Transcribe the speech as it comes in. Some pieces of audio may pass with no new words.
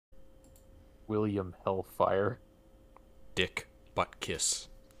William Hellfire. Dick butt kiss.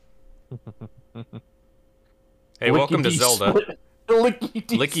 Hey, welcome to Zelda.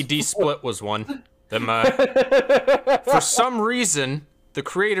 Licky D Split was one. For some reason, the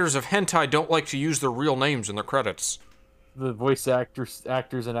creators of hentai don't like to use their real names in their credits. The voice actors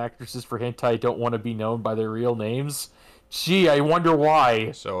and actresses for hentai don't want to be known by their real names. Gee, I wonder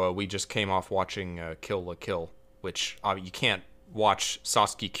why. So we just came off watching Kill la Kill, which you can't watch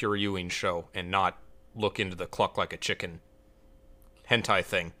Sasuke Kiryuin's show and not look into the cluck like a chicken hentai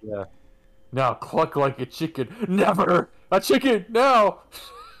thing. Yeah. No, cluck like a chicken. Never! A chicken! No!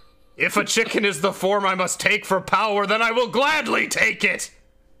 If a chicken is the form I must take for power, then I will gladly take it!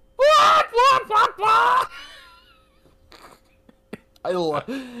 I love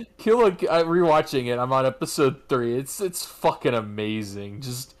I'm rewatching it. I'm on episode 3. It's fucking amazing.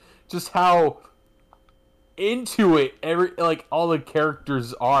 Just how into it all the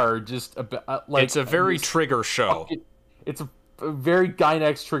characters are. Just about like it's a very trigger show. It's a very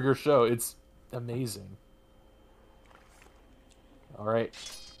Gynax trigger show. It's amazing. All right,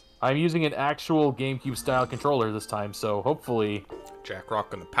 I'm using an actual GameCube style controller this time, so hopefully. Jack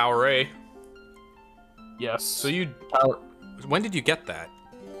Rock and the Power A. Yes. So when did you get that?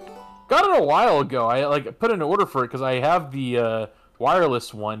 Got it a while ago. I put in an order for it because I have the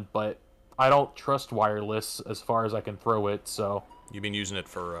wireless one, but I don't trust wireless as far as I can throw it. So you've been using it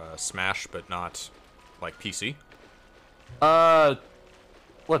for Smash, but not like PC.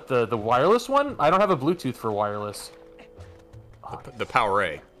 What the wireless one? I don't have a Bluetooth for wireless. The Power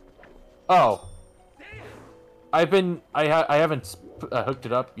A. Oh. I haven't hooked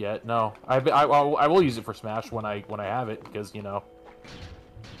it up yet. No, I will use it for Smash when I have it because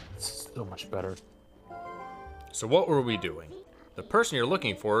it's so much better. So what were we doing? The person you're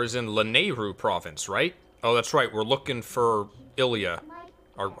looking for is in Lanayru province, right? Oh, that's right. We're looking for Ilya,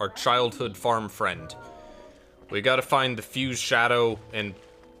 our childhood farm friend. We gotta find the fused shadow and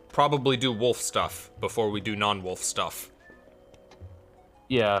probably do wolf stuff before we do non-wolf stuff.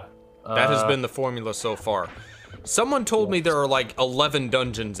 Yeah. That has been the formula so far. Someone told me there are like 11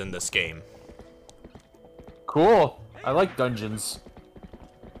 dungeons in this game. Cool. I like dungeons.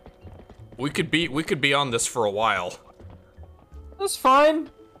 We could be on this for a while. That's fine.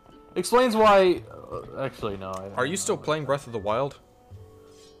 Explains why. Actually, no. Are you still playing Breath of the Wild?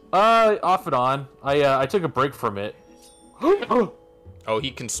 Off and on. I took a break from it. Oh,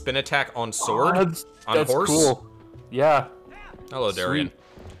 he can spin attack on sword? That's horse? Cool. Yeah. Hello, Darian. Sweet.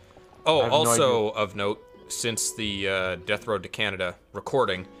 Oh, also of note, since the Death Road to Canada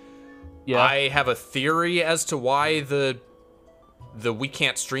recording, yeah. I have a theory as to why the we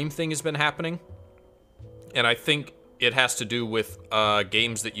can't stream thing has been happening. And I think it has to do with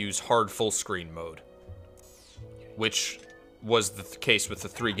games that use hard full screen mode, which was the case with the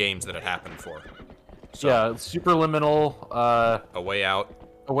 3 games that it happened for. So, yeah, Superliminal, A Way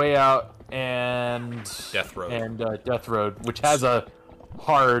Out, and Death Road, Death Road, which has a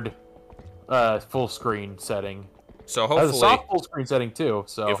hard full screen setting. So hopefully, it has a soft full screen setting too.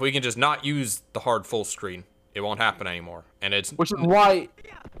 So if we can just not use the hard full screen, it won't happen anymore. And which is why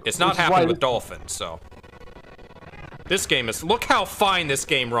it's not happening with Dolphin. So this game is look how fine this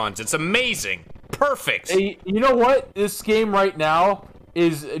game runs. It's amazing, perfect. Hey, you know what? This game right now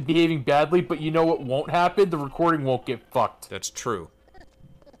is behaving badly, but you know what won't happen? The recording won't get fucked. That's true.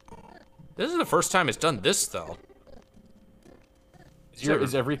 This is the first time it's done this though.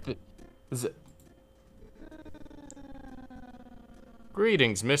 Is everything? Is it?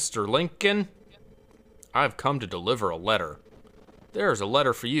 Greetings, Mr. Lincoln. I've come to deliver a letter. There's a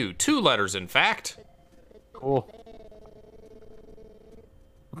letter for you. 2 letters, in fact. Cool.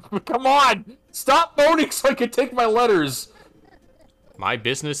 Come on! Stop moaning so I can take my letters! My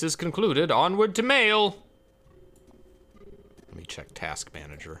business is concluded. Onward to mail. Let me check Task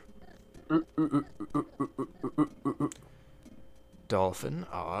Manager. Dolphin,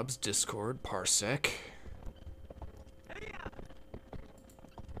 OBS, Discord, Parsec.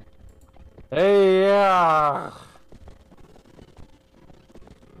 Hey, yeah.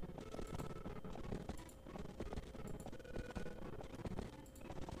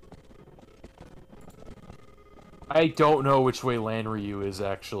 I don't know which way Land Ryu is,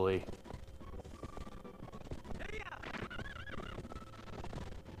 actually.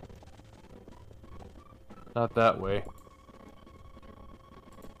 Not that way.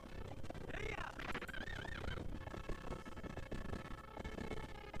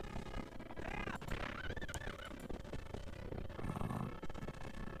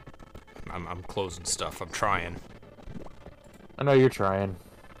 I'm closing stuff. I'm trying. I know you're trying.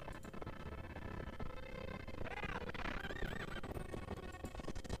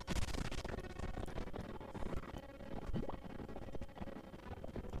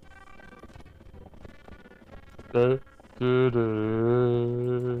 I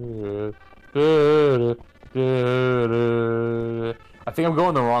think I'm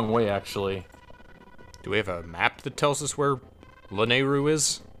going the wrong way, actually. Do we have a map that tells us where Lanayru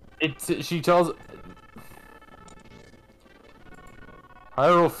is? She tells...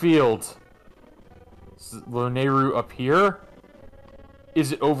 Hyrule Field. Is Lanayru up here?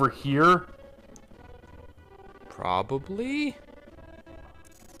 Is it over here? Probably.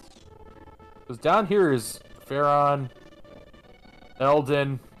 Because down here is Faron,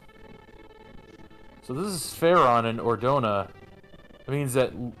 Eldin. So this is Faron and Ordona. That means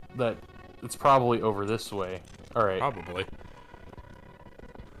that it's probably over this way. All right. Probably.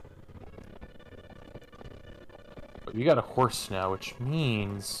 But we got a horse now, which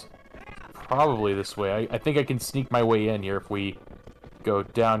means probably this way. I think I can sneak my way in here if we go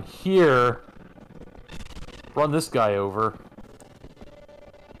down here. Run this guy over.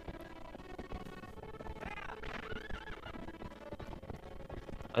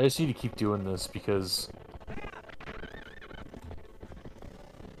 I just need to keep doing this because...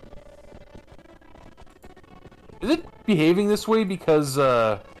 Is it behaving this way because,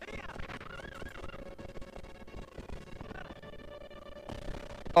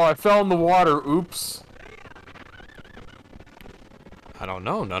 Oh, I fell in the water. Oops. I don't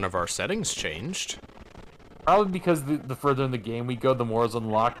know. None of our settings changed. Probably because the further in the game we go, the more is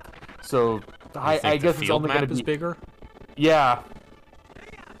unlocked. So, I guess it's only going to be... bigger? Yeah.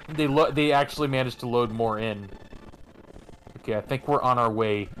 They actually managed to load more in. Okay, I think we're on our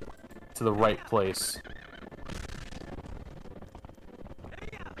way to the right place.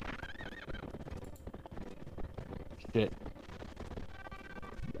 Shit.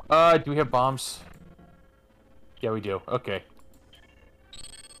 Do we have bombs? Yeah, we do. Okay.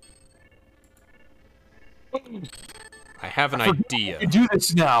 I have an idea. We do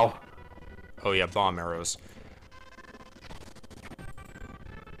this now. Oh yeah, bomb arrows.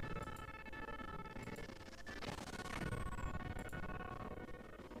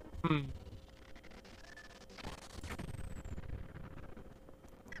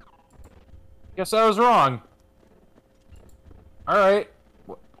 Guess I was wrong. Alright.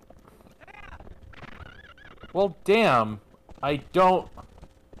 Well, damn. I don't...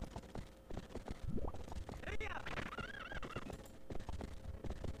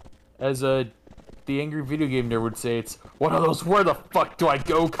 As the angry video game nerd would say, it's one of those where the fuck do I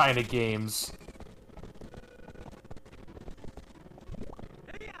go kind of games.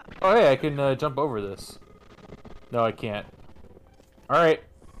 Oh hey, I can jump over this. No, I can't. Alright.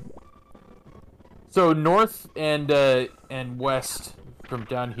 So north and west from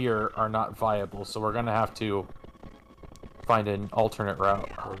down here are not viable, so we're gonna have to find an alternate route.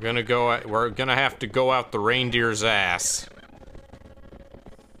 We're gonna have to go out the reindeer's ass.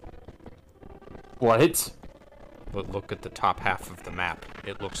 What? Look at the top half of the map.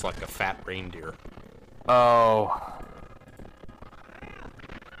 It looks like a fat reindeer. Oh.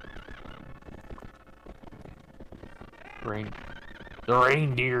 The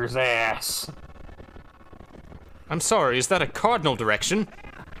reindeer's ass. I'm sorry, is that a cardinal direction?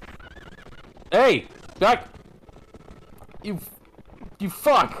 Hey! Back! You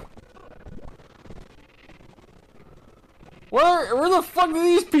fuck! Where the fuck do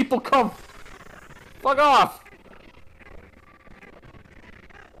these people come? Fuck off!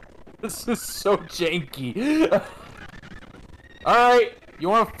 This is so janky. Alright, you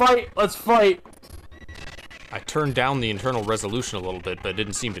wanna fight? Let's fight! I turned down the internal resolution a little bit, but it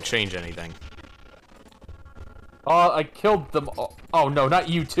didn't seem to change anything. I killed them all. Oh no, not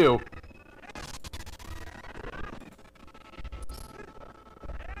you too.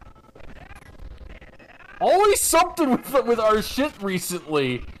 Always something with our shit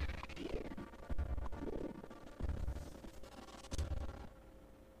recently.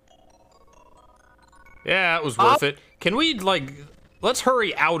 Yeah, it was worth it. Can we, like, let's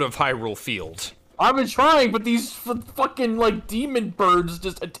hurry out of Hyrule Field. I've been trying, but these fucking, like, demon birds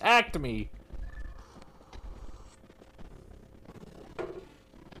just attacked me.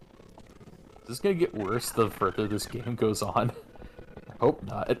 Is this gonna get worse the further this game goes on? I hope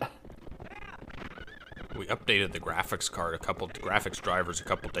not. We updated the graphics drivers a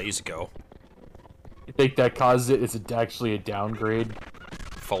couple days ago. You think that caused it? Is it actually a downgrade?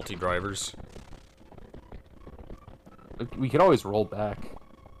 Faulty drivers. We could always roll back.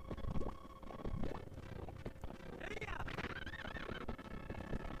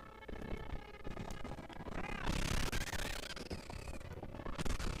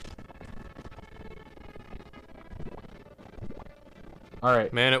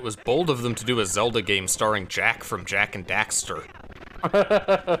 Alright. Man, it was bold of them to do a Zelda game starring Jack from Jak and Daxter.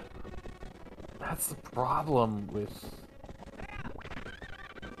 That's the problem with...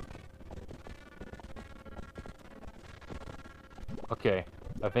 Okay,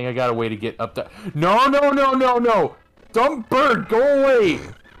 I think I got a way to get up there. No, no, no, no, no! Dumb bird, go away!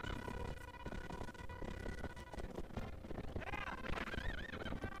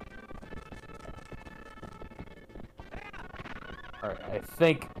 Alright, I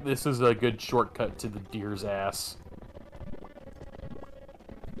think this is a good shortcut to the deer's ass.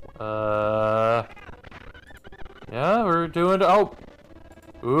 Yeah, we're doing... Oh!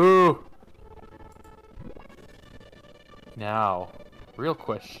 Ooh! Now, real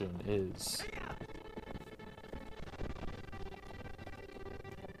question is...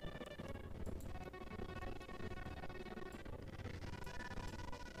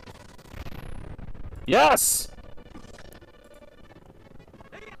 Yes!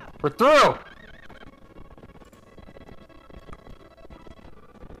 We're through!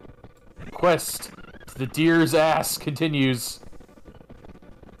 Quest to the deer's ass continues.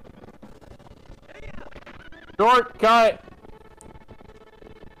 Shortcut!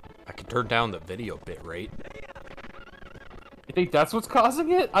 I can turn down the video bit rate. You think that's what's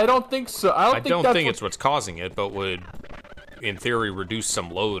causing it? I don't think so. I don't think it's what's causing it, but would, in theory, reduce some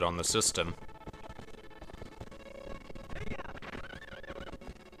load on the system.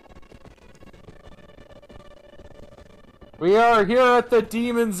 We are here at the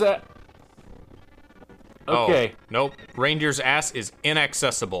demon's at... Okay. Oh, nope. Reindeer's ass is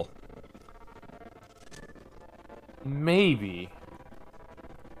inaccessible. Maybe.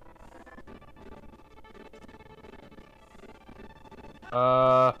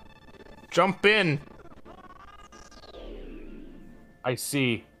 Jump in! I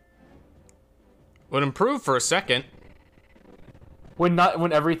see. Would improve for a second. When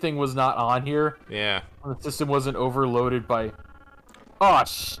everything was not on here. Yeah. When the system wasn't overloaded by... Oh,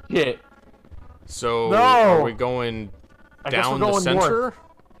 shit. So, no! Are we going down the center? North.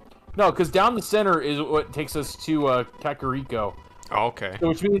 No, because down the center is what takes us to Kakariko. Oh, okay.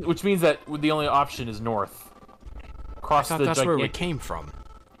 So which means that the only option is north. I thought that's where we came from.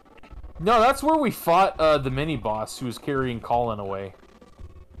 No, that's where we fought the mini-boss who was carrying Colin away.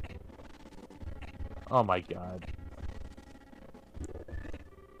 Oh my god.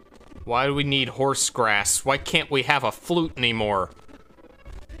 Why do we need horse grass? Why can't we have a flute anymore?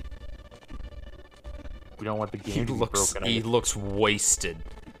 We don't want the game to be broken. He looks wasted.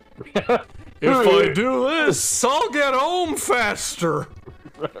 If I do this, I'll get home faster.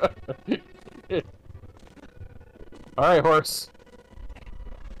 Alright, horse.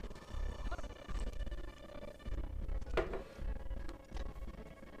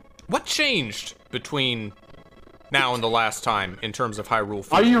 What changed between now and the last time in terms of Hyrule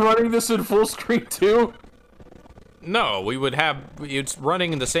Field? Are you running this in full screen too? No, we would have... It's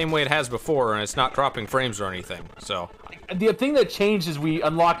running in the same way it has before, and it's not dropping frames or anything, so... The thing that changed is we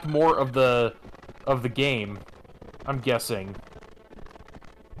unlocked more of the game, I'm guessing.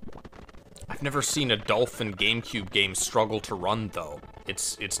 I've never seen a Dolphin GameCube game struggle to run, though.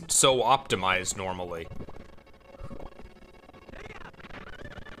 It's so optimized normally.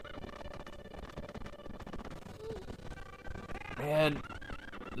 Man,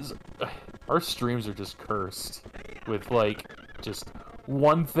 our streams are just cursed with, like, just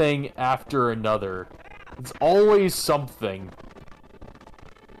one thing after another. It's always something.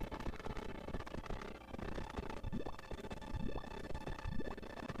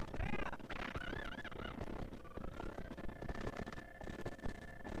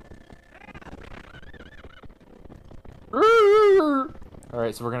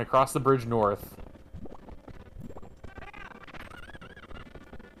 Alright, so we're gonna cross the bridge north.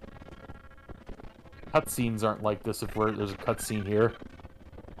 Cutscenes aren't like this if there's a cutscene here.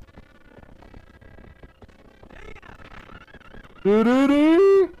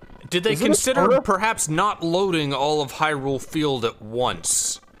 Did they consider perhaps not loading all of Hyrule Field at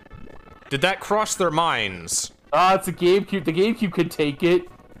once? Did that cross their minds? Ah, it's a GameCube. The GameCube could take it.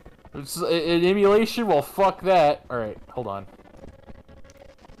 It's an emulation? Well, fuck that. Alright, hold on.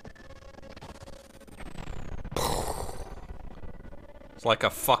 It's like a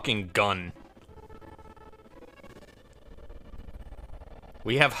fucking gun.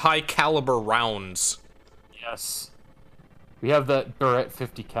 We have high caliber rounds. Yes. We have that Barrett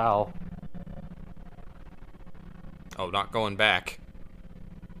 50 cal. Oh, not going back.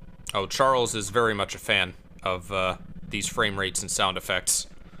 Oh, Charles is very much a fan of these frame rates and sound effects.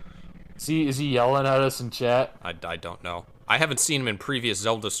 Is he yelling at us in chat? I don't know. I haven't seen him in previous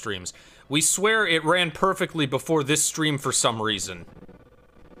Zelda streams. We swear it ran perfectly before this stream for some reason.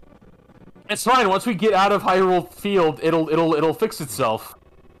 It's fine. Once we get out of Hyrule Field, it'll fix itself.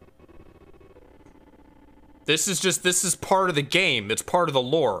 This is part of the game. It's part of the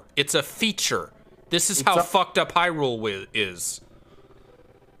lore. It's a feature. This is how fucked up Hyrule is.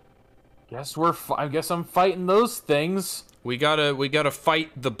 I guess I'm fighting those things. We gotta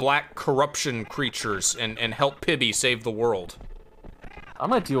fight the black corruption creatures and help Pibby save the world. I'm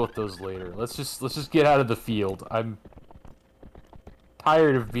gonna deal with those later. Let's just get out of the field. I'm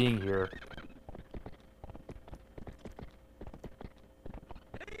tired of being here.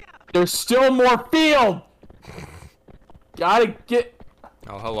 There's still more field! Gotta get...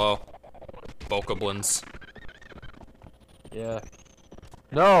 Oh, hello. Bokoblins. Yeah.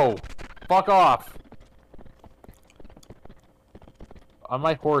 No! Fuck off! On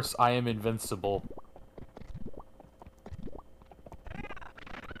my horse, I am invincible.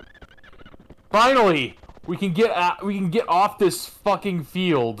 Finally! We can get off this fucking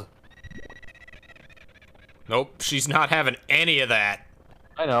field. Nope, she's not having any of that.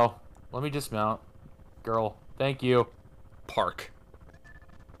 I know. Let me dismount. Girl, thank you. Park.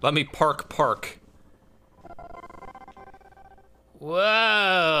 Let me park.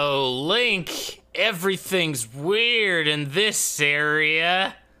 Whoa, Link! Everything's weird in this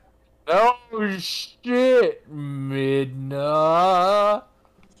area. Oh shit, Midna.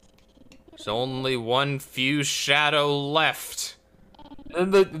 There's only one Fuse Shadow left.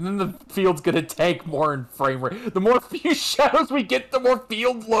 And then the field's gonna tank more in frame rate. The more Fuse Shadows we get, the more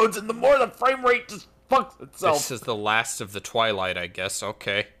field loads, and the more the frame rate just fucks itself. This is the last of the Twilight, I guess.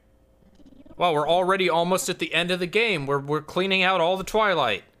 Okay. Well, we're already almost at the end of the game. We're cleaning out all the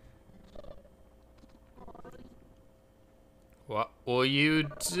Twilight. What will you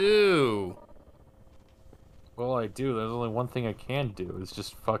do? Well, I do. There's only one thing I can do. Is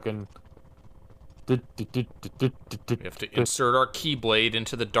just fucking... We have to insert our Keyblade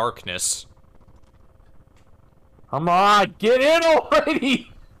into the darkness. Come on, get in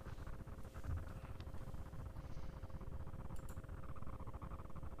already!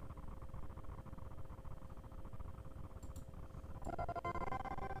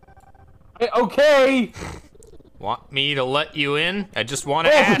 Okay! Want me to let you in? I just want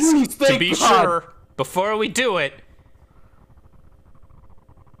to ask to be sure before we do it.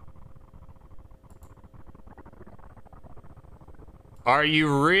 Are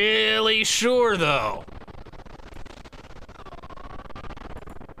you really sure, though?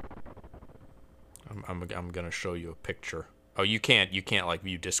 I'm gonna show you a picture. Oh, you can't like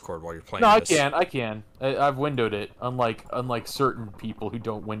view Discord while you're playing. No, this. I can. I've windowed it. Unlike certain people who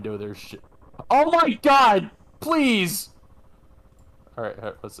don't window their shit. Oh my god! Please. All right,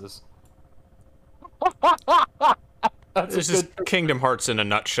 what's this? This is Kingdom Hearts in a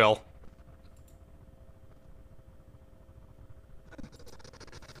nutshell.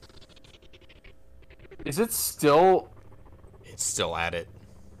 Is it still... It's still at it.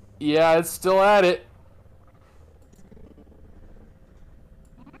 Yeah, it's still at it.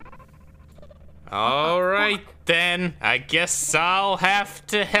 Alright then, I guess I'll have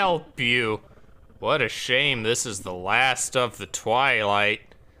to help you. What a shame this is the last of the Twilight.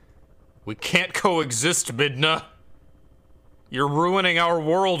 We can't coexist, Midna. You're ruining our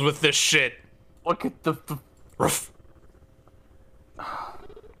world with this shit. Look at the... Ruff.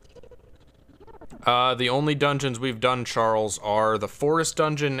 The only dungeons we've done, Charles, are the Forest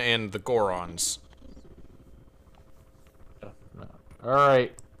Dungeon and the Gorons.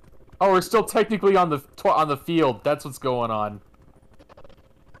 Alright. Oh, we're still technically on the field. That's what's going on.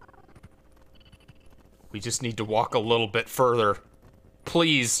 We just need to walk a little bit further.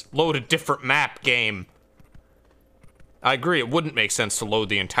 Please, load a different map, game. I agree, it wouldn't make sense to load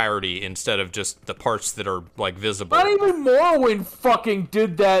the entirety instead of just the parts that are, like, visible. Not even Morrowind fucking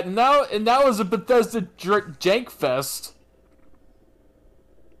did that, and that was a Bethesda jank fest.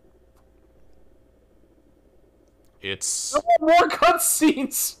 It's... more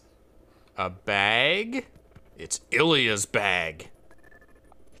cutscenes! A bag? It's Ilia's bag.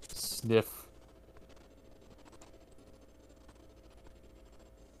 Sniff.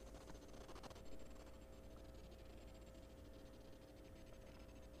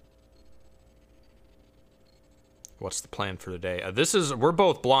 What's the plan for the day? We're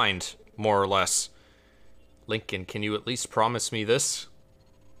both blind, more or less. Lincoln, can you at least promise me this?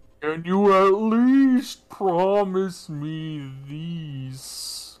 Can you at least promise me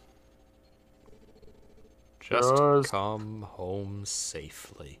these? Just come home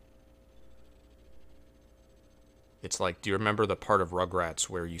safely. It's like, do you remember the part of Rugrats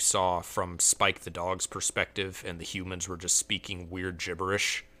where you saw from Spike the dog's perspective and the humans were just speaking weird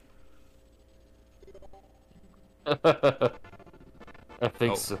gibberish? I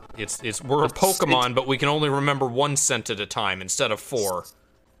think so. We're a Pokemon, but we can only remember one scent at a time instead of 4.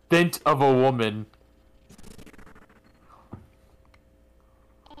 Scent of a woman.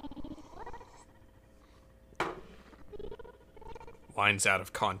 Mine's out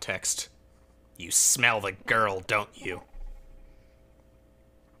of context. You smell the girl, don't you?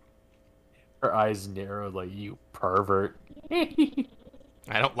 Her eyes narrowed like, you pervert.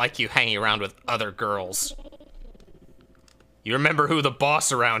 I don't like you hanging around with other girls. You remember who the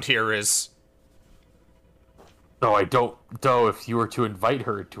boss around here is? No, I don't know if you were to invite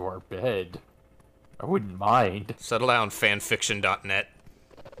her to our bed. I wouldn't mind. Settle down, fanfiction.net.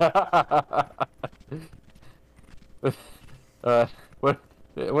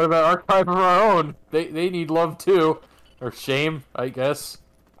 What about Archive of Our Own? They need love too. Or shame, I guess.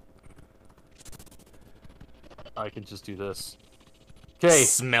 I can just do this. Okay.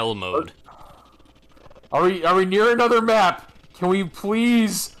 Smell mode. Are we near another map? Can we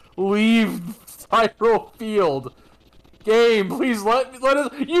please leave Hyrule Field? Game, please let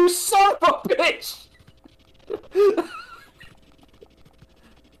us. You son of a bitch!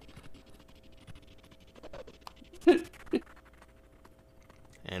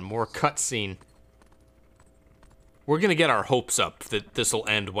 And more cutscene. We're gonna get our hopes up that this'll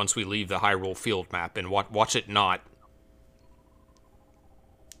end once we leave the Hyrule Field map, and watch it not.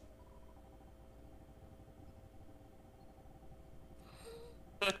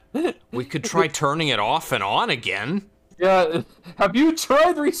 We could try turning it off and on again. Yeah, have you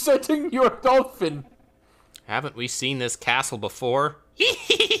tried resetting your dolphin? Haven't we seen this castle before?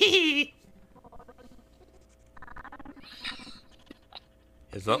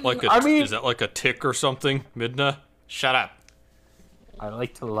 Is that like a is that like a tick or something, Midna? Shut up. I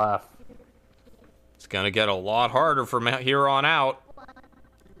like to laugh. It's gonna get a lot harder from here on out.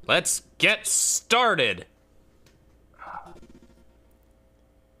 Let's get started.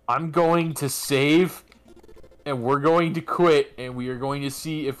 I'm going to save, and we're going to quit, and we are going to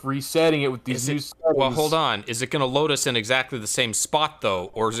see if resetting it with these new settings... Well, hold on. Is it going to load us in exactly the same spot,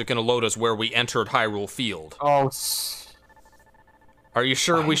 though, or is it going to load us where we entered Hyrule Field? Oh, are you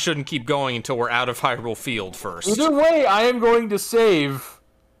sure we shouldn't keep going until we're out of Hyrule Field first? Either way, I am going to save.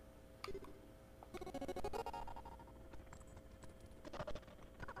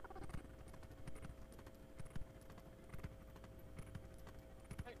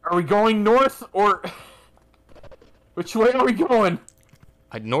 Are we going north, or... Which way are we going?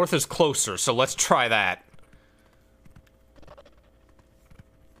 North is closer, so let's try that.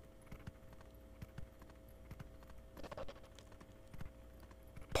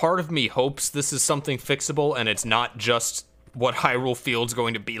 Part of me hopes this is something fixable and it's not just what Hyrule Field's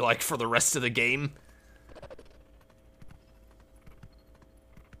going to be like for the rest of the game.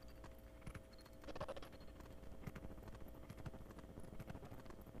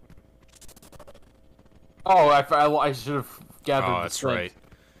 Oh, I should have gathered. Oh, that's right.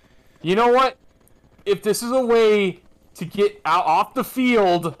 You know what? If this is a way to get out off the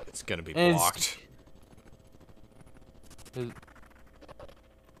field, it's gonna be blocked.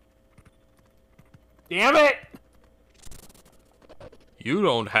 Damn it! You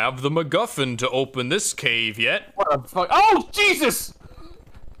don't have the MacGuffin to open this cave yet. What the fuck? Oh, Jesus!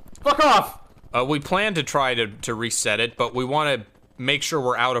 Fuck off! We plan to try to reset it, but we want to make sure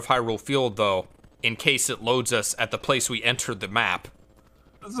we're out of Hyrule Field, though, in case it loads us at the place we entered the map.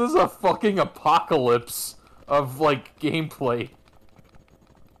 This is a fucking apocalypse of, like, gameplay.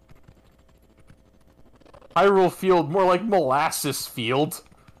 Hyrule Field, more like Molasses Field.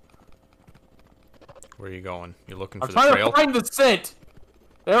 Where are you going? You're looking for the trail? I'm trail? trying to find the scent!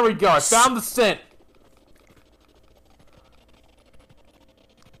 There we go, I found the scent!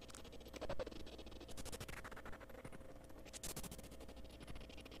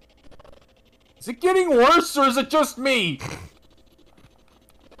 Is it getting worse, or is it just me?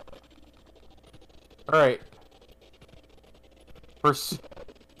 Alright.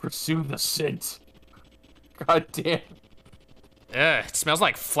 Pursue the scent. God damn. Ugh, it smells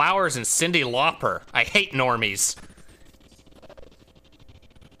like flowers and Cyndi Lauper. I hate normies.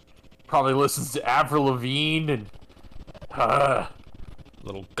 Probably listens to Avril Lavigne and...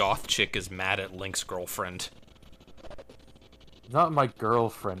 Little goth chick is mad at Link's girlfriend. Not my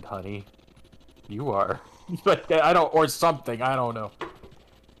girlfriend, honey. You are. I don't... Or something, I don't know.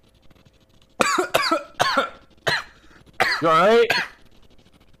 You alright?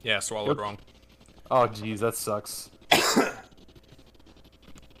 Yeah, swallowed wrong. Oh, jeez, that sucks.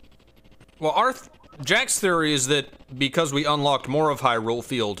 Well, Jack's theory is that because we unlocked more of Hyrule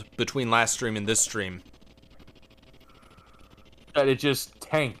Field between last stream and this stream... that it just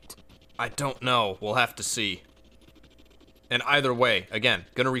tanked. I don't know. We'll have to see. And either way, again,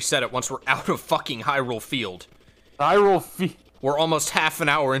 gonna reset it once we're out of fucking Hyrule Field. Hyrule Field... We're almost half an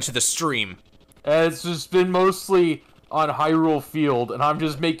hour into the stream. It's just been mostly on Hyrule Field, and I'm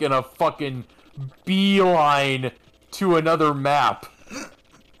just making a fucking beeline to another map.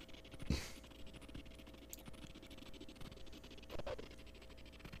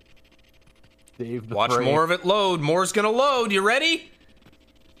 Save the Watch frame. more of it load. More's gonna load. You ready?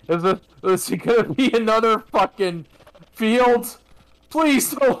 Is it gonna be another fucking field? Please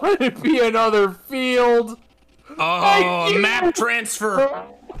don't let it be another field. Oh, map transfer.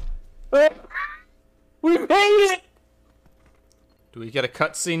 We made it. Do we get a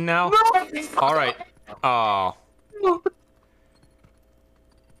cutscene now? No. All right. Oh.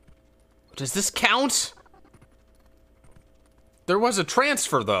 Does this count? There was a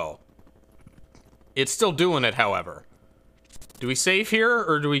transfer, though. It's still doing it, however. Do we save here,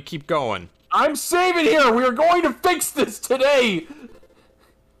 or do we keep going? I'm saving here. We are going to fix this today.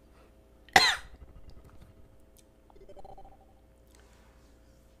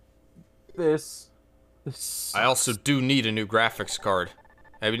 This. I also do need a new graphics card.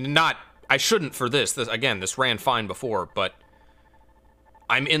 I mean, I shouldn't for this. This ran fine before, but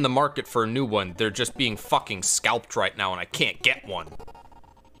I'm in the market for a new one. They're just being fucking scalped right now, and I can't get one.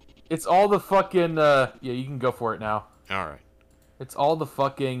 It's all the fucking, yeah, you can go for it now. Alright. It's all the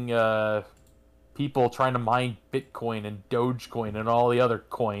fucking, people trying to mine Bitcoin and Dogecoin and all the other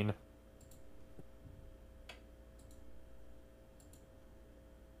coin.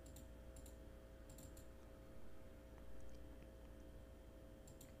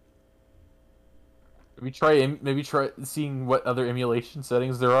 Maybe try seeing what other emulation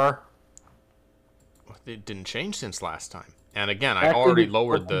settings there are. It didn't change since last time. And again, I already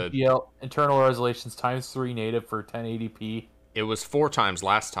lowered the... internal resolutions ×3 native for 1080p. It was 4 times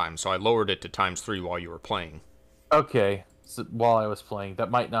last time, so I lowered it to ×3 while you were playing. Okay, so while I was playing.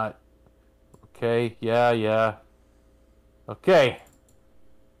 That might not... Okay, yeah. Okay.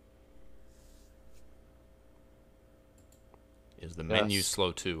 Is the menu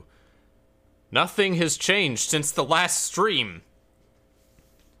slow too? Nothing has changed since the last stream.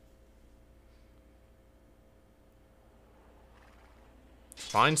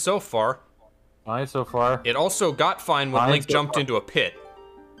 Fine so far. Fine so far. It also got fine when Link jumped into a pit.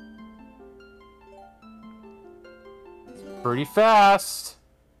 Pretty fast.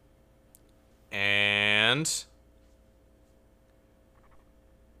 And...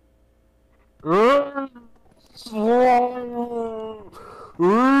 Oh,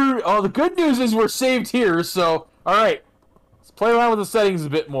 the good news is we're saved here, so... Alright. Let's play around with the settings a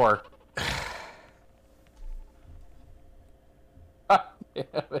bit more.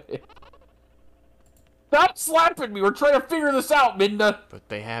 Stop slapping me! We're trying to figure this out, Midna! But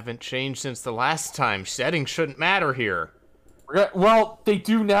they haven't changed since the last time. Settings shouldn't matter here. Well, they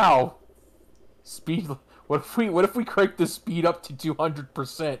do now. Speed... What if we crank the speed up to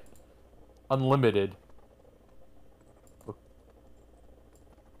 200%? Unlimited.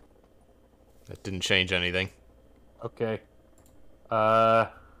 That didn't change anything. Okay.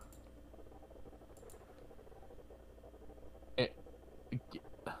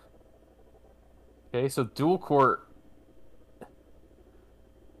 Okay, so dual core.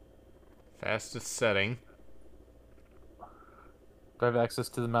 Fastest setting. Do I have access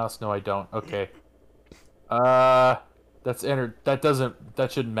to the mouse? No, I don't. Okay. That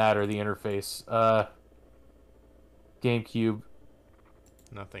shouldn't matter, the interface. GameCube.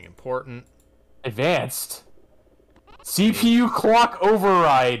 Nothing important. Advanced. CPU clock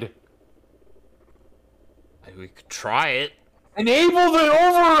override. We could try it. Enable the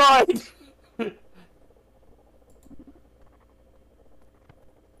override!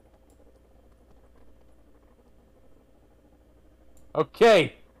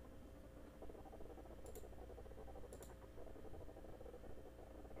 Okay.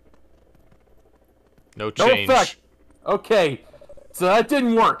 No change. No effect. Okay. So that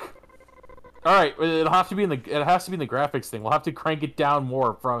didn't work. All right, it'll have to be in the graphics thing. We'll have to crank it down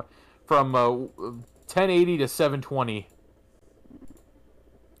more from 1080 to 720.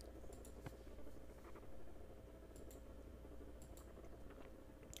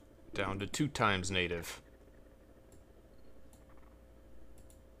 Down to 2 times native.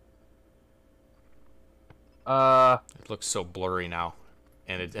 It looks so blurry now,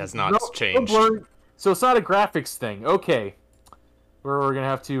 and it has not changed. So it's not a graphics thing. Okay. We're gonna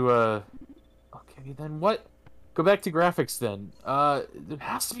have to, okay, then what? Go back to graphics then. There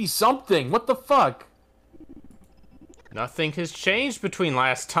has to be something. What the fuck? Nothing has changed between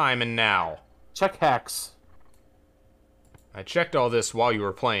last time and now. Check hacks. I checked all this while you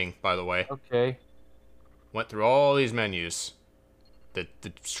were playing, by the way. Okay. Went through all these menus that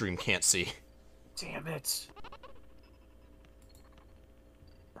the stream can't see. Damn it.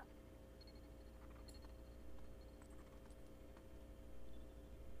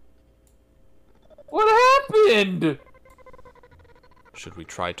 What happened? Should we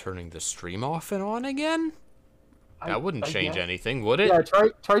try turning the stream off and on again? That wouldn't change guess. anything, would it? Yeah,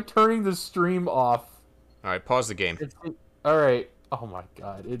 try turning the stream off. Alright, pause the game. Alright. Oh my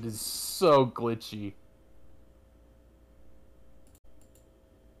god, it is so glitchy.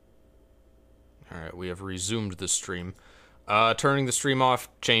 Alright, we have resumed the stream. Turning the stream off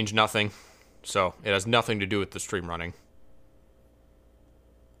changed nothing. So, it has nothing to do with the stream running.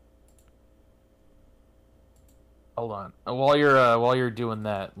 Hold on. While you're doing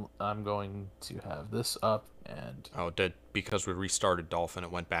that, I'm going to have this up and... Oh, because we restarted Dolphin,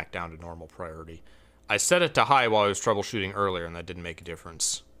 it went back down to normal priority. I set it to high while I was troubleshooting earlier, and that didn't make a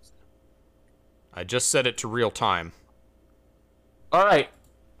difference. I just set it to real time. Alright.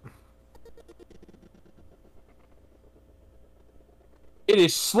 It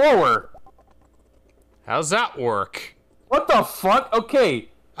is slower. How's that work? What the fuck? Okay.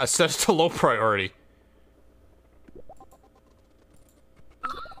 I set it to low priority.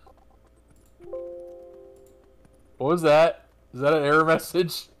 What was that? Is that an error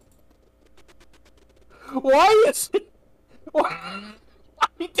message? Why is it... Why? I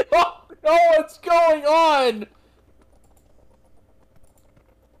don't know what's going on!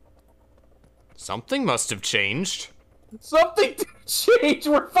 Something must have changed. Something did change!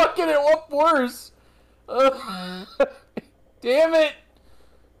 We're fucking it up worse! Damn it!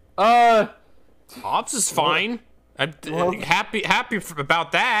 Ops is fine. I'm happy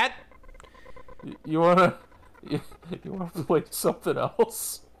about that. You wanna play something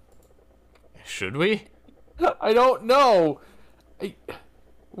else? Should we? I don't know.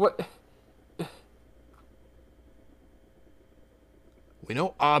 What? We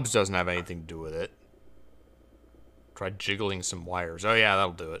know OBS doesn't have anything to do with it. Try jiggling some wires. Oh yeah,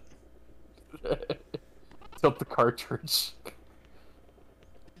 that'll do it. Tilt the cartridge.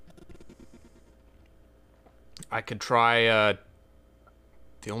 I could try,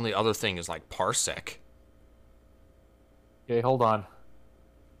 the only other thing is, like, Parsec. Okay, hold on.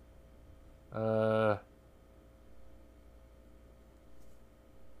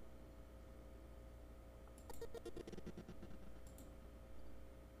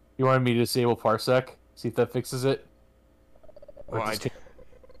 You wanted me to disable Parsec? See if that fixes it? Well,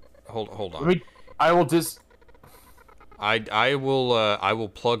 hold on. I will just... I will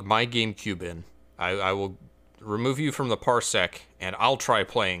plug my GameCube in. I will remove you from the Parsec, and I'll try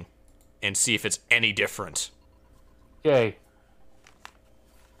playing and see if it's any different. Okay.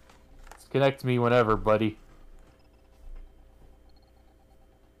 Connect me whenever, buddy.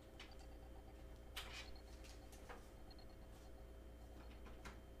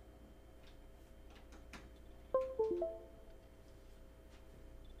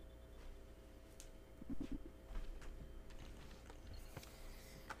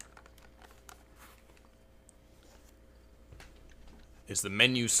 Is the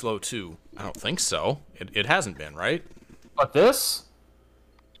menu slow too? I don't think so. It hasn't been, right? But this?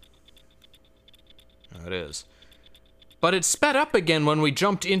 Oh, it is. But it sped up again when we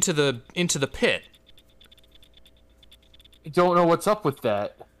jumped into the pit. I don't know what's up with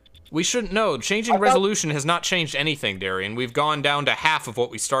that. We shouldn't know. Changing resolution has not changed anything, Darian. We've gone down to half of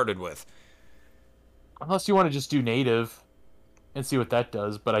what we started with. Unless you want to just do native and see what that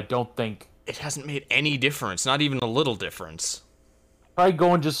does, but I don't think... It hasn't made any difference, not even a little difference. Try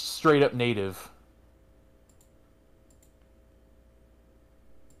going just straight up native.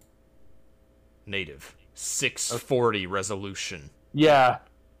 Native. 640 resolution. Yeah,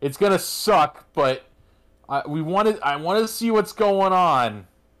 it's gonna suck, but I want to see what's going on.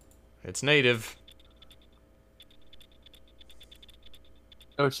 It's native.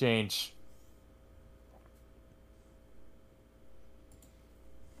 No change.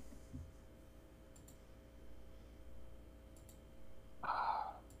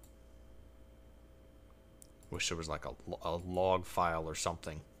 Wish there was like a log file or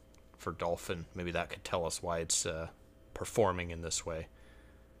something for Dolphin. Maybe that could tell us why it's performing in this way.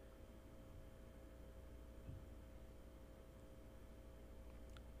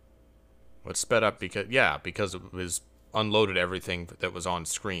 Well, it sped up because it was unloaded everything that was on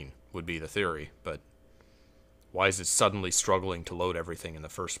screen would be the theory, but why is it suddenly struggling to load everything in the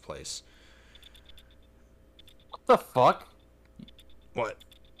first place? What the fuck? What?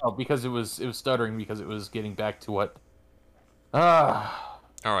 Oh, because it was stuttering because it was getting back to what?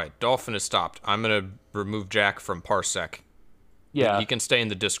 Alright, Dolphin has stopped. I'm gonna remove Jack from Parsec. Yeah. He can stay in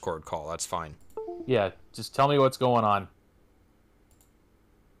the Discord call, that's fine. Yeah, just tell me what's going on.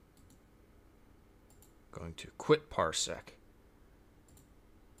 Going to quit Parsec.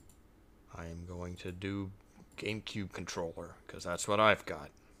 I am going to do GameCube controller, because that's what I've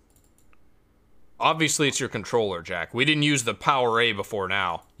got. Obviously, it's your controller, Jack. We didn't use the Power A before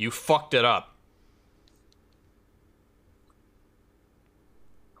now. You fucked it up.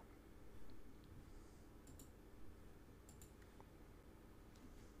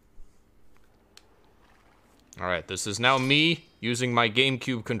 Alright, this is now me using my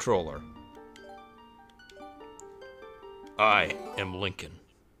GameCube controller. I am Lincoln.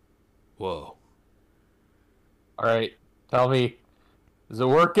 Whoa. Alright, tell me, is it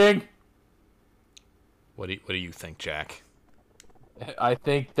working? What do you think, Jack? I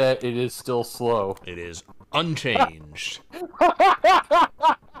think that it is still slow. It is unchanged.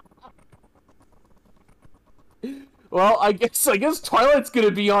 Well, I guess Twilight's gonna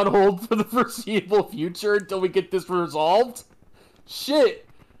be on hold for the foreseeable future until we get this resolved. Shit.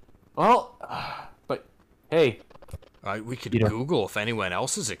 Well, but hey, We could Google if anyone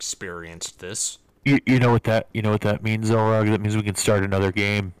else has experienced this. you know what that means, Xelrog? That means we can start another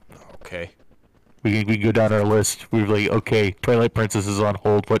game. Okay. We can go down our list. We're like, okay, Twilight Princess is on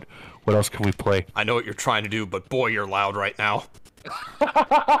hold. What else can we play? I know what you're trying to do, but boy, you're loud right now.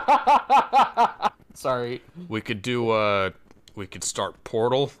 Sorry. We could do, we could start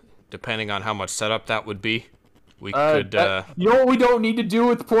Portal, depending on how much setup that would be. We could, You know what we don't need to do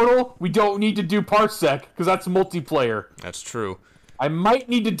with Portal? We don't need to do Parsec, because that's multiplayer. That's true. I might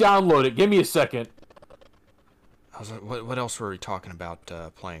need to download it. Give me a second. What else were we talking about,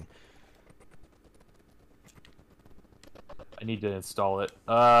 playing? I need to install it.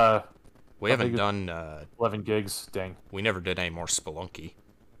 We haven't done, 11 gigs. Dang. We never did any more Spelunky.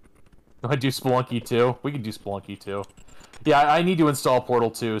 I do Spelunky too. We can do Spelunky too. Yeah, I need to that'll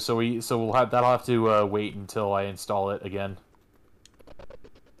have to wait until I install it again.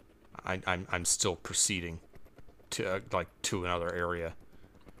 I'm still proceeding to to another area.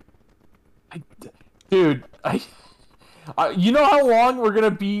 Dude, you know how long we're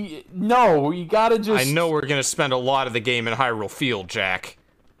gonna be? No, you gotta just. I know we're gonna spend a lot of the game in Hyrule Field, Jack.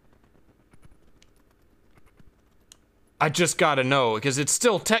 I just gotta know, because it's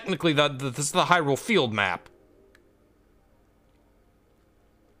still technically the Hyrule Field map.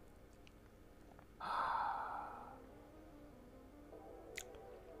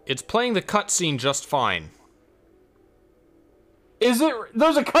 It's playing the cutscene just fine. Is it?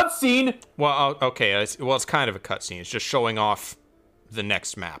 There's a cutscene. Well, okay. Well, it's kind of a cutscene. It's just showing off the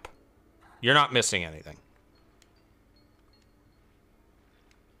next map. You're not missing anything.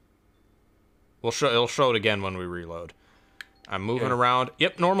 It'll show it again when we reload. I'm moving around.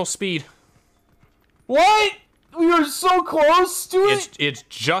 Yep, normal speed. What? We were so close to it. It's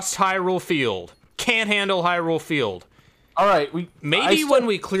just Hyrule Field. Can't handle Hyrule Field. All right, maybe when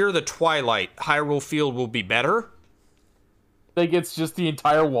we clear the Twilight, Hyrule Field will be better. I think it's just the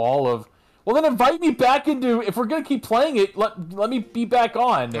entire wall of. Well, then invite me back into. If we're gonna keep playing it, let me be back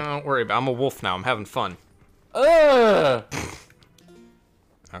on. Don't worry about it. I'm a wolf now. I'm having fun. Ugh.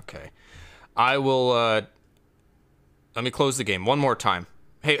 Okay. I will, let me close the game one more time.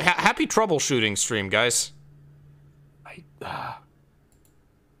 Hey, happy troubleshooting stream, guys.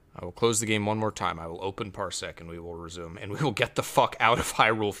 I will close the game one more time. I will open Parsec and we will resume. And we will get the fuck out of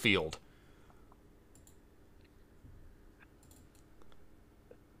Hyrule Field.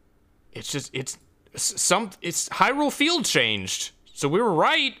 It's Hyrule Field changed. So we were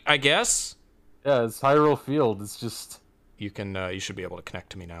right, I guess. Yeah, it's Hyrule Field. It's just... You should be able to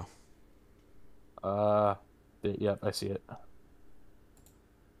connect to me now. Yep, I see it.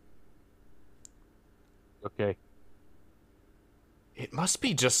 Okay. It must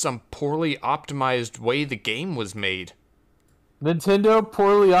be just some poorly optimized way the game was made. Nintendo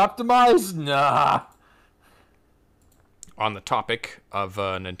poorly optimized? Nah. On the topic of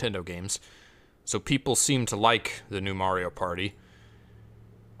Nintendo games, so people seem to like the new Mario Party.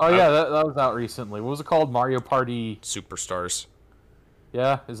 Oh yeah, that was out recently. What was it called? Mario Party Superstars.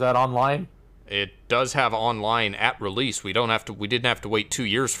 Yeah, is that online? It does have online at release. We didn't have to wait 2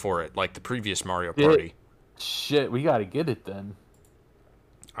 years for it like the previous Mario Party. Shit, we gotta get it then.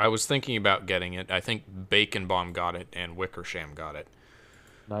 I was thinking about getting it. I think Bacon Bomb got it and Wickersham got it.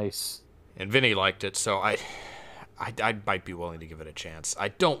 Nice. And Vinny liked it, so I might be willing to give it a chance. I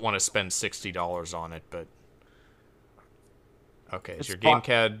don't want to spend $60 on it, but okay. Is your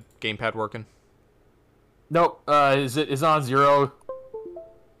gamepad working? Nope. Is it on 0?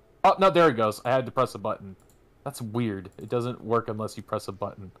 Oh no, there it goes. I had to press a button. That's weird. It doesn't work unless you press a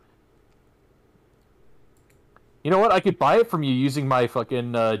button. You know what? I could buy it from you using my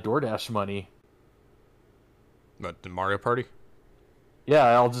fucking DoorDash money. But the Mario Party? Yeah,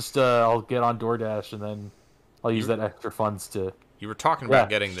 I'll just I'll get on DoorDash and then I'll use that extra funds to... You were talking about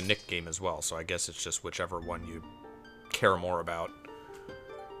getting the Nick game as well, so I guess it's just whichever one you care more about.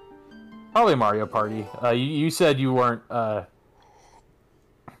 Probably Mario Party. You said you weren't...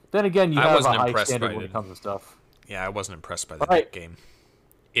 Then again, you have a high standard when it comes to stuff. Yeah, I wasn't impressed by the Nick game.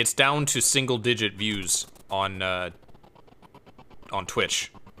 It's down to single-digit views on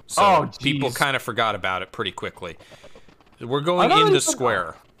Twitch, So jeez. people kind of forgot about it pretty quickly. We're going in the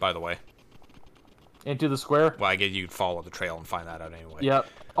square, by the way. Into the square? Well, I guess you'd follow the trail and find that out anyway. Yep.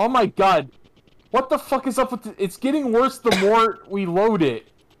 Oh my god. What the fuck is up with it? It's getting worse the more we load it.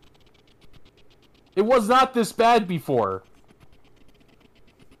 It was not this bad before.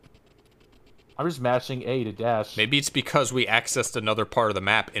 I'm just mashing A to dash. Maybe it's because we accessed another part of the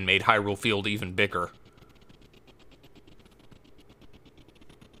map and made Hyrule Field even bigger.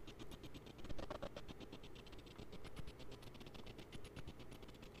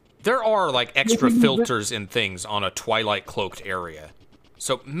 There are, like, extra filters and things on a Twilight-cloaked area.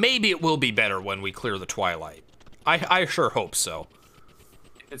 So maybe it will be better when we clear the Twilight. I sure hope so.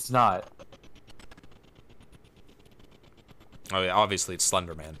 It's not. Oh yeah, obviously it's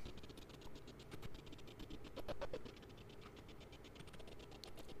Slender Man.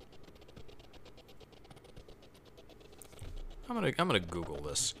 I'm gonna Google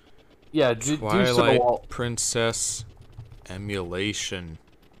this. Yeah, Twilight Princess emulation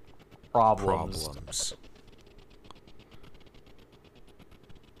problems.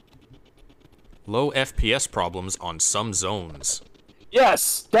 Low FPS problems on some zones.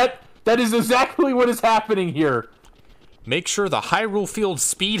 Yes, that is exactly what is happening here. Make sure the Hyrule Field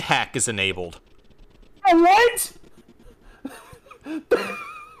Speed Hack is enabled. What?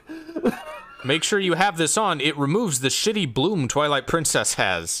 Make sure you have this on. It removes the shitty bloom Twilight Princess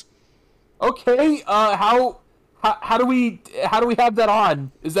has. Okay, how do we have that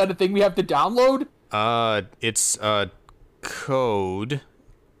on? Is that a thing we have to download? It's a code.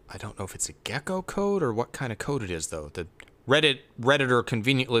 I don't know if it's a gecko code or what kind of code it is though. The Redditor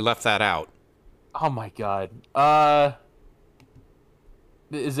conveniently left that out. Oh my god.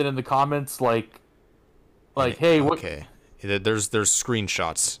 Is it in the comments like hey, what? Okay. There's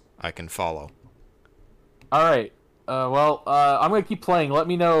screenshots I can follow. All right. Well, I'm going to keep playing. Let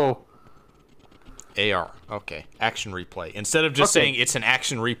me know. AR. Okay. Action replay. Instead of just saying it's an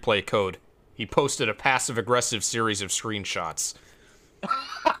action replay code, he posted a passive-aggressive series of screenshots.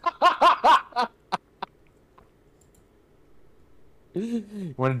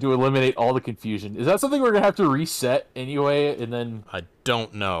 Wanted to eliminate all the confusion. Is that something we're going to have to reset anyway, and then... I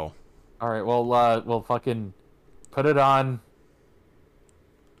don't know. All right, well, we'll fucking put it on.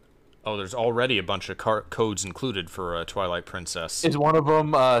 Oh, there's already a bunch of codes included for Twilight Princess. Is one of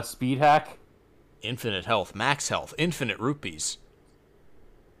them speed hack? Infinite health, max health, infinite rupees.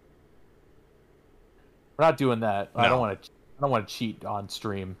 We're not doing that. No. I don't want to cheat on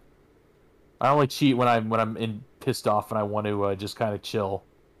stream. I only cheat when I'm pissed off and I want to just kind of chill.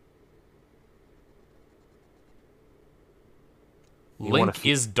 Link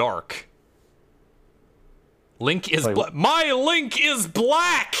is dark. Link is black. My Link is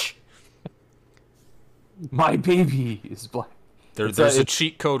black! My baby is black. There's a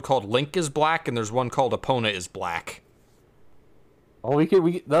cheat code called Link is black, and there's one called Epona is black. Oh,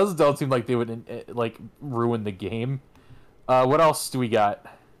 those don't seem like they would like ruin the game. What else do we got?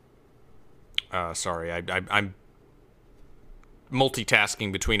 Sorry, I'm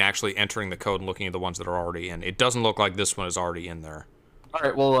multitasking between actually entering the code and looking at the ones that are already in. It doesn't look like this one is already in there. All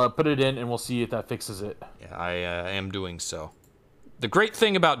right, we'll put it in and we'll see if that fixes it. Yeah, I am doing so. The great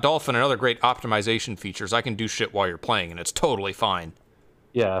thing about Dolphin and other great optimization features, I can do shit while you're playing, and it's totally fine.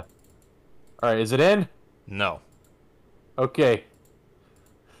 Yeah. All right, is it in? No. Okay.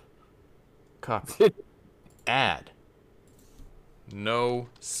 Copy. Add. No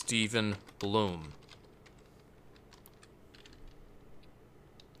Stephen Bloom.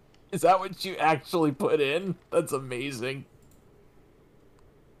 Is that what you actually put in? That's amazing.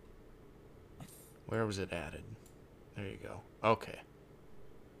 Where was it added? There you go. Okay.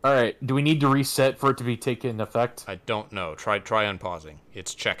 All right. Do we need to reset for it to be taken effect? I don't know. Try unpausing.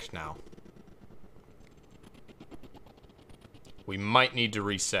 It's checked now. We might need to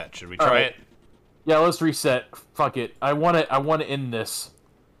reset. Should we try it? Yeah, let's reset. Fuck it. I want to end this.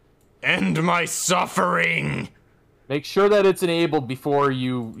 End my suffering. Make sure that it's enabled before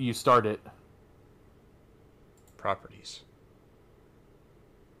you start it. Properties.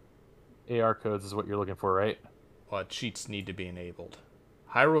 AR codes is what you're looking for, right? Well, cheats need to be enabled.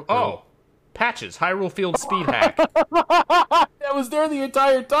 Hyrule. Oh, patches. Hyrule Field Speed Hack. That was there the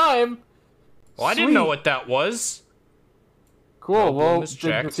entire time. Well, I didn't know what that was. Cool. Well,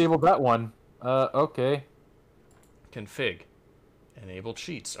 disable that one. Okay. Config. Enable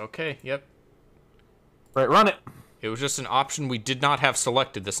cheats. Okay. Yep. Right, run it. It was just an option we did not have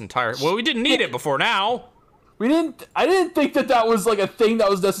selected this entire. Well, we didn't need it before now. We didn't. I didn't think that was like a thing that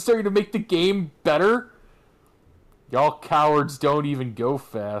was necessary to make the game better. Y'all cowards don't even go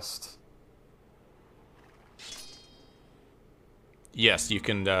fast. Yes, you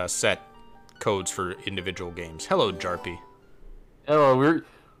can set codes for individual games. Hello, Jarpy. Hello,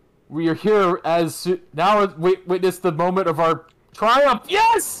 we are here as now. Witness the moment of our triumph.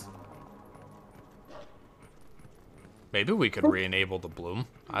 Yes. Maybe we could re-enable the bloom.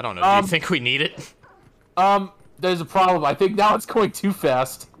 I don't know. Do you think we need it? There's a problem. I think now it's going too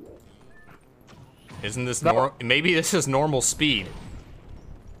fast. Isn't this normal? Maybe this is normal speed.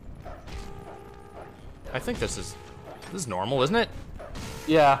 I think this is normal, isn't it?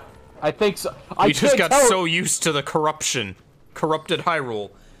 Yeah, I think so. We just got so used to the corrupted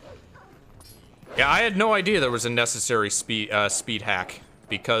Hyrule. Yeah, I had no idea there was a necessary speed hack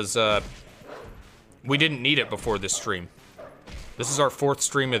because we didn't need it before this stream. This is our 4th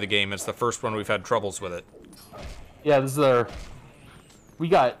stream of the game. It's the first one we've had troubles with it. Yeah, this is our. We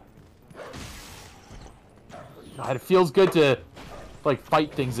got. God, it feels good to, like,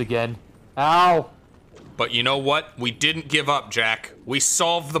 fight things again. Ow! But you know what? We didn't give up, Jack. We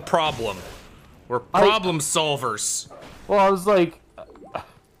solved the problem. We're problem solvers. Well, I was like,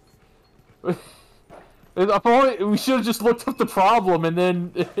 if only we should have just looked up the problem and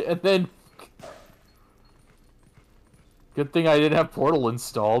then. Good thing I didn't have Portal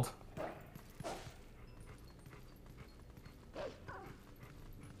installed.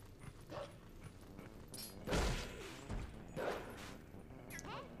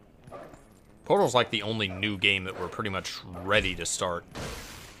 Portal's like the only new game that we're pretty much ready to start.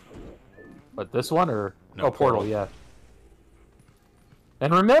 But this one or no, Portal, yeah.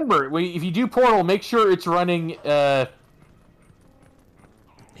 And remember, if you do Portal, make sure it's running and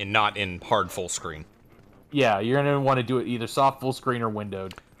not in hard full screen. Yeah, you're gonna want to do it either soft full screen or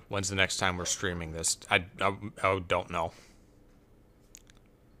windowed. When's the next time we're streaming this? I don't know.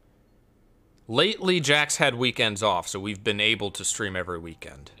 Lately, Jack's had weekends off, so we've been able to stream every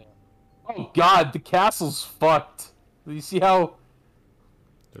weekend. Oh God, the castle's fucked. You see how?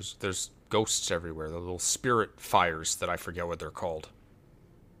 There's ghosts everywhere. The little spirit fires that I forget what they're called.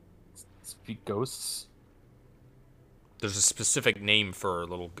 Speak ghosts. There's a specific name for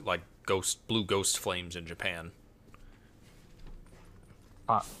little like blue ghost flames in Japan.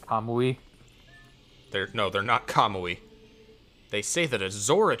 Kamui? They're not Kamui. They say that a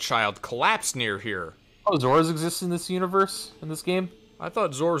Zora child collapsed near here. Oh, Zoras exist in this universe, in this game? I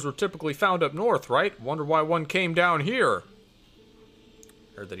thought Zoras were typically found up north, right? Wonder why one came down here.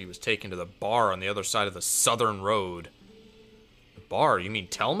 Heard that he was taken to the bar on the other side of the southern road. The bar? You mean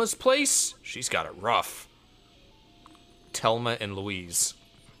Telma's place? She's got it rough. Telma and Louise.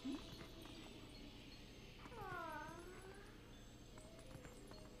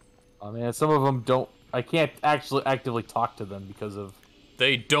 Oh man, some of them don't. I can't actually actively talk to them because of.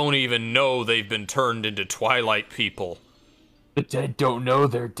 They don't even know they've been turned into Twilight people. The dead don't know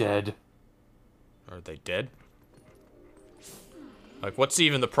they're dead. Are they dead? Like, what's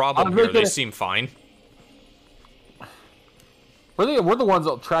even the problem here? They seem fine. We're the ones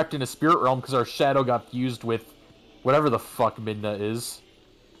that trapped in a spirit realm because our shadow got fused with whatever the fuck Midna is.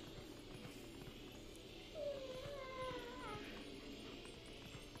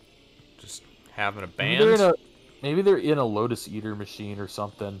 Just having a band? Maybe they're in a Lotus Eater machine or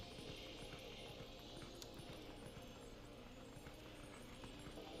something.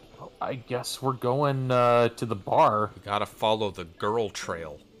 I guess we're going to the bar. We gotta follow the girl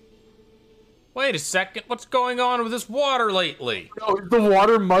trail. Wait a second, what's going on with this water lately? Oh, is the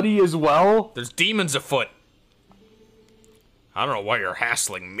water muddy as well? There's demons afoot. I don't know why you're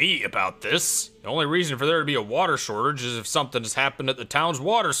hassling me about this. The only reason for there to be a water shortage is if something has happened at the town's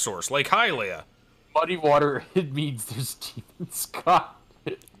water source, Lake Hylia. Muddy water, it means there's demons. God.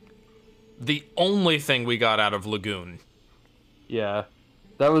 The only thing we got out of Lagoon. Yeah.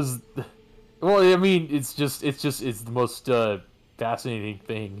 That was, well, I mean, it's the most fascinating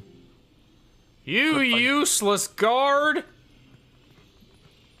thing. You useless guard!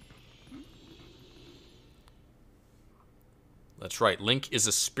 That's right, Link is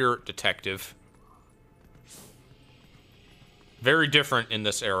a spirit detective. Very different in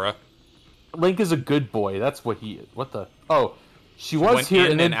this era. Link is a good boy. That's what he is. What the? Oh, she was here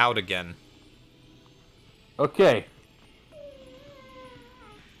in and then out again. Okay.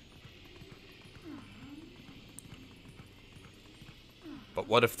 But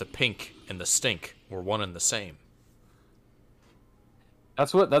what if the pink and the stink were one and the same?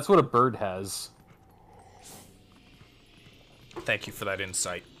 That's what a bird has. Thank you for that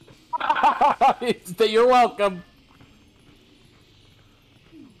insight. You're welcome.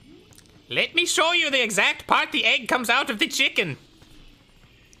 Let me show you the exact part the egg comes out of the chicken.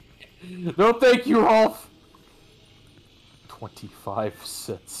 No, thank you, Rolf. 25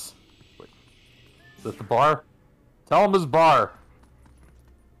 cents. Wait. Is that the bar? Tell him his bar.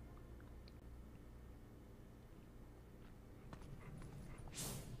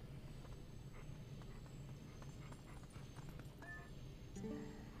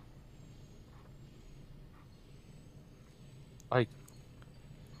 I...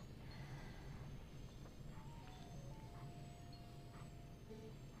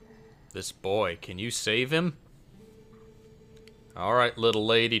 This boy, can you save him? Alright, little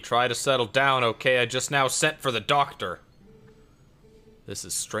lady, try to settle down, okay? I just now sent for the doctor. This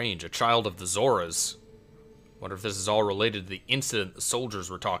is strange, a child of the Zoras. Wonder if this is all related to the incident the soldiers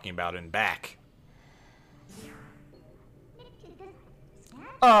were talking about in back.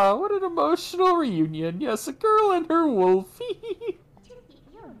 Ah, what an emotional reunion. Yes, a girl and her wolfie.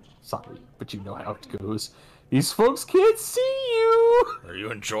 Sorry, but you know how it goes. These folks can't see you. Are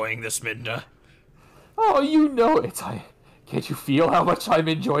you enjoying this, Midna? Oh, you know it. Can't you feel how much I'm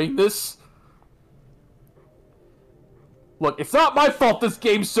enjoying this? Look, it's not my fault this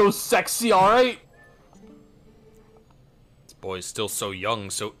game's so sexy, alright? This boy's still so young,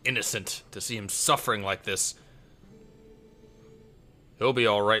 so innocent. To see him suffering like this. He'll be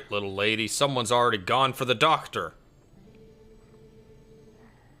alright, little lady. Someone's already gone for the doctor.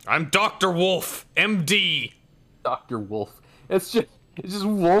 I'm Dr. Wolf, MD. Dr. Wolf. It's just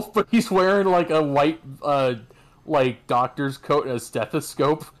Wolf, but he's wearing like a white, like doctor's coat and a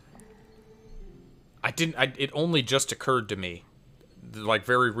stethoscope. It only just occurred to me, like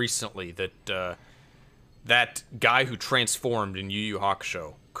very recently, that that guy who transformed in Yu Yu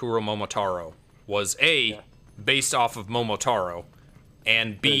Hakusho, Kuro Momotaro, was based off of Momotaro,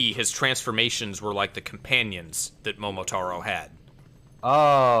 and B, his transformations were like the companions that Momotaro had.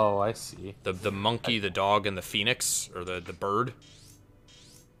 Oh, I see. The monkey, the dog, and the phoenix, or the bird.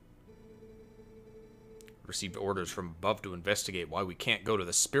 Received orders from above to investigate why we can't go to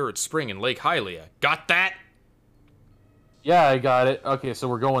the Spirit Spring in Lake Hylia. Got that? Yeah, I got it. Okay, so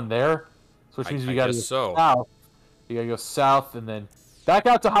we're going there. So which means we gotta go south. You gotta go south and then back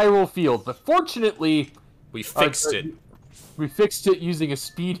out to Hyrule Field. But fortunately, we fixed it. We fixed it using a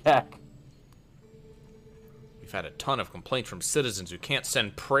speed hack. We've had a ton of complaints from citizens who can't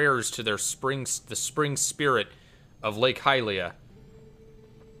send prayers to their the spring spirit of Lake Hylia.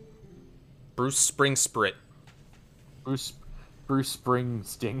 Bruce Springsprit. Bruce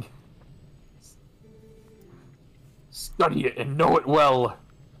Springsting. Study it and know it well.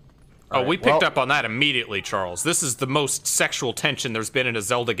 Oh, we picked up on that immediately, Charles. This is the most sexual tension there's been in a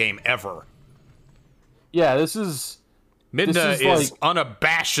Zelda game ever. Yeah, this is... Midna is like,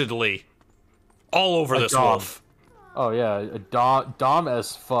 unabashedly all over this wolf. Oh yeah, a dom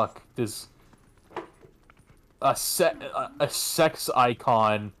as fuck. This a sex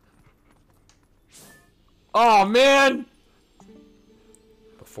icon. Oh man!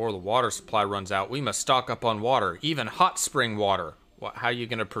 Before the water supply runs out, we must stock up on water, even hot spring water. How are you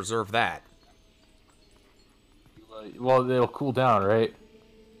gonna preserve that? Well, they'll cool down, right?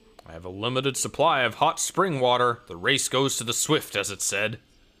 I have a limited supply of hot spring water. The race goes to the swift, as it said.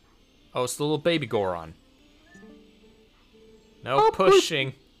 Oh, it's the little baby Goron. No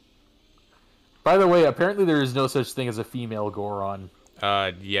pushing. By the way, apparently there is no such thing as a female Goron.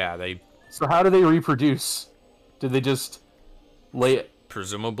 Yeah, they... So how do they reproduce? Did they just lay it?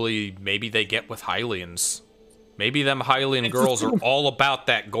 Presumably, maybe they get with Hylians. Maybe them Hylian girls are all about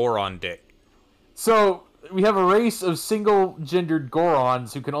that Goron dick. So... we have a race of single-gendered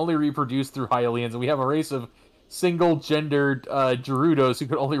Gorons who can only reproduce through Hylians, and we have a race of single-gendered Gerudos who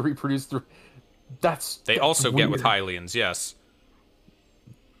can only reproduce through... That's also weird. Get with Hylians, yes.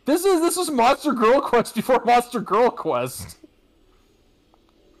 This is Monster Girl Quest before Monster Girl Quest.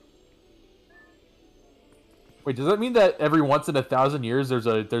 Wait, does that mean that every once in 1,000 years there's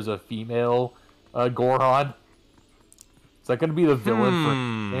a female Goron? Is that going to be the villain for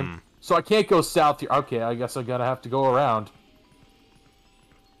the game? So I can't go south here. Okay, I guess I'm gonna have to go around.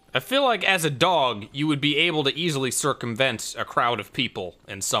 I feel like as a dog, you would be able to easily circumvent a crowd of people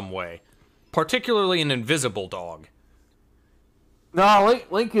in some way. Particularly an invisible dog. No,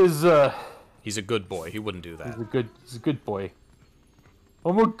 Link is, He's a good boy. He wouldn't do that. He's a good boy.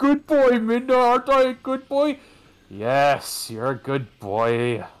 I'm a good boy, Midna. Aren't I a good boy? Yes, you're a good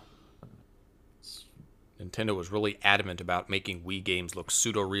boy. Nintendo was really adamant about making Wii games look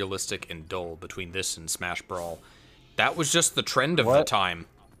pseudo-realistic and dull between this and Smash Brawl. That was just the trend of the time.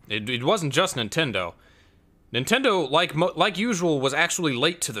 It wasn't just Nintendo. Nintendo, like usual, was actually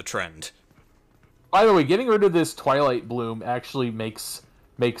late to the trend. By the way, getting rid of this Twilight Bloom actually makes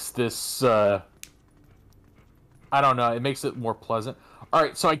this, I don't know, it makes it more pleasant.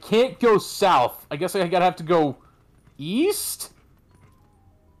 Alright, so I can't go south. I guess I gotta have to go east?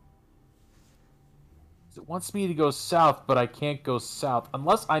 It wants me to go south, but I can't go south.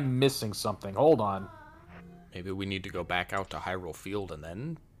 Unless I'm missing something. Hold on. Maybe we need to go back out to Hyrule Field and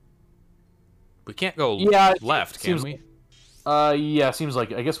then... We can't go left, can we? Yeah, seems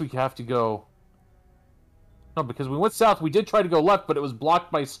like it. I guess we have to go... No, because we went south. We did try to go left, but it was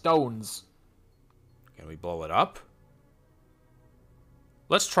blocked by stones. Can we blow it up?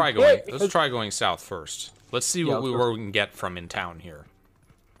 Let's try going. Let's try going south first. Let's see where we can get from in town here.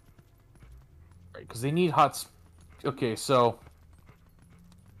 Right, because they need hot. Okay, so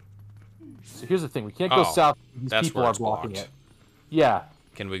here's the thing: we can't go south. These people are blocking it. Yeah.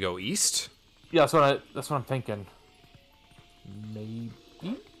 Can we go east? Yeah, that's what I'm thinking. Maybe.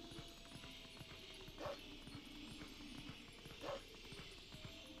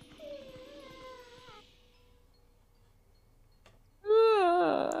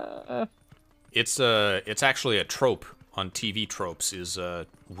 It's actually a trope on TV tropes. Is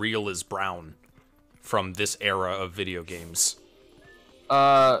real is brown from this era of video games.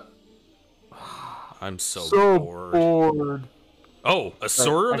 I'm so bored. Oh, a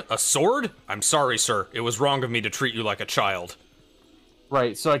sword? A sword? I'm sorry, sir. It was wrong of me to treat you like a child.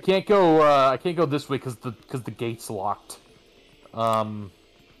 Right. So I can't go this way because the gate's locked.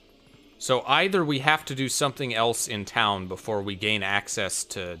 So either we have to do something else in town before we gain access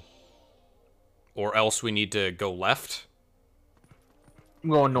to, or else we need to go left.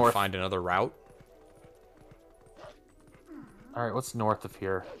 I'm going north. Find another route. All right. What's north of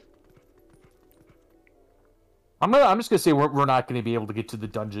here? I'm just gonna say we're not gonna be able to get to the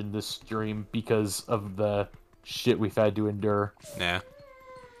dungeon this stream because of the shit we've had to endure. Nah.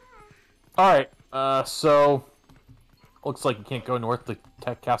 All right. So looks like we can't go north. The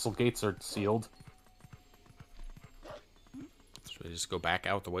castle gates are sealed. So we just go back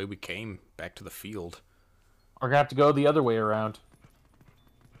out the way we came, back to the field. We're gonna have to go the other way around.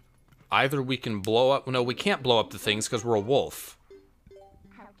 Either we can blow up. No, we can't blow up the things because we're a wolf.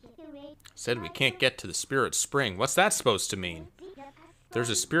 Said we can't get to the Spirit Spring. What's that supposed to mean? There's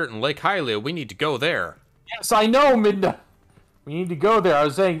a spirit in Lake Hylia. We need to go there. Yes, I know, Midna. We need to go there. I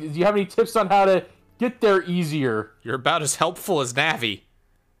was saying, do you have any tips on how to get there easier? You're about as helpful as Navi.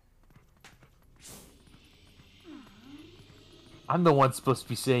 I'm the one supposed to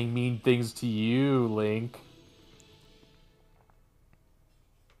be saying mean things to you, Link.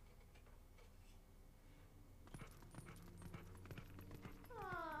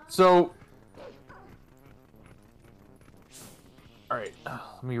 So... Alright,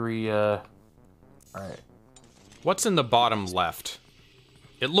 let me Alright. What's in the bottom left?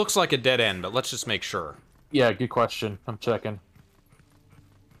 It looks like a dead end, but let's just make sure. Yeah, good question. I'm checking.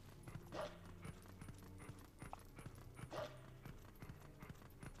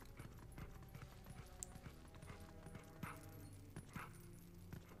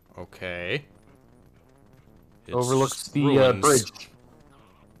 Okay. It's overlooks the ruins. bridge.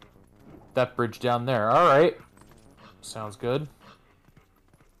 That bridge down there. Alright. Sounds good.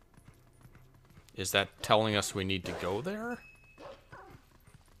 Is that telling us we need to go there?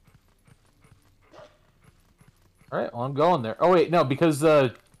 Alright, well, I'm going there. Oh, wait, no, because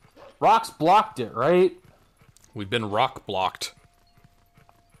rocks blocked it, right? We've been rock blocked.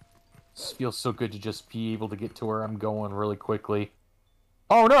 This feels so good to just be able to get to where I'm going really quickly.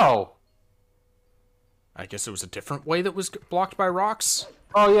 Oh, no! I guess it was a different way that was blocked by rocks?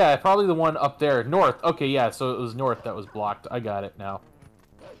 Oh, yeah, probably the one up there. North. Okay, yeah, so it was north that was blocked. I got it now.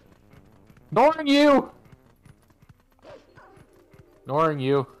 Ignoring you! Ignoring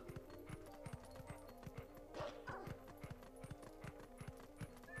you.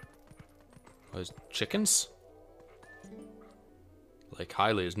 Those chickens? Lake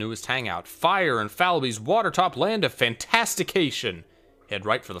Hylia's newest hangout. Fire and Falby's watertop land of fantastication. Head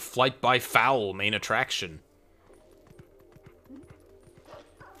right for the Flight by Fowl main attraction.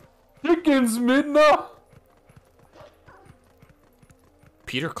 Chickens, Midna!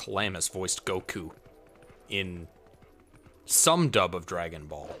 Peter Kalamis voiced Goku in some dub of Dragon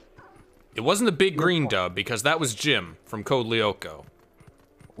Ball. It wasn't the big green dub, because that was Jim from Code Lyoko.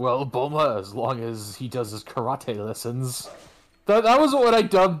 Well, Bulma, as long as he does his karate lessons. That was what I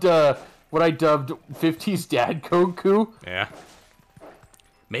dubbed 50's dad Goku. Yeah.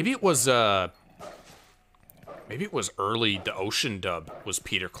 Maybe it was early, the Ocean dub was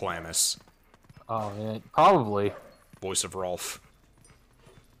Peter Kalamis. Oh, man, probably. Voice of Rolf.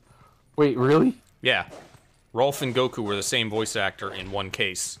 Wait, really? Yeah. Rolf and Goku were the same voice actor in one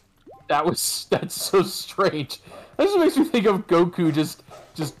case. That's so strange. That just makes me think of Goku just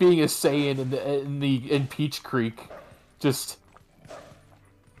being a Saiyan in Peach Creek. Just...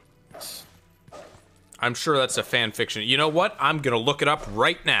 I'm sure that's a fan fiction. You know what? I'm gonna look it up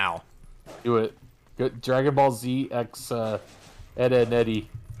right now. Do it. Dragon Ball Z X Ed, Ed and Eddie.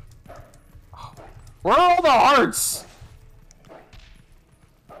 Where are all the hearts?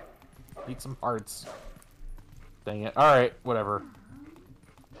 Need some hearts. Dang it. Alright, whatever.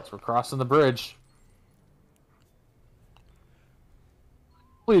 Guess we're crossing the bridge.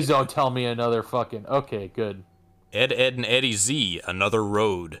 Please don't tell me another fucking... Okay, good. Ed, Ed, and Eddie Z, Another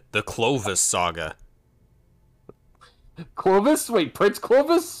Road, The Clovis Saga. Clovis? Wait, Prince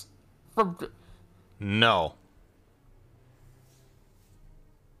Clovis? From... No.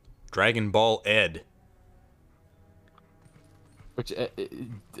 Dragon Ball Ed. Which,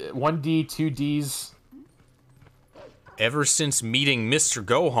 1D, 2Ds... Ever since meeting Mr.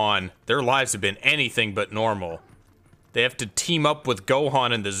 Gohan, their lives have been anything but normal. They have to team up with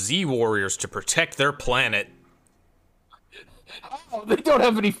Gohan and the Z Warriors to protect their planet. Oh, they don't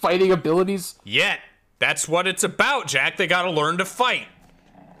have any fighting abilities? Yet. That's what it's about, Jack. They gotta learn to fight.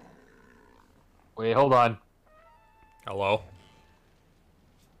 Wait, hold on. Hello?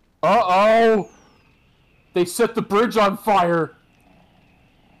 Uh-oh! They set the bridge on fire!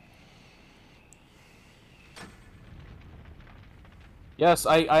 Yes,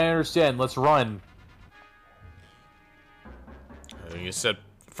 I understand. Let's run. You said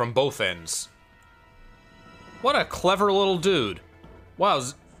from both ends. What a clever little dude. Wow,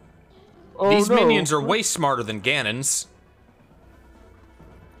 these minions are way smarter than Ganon's.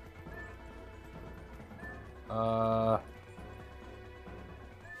 Wow,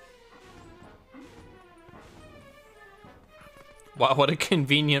 what a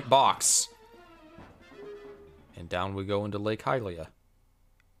convenient box. And down we go into Lake Hylia,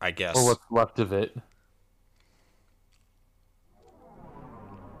 I guess. Or what's left of it.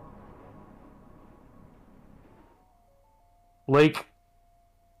 Lake.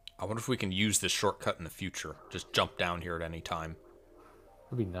 I wonder if we can use this shortcut in the future. Just jump down here at any time.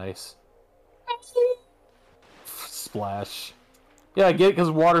 That'd be nice. Splash. Yeah, I get it because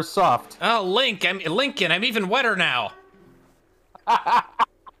water's soft. Oh, Lincoln, I'm even wetter now.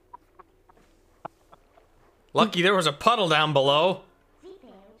 Lucky there was a puddle down below.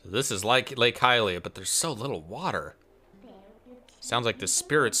 So this is like Lake Hylia, but there's so little water. Sounds like the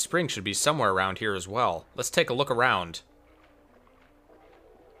Spirit Spring should be somewhere around here as well. Let's take a look around.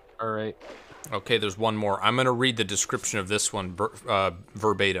 Alright. Okay, there's one more. I'm gonna read the description of this one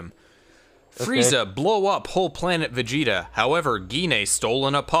verbatim. Frieza blow up whole planet Vegeta. However, Guine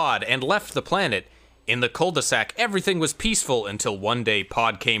stolen a pod and left the planet. In the cul-de-sac, everything was peaceful until one day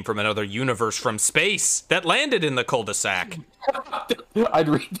Pod came from another universe from space that landed in the cul-de-sac. I'd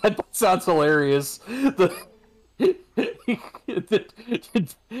read that. That sounds hilarious. Did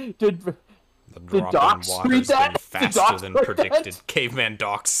The docs read that? Faster than predicted. Caveman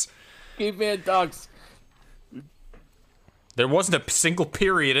docs. Caveman docs. There wasn't a single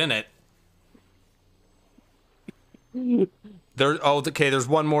period in it. There's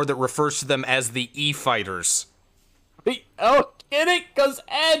one more that refers to them as the E-Fighters. Oh, get it? Cause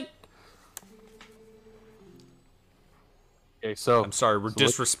Ed. Okay, so I'm sorry, we're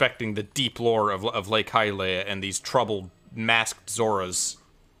disrespecting the deep lore of Lake Hylia and these troubled masked Zoras.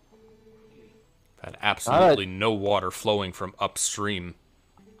 Had absolutely no water flowing from upstream.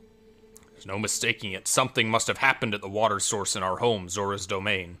 There's no mistaking it. Something must have happened at the water source in our home, Zora's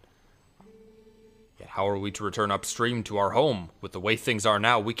domain. Yet how are we to return upstream to our home? With the way things are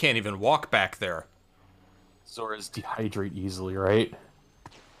now, we can't even walk back there. Zoras dehydrate easily, right?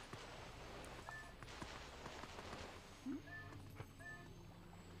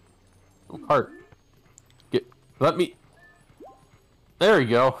 Ooh, heart. Let me... There we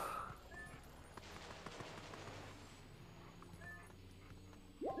go.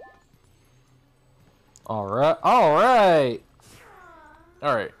 Alright, alright!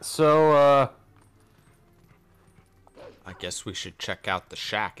 Alright, so, I guess we should check out the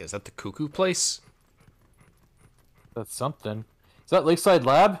shack. Is that the Cuckoo place? that's something. Is that Lakeside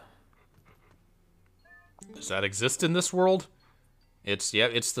Lab? Does that exist in this world? It's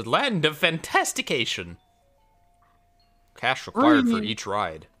the land of fantastication. Cash required for each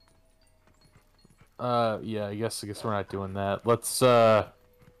ride. Yeah, I guess we're not doing that. Let's, See ya,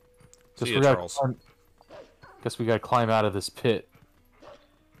 Charles. Guess we gotta climb out of this pit.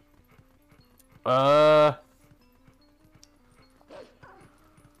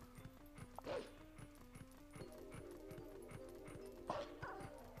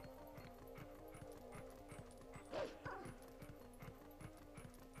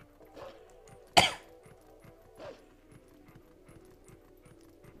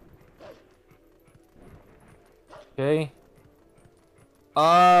 Okay.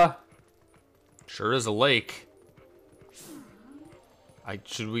 Sure is a lake.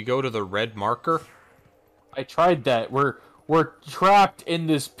 Should we go to the red marker? I tried that. We're trapped in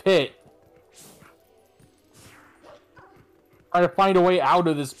this pit. Trying to find a way out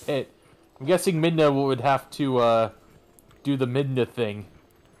of this pit. I'm guessing Midna would have to do the Midna thing.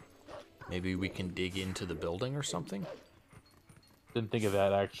 Maybe we can dig into the building or something? Didn't think of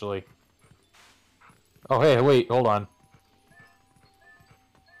that, actually. Oh, hey, wait, hold on.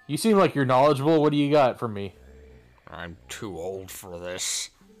 You seem like you're knowledgeable. What do you got for me? I'm too old for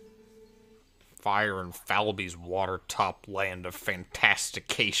this. Fire and Falby's water-top land of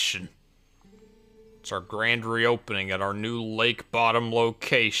fantastication. It's our grand reopening at our new lake bottom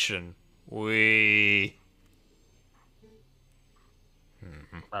location.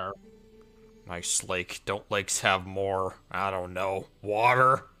 Nice lake. Don't lakes have more, I don't know,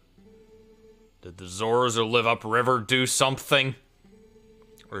 water? Did the Zoras who live upriver do something?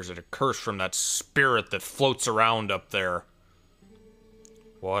 Or is it a curse from that spirit that floats around up there?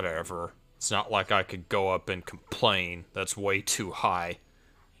 Whatever. It's not like I could go up and complain. That's way too high.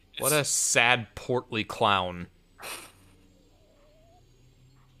 What a sad, portly clown.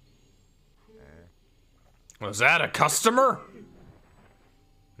 Was that a customer?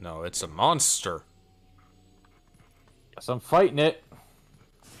 No, it's a monster. Guess I'm fighting it.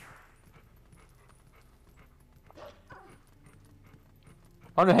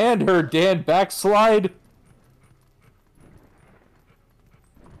 Unhand her, Dan. Backslide.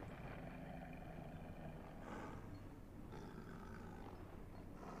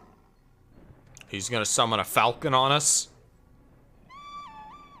 He's gonna summon a falcon on us.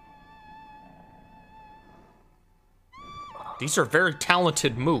 These are very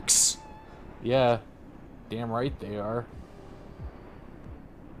talented mooks. Yeah. Damn right they are.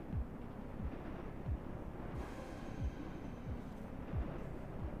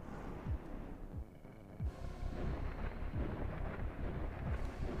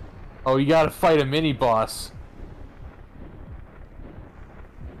 Oh, you gotta fight a mini-boss.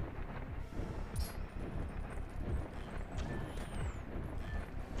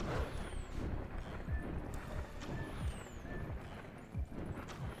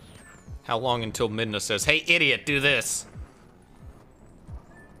 How long until Midna says, "Hey, idiot, do this"?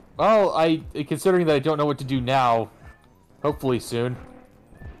 Well, considering that I don't know what to do now, hopefully soon.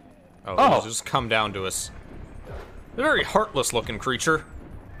 Oh, he'll just come down to us. A very heartless-looking creature.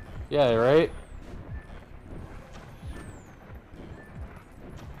 Yeah, right?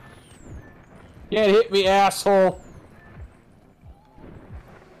 Can't hit me, asshole!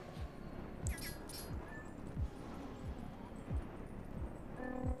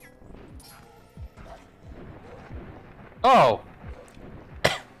 Oh!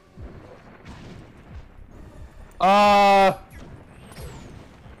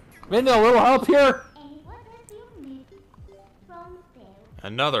 Minna, a little help here?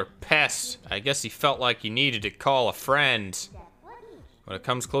 Another pest. I guess he felt like he needed to call a friend. When it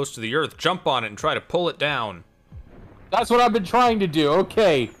comes close to the earth, jump on it and try to pull it down. That's what I've been trying to do,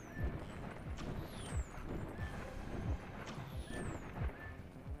 okay.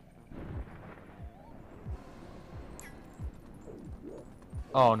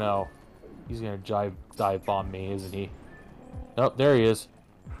 Oh no. He's gonna dive bomb me, isn't he? Oh, there he is.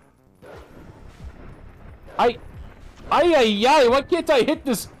 Ay, why can't I hit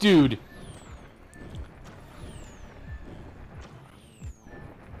this dude?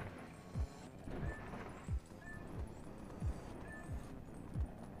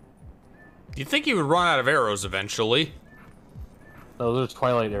 You'd think he would run out of arrows eventually. Oh, there's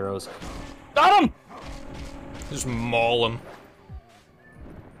Twilight arrows. Got him! Just maul him.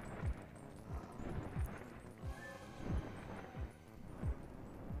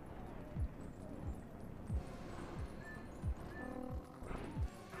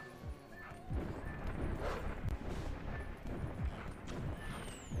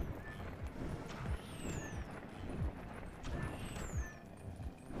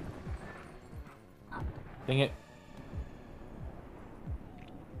 Dang it.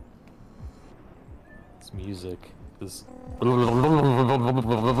 It's music. This.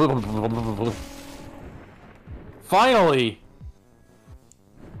 Finally!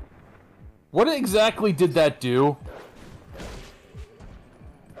 What exactly did that do?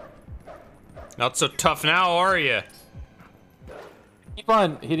 Not so tough now, are you? Keep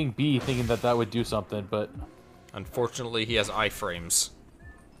on hitting B thinking that that would do something, but... Unfortunately, he has iframes.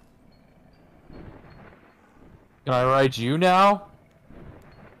 Can I ride you now?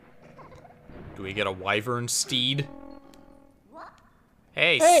 Do we get a wyvern steed?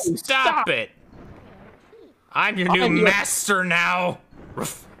 Hey, Hey, stop it! I'm your new master now!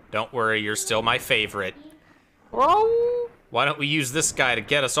 Don't worry, you're still my favorite. Oh. Why don't we use this guy to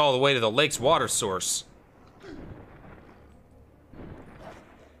get us all the way to the lake's water source?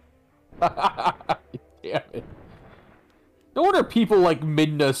 Damn it. No wonder people like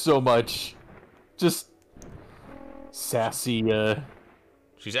Midna so much. Just... sassy,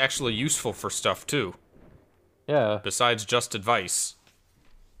 She's actually useful for stuff, too. Yeah. Besides just advice.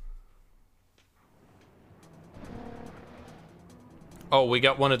 Oh, we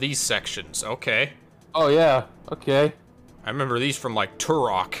got one of these sections. Okay. Oh, yeah. Okay. I remember these from, like,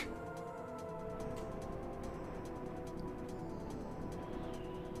 Turok.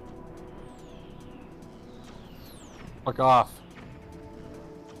 Fuck off.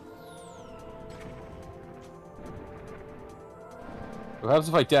 What happens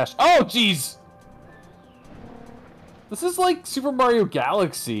if I dash? Oh, jeez! This is like Super Mario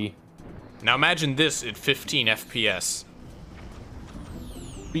Galaxy. Now imagine this at 15 FPS.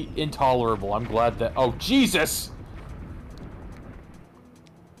 Be intolerable. I'm glad that... Oh, Jesus!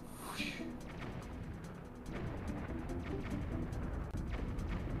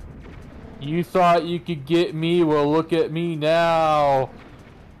 You thought you could get me? Well, look at me now.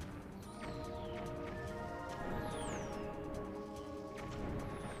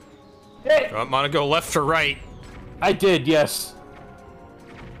 Hey! I'm gonna go left or right. I did, yes.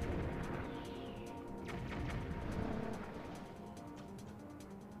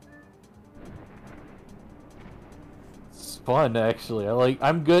 It's fun, actually.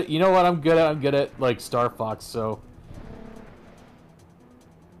 I'm good. You know what I'm good at? I'm good at, like, Star Fox, so...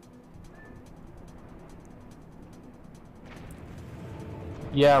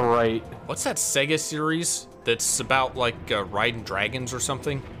 Yeah, right. What's that Sega series that's about, like, riding dragons or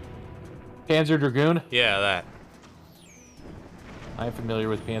something? Panzer Dragoon? Yeah, that. I'm familiar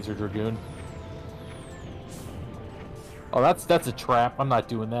with Panzer Dragoon. Oh, that's a trap. I'm not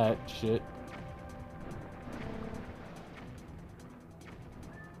doing that shit.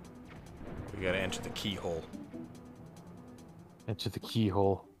 We gotta enter the keyhole. Enter the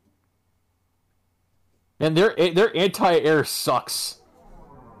keyhole. Man, their anti-air sucks.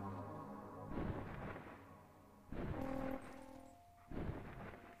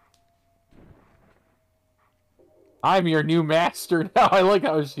 I'm your new master now. I like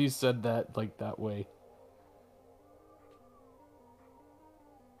how she said that, like, that way.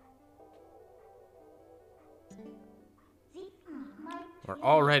 We're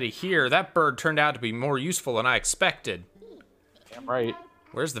already here. That bird turned out to be more useful than I expected. Damn right.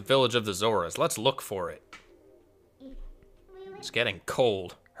 Where's the village of the Zoras? Let's look for it. It's getting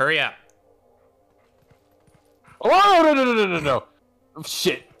cold. Hurry up. Oh, no. Oh,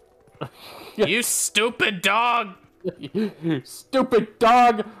 shit. You stupid dog. Stupid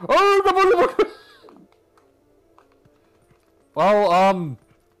dog. Oh, well,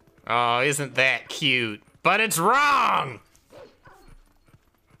 Oh, isn't that cute? But it's wrong.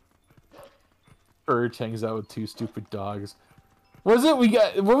 Courage hangs out with two stupid dogs. Was it?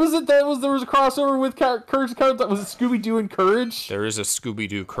 What was it that there was a crossover with Courage? Was it Scooby-Doo and Courage? There is a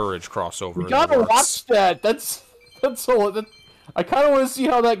Scooby-Doo Courage crossover. We gotta watch that. That's all. I kind of want to see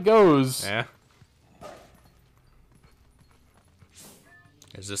how that goes. Yeah.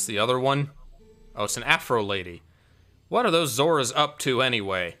 Is this the other one? Oh, it's an Afro lady. What are those Zoras up to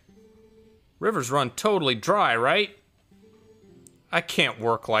anyway? Rivers run totally dry, right? I can't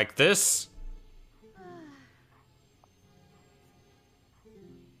work like this.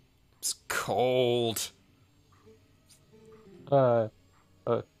 It's cold. I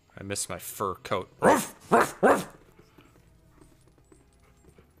miss my fur coat. Ruff, ruff, ruff.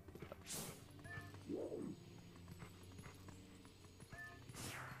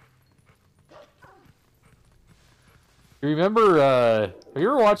 You remember, have you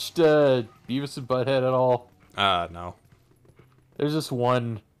ever watched Beavis and Butthead at all? No. There's this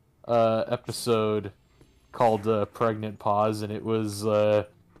one episode called Pregnant Pause, and it was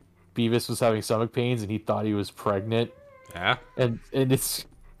Beavis was having stomach pains, and he thought he was pregnant. Yeah? And it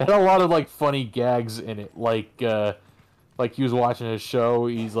had a lot of, like, funny gags in it. Like he was watching a show,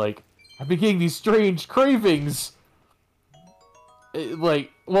 he's like, I've been getting these strange cravings.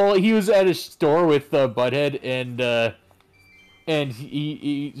 Well, he was at a store with Butthead, and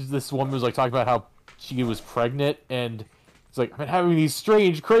this woman was, like, talking about how she was pregnant, and he's like, I've been having these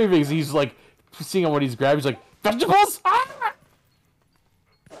strange cravings. And he's, like, seeing what he's grabbing. He's like, vegetables? Ah!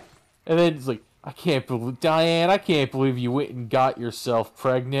 And then he's like, Diane, I can't believe you went and got yourself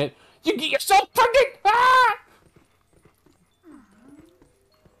pregnant. You get yourself pregnant? Ah!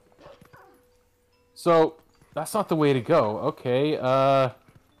 So, that's not the way to go. Okay,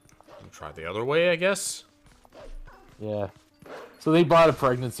 Try the other way, I guess? yeah. So they bought a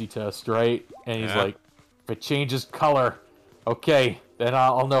pregnancy test, right? And he's like, if it changes color, okay, then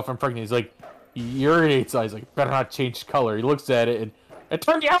I'll know if I'm pregnant. He's like, he urinates. He's like, better not change color. He looks at it, and it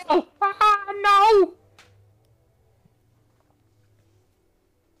turned yellow! Ah, no!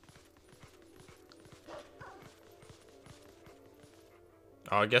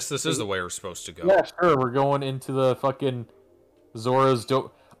 Oh, I guess this is the way we're supposed to go. Yeah, sure. We're going into the fucking Zora's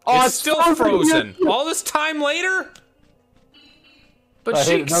Oh, it's still frozen. All this time later? But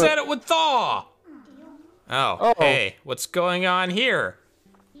Sheik said it would thaw. Oh, hey, what's going on here?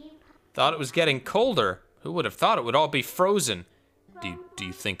 Thought it was getting colder. Who would have thought it would all be frozen? Do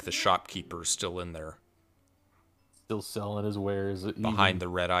you think the shopkeeper's still in there? Still selling his wares. Behind the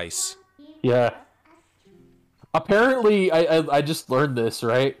red ice. Yeah. Apparently, I just learned this,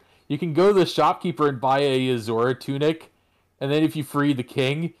 right? You can go to the shopkeeper and buy a Zora tunic, and then if you free the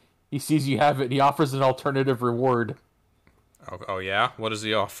king, he sees you have it, and he offers an alternative reward. Oh yeah? What does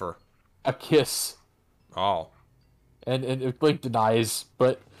he offer? A kiss. Oh. And Link denies,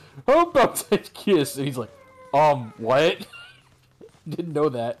 but how about that kiss? And he's like, what? Didn't know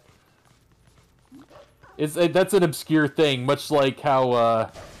that. That's an obscure thing, much like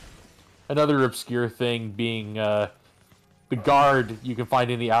how another obscure thing being the guard you can find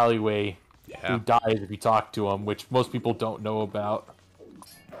in the alleyway who dies if you talk to him, which most people don't know about.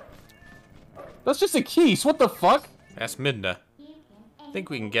 That's just a keys. What the fuck? Ask Midna. Think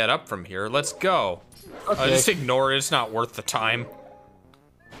we can get up from here. Let's go. Okay. Just ignore it. It's not worth the time.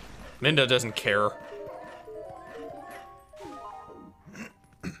 Midna doesn't care.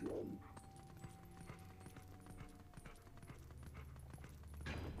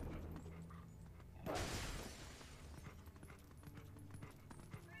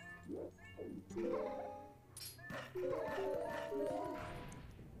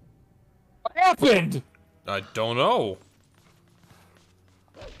 What happened? I don't know.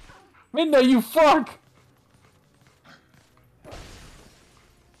 Midna, you fuck!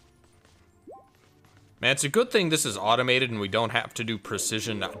 Man, it's a good thing this is automated and we don't have to do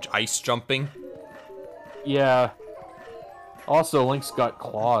precision ice jumping. Yeah. Also, Link's got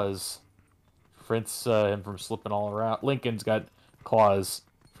claws. Prevents him from slipping all around. Lincoln's got claws,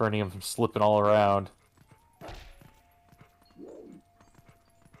 preventing him from slipping all around.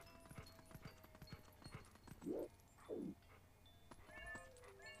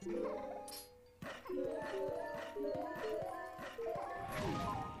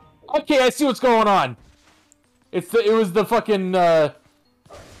 Okay, I see what's going on. It was the fucking damn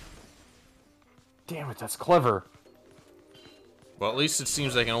it, that's clever. Well, at least it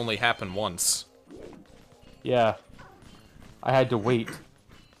seems like it can only happen once. Yeah. I had to wait.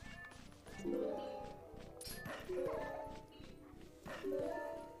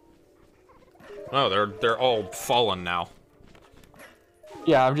 Oh, they're all fallen now.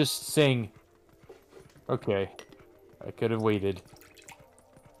 Yeah, I'm just saying. Okay. I could have waited.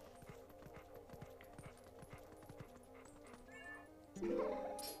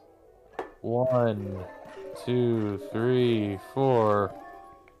 One, 2, 3, 4.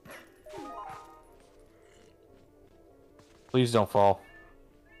 Please don't fall.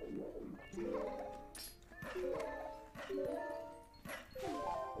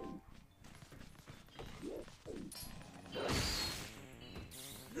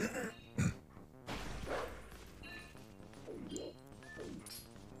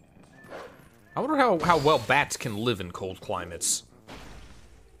 I wonder how well bats can live in cold climates.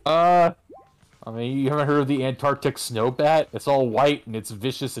 I mean, you haven't heard of the Antarctic snow bat? It's all white and it's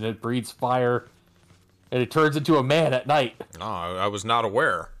vicious and it breathes fire. And it turns into a man at night. No, I was not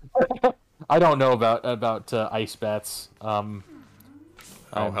aware. I don't know about ice bats. Oh,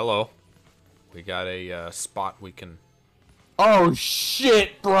 hello. We got a spot we can... Oh,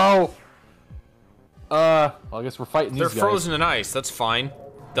 shit, bro! Well, I guess we're fighting these guys. They're frozen in ice, that's fine.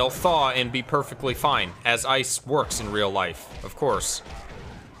 They'll thaw and be perfectly fine, as ice works in real life, of course.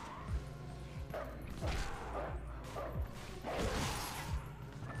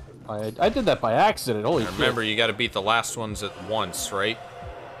 I did that by accident, holy shit. Remember, you gotta beat the last ones at once, right?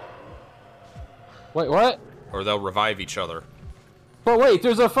 Wait, what? Or they'll revive each other. But wait,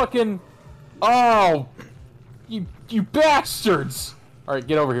 there's a fucking... Oh! You bastards! Alright,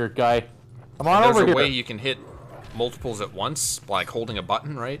 get over here, guy. Come on over here. There's a way you can hit multiples at once, like holding a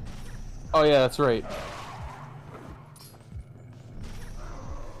button, right? Oh yeah, that's right.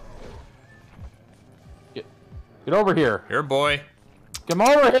 Get over here. Here, boy. Come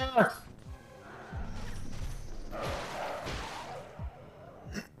over here!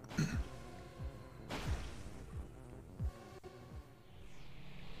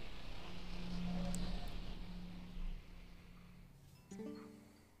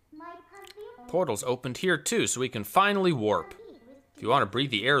 Portal's opened here too, so we can finally warp. If you want to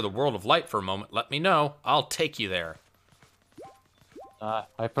breathe the air of the world of light for a moment, let me know. I'll take you there. I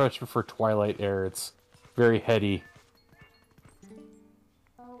much prefer Twilight air. It's very heady.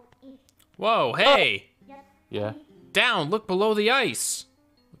 Whoa, hey! Yeah. Down, look below the ice.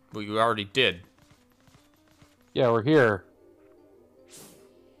 We already did. Yeah, we're here.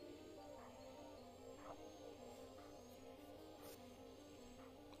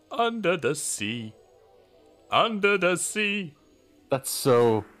 Under the sea. Under the sea. That's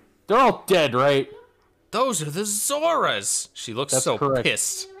so... They're all dead, right? Those are the Zoras! She looks That's so correct.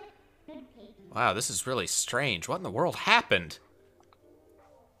 pissed. Wow, this is really strange. What in the world happened?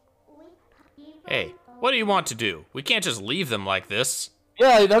 Hey, what do you want to do? We can't just leave them like this.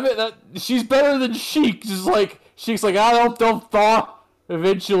 Yeah, she's better than Sheik. Sheik's like, I don't thaw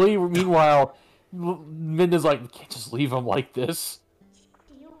eventually. Meanwhile, Minda's like, we can't just leave them like this.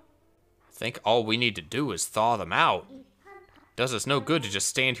 I think all we need to do is thaw them out. Does us no good to just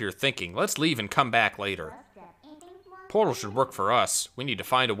stand here thinking, let's leave and come back later. Portal should work for us. We need to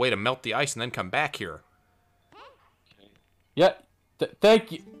find a way to melt the ice and then come back here. Yeah,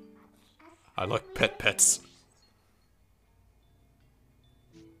 thank you. I like pets.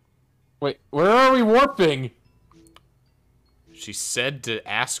 Wait, where are we warping? She said to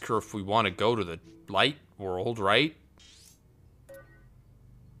ask her if we want to go to the light world, right?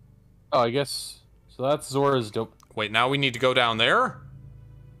 Oh, I guess... So that's Zora's dope. Wait, now we need to go down there?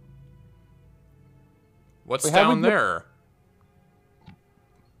 What's Wait, down there?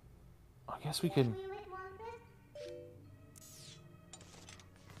 I guess we can...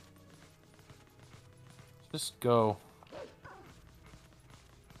 Just go.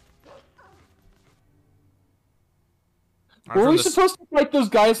 Were we supposed to fight those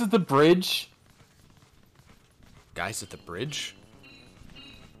guys at the bridge? Guys at the bridge?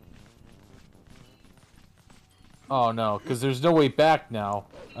 Oh no, because there's no way back now.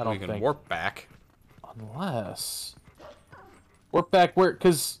 I don't think. We can think. warp back. Unless... Warp back where?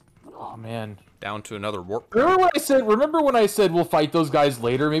 Because... Oh man. Down to another warp. Remember when I said we'll fight those guys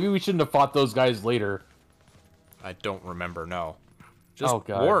later? Maybe we shouldn't have fought those guys later. I don't remember, no. Just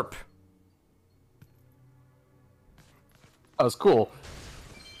God. warp. That was cool.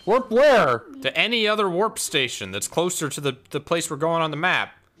 Warp where? To any other warp station that's closer to the place we're going on the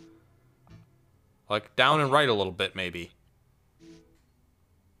map. Like, down and right a little bit, maybe.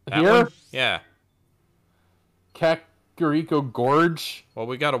 That Here? one? Yeah. Kakariko Gorge? Well,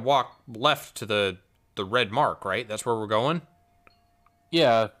 we gotta walk left to the red mark, right? That's where we're going?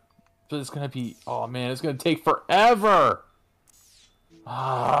 Yeah. But it's gonna be... Oh man, it's gonna take forever!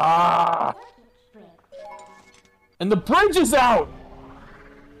 Ah! And the bridge is out!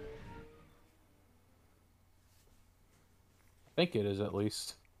 I think it is, at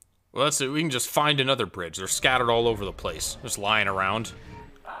least. Well, that's it. We can just find another bridge. They're scattered all over the place. Just lying around.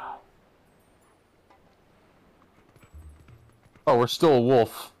 Oh, we're still a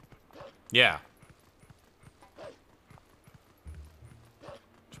wolf. Yeah.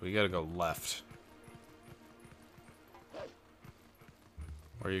 So we gotta go left.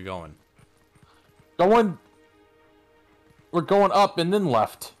 Where are you going? We're going up and then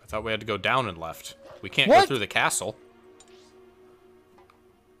left. I thought we had to go down and left. We can't What? go through the castle.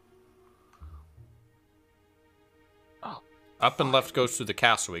 Up and left goes through the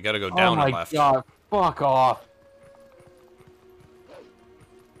castle. We gotta go down and left. Oh my god, fuck off.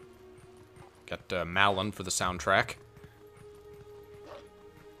 Got Malin for the soundtrack.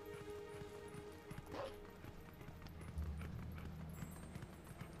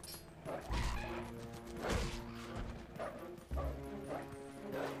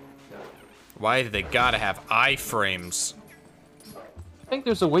 Why do they gotta have iframes? I think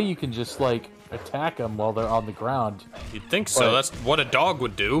there's a way you can just, like, attack them while they're on the ground. You'd think so. But... That's what a dog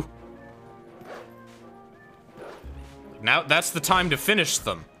would do. Now, that's the time to finish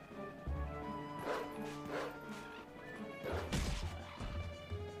them.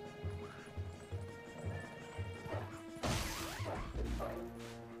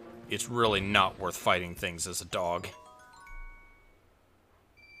 It's really not worth fighting things as a dog.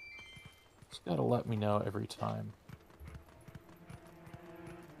 Just gotta let me know every time.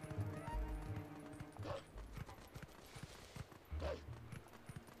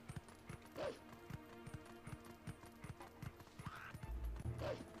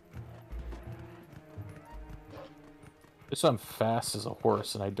 Guess I'm fast as a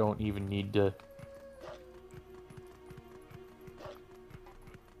horse, and I don't even need to...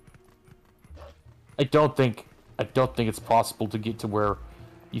 I don't think it's possible to get to where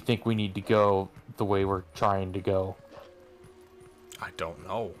you think we need to go the way we're trying to go. I don't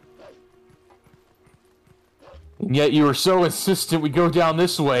know. And yet you were so insistent we go down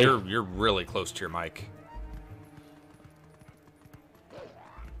this way. You're really close to your mic.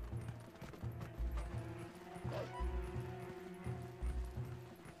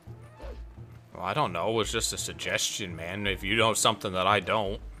 Well, I don't know. It was just a suggestion, man. If you know something that I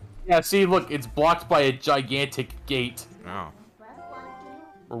don't. Yeah, see, look, it's blocked by a gigantic gate. Oh.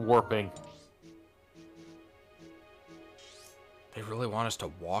 We're warping. They really want us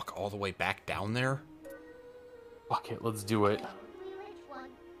to walk all the way back down there? Fuck it, let's do it.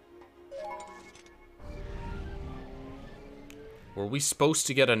 Were we supposed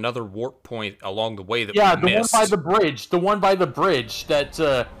to get another warp point along the way that yeah, we missed? Yeah, the one by the bridge. The one by the bridge that,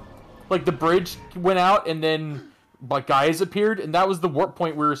 like, the bridge went out and then guys appeared, and that was the warp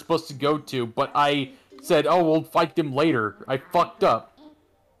point we were supposed to go to, but I said, oh, we'll fight them later. I fucked up.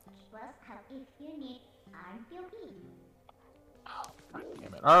 Oh, God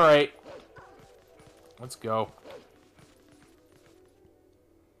damn it. Alright. Let's go.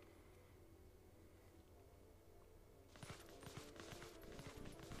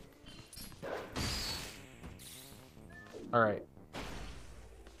 Alright.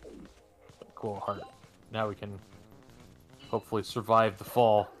 Cool heart. Now we can hopefully survive the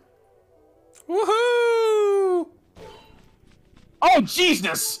fall. Woohoo! Oh,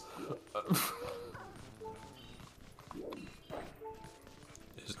 Jesus!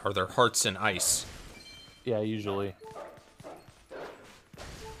 Are there hearts in ice? Yeah, usually.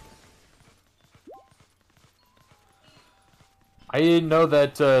 I didn't know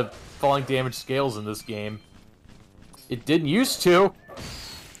that falling damage scales in this game. It didn't used to.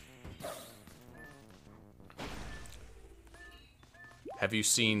 Have you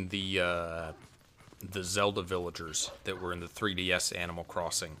seen the Zelda villagers that were in the 3DS Animal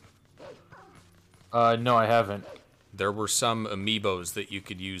Crossing? No, I haven't. There were some amiibos that you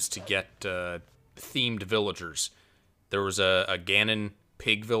could use to get themed villagers. There was a Ganon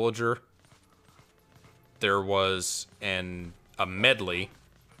pig villager. There was a medley,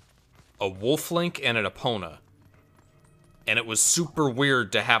 a Wolf-Link, and an Epona. And it was super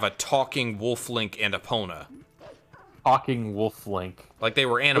weird to have a talking Wolf-Link and Epona. Talking Wolf-Link. Like they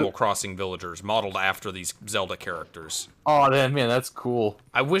were Animal Crossing villagers, modeled after these Zelda characters. Oh, man, that's cool.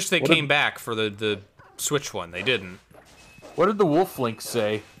 I wish they came back for the Switch one. They didn't. What did the Wolf-Link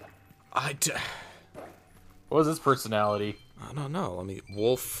say? What was his personality? I don't know. Let me...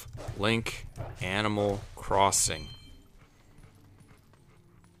 Wolf-Link Animal Crossing.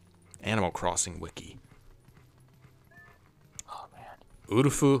 Animal Crossing Wiki. Oh, man.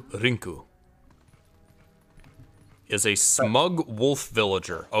 Urufu Rinku is a smug wolf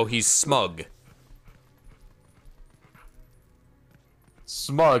villager. Oh, he's smug.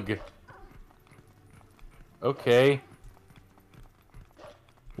 Smug. Okay.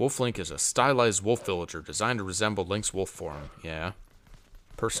 Wolf-Link is a stylized wolf villager designed to resemble Link's wolf form. Yeah.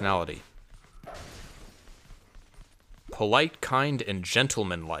 Personality. Polite, kind, and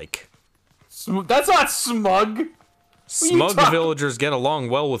gentlemanlike. That's not smug! Smug villagers get along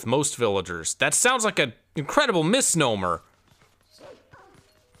well with most villagers. That sounds like an incredible misnomer.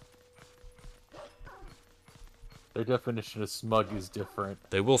 Their definition of smug is different.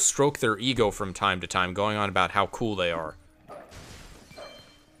 They will stroke their ego from time to time, going on about how cool they are.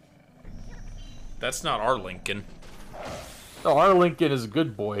 That's not our Lincoln. No, our Lincoln is a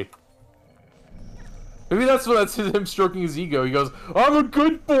good boy. Maybe that's him stroking his ego. He goes, I'm a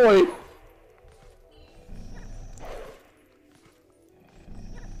good boy!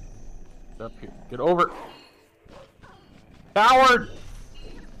 Up here. Get over. Coward!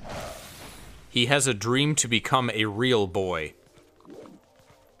 He has a dream to become a real boy.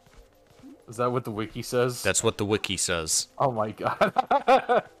 Is that what the wiki says? That's what the wiki says. Oh my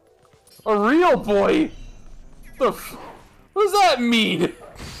god. A real boy? What does that mean?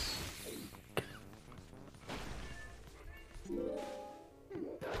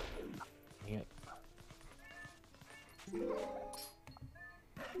 Dang it.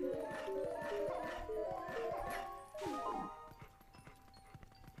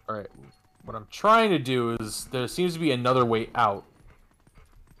 Alright, what I'm trying to do is, there seems to be another way out.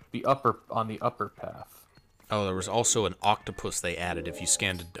 On the upper path. Oh, there was also an octopus they added if you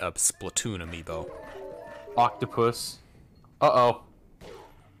scanned a Splatoon amiibo. Octopus. Uh-oh.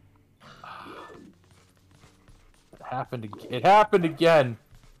 It happened again.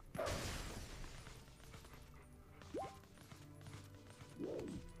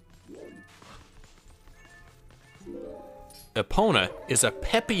 Epona is a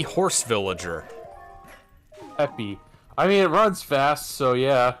peppy horse villager. Peppy. I mean, it runs fast, so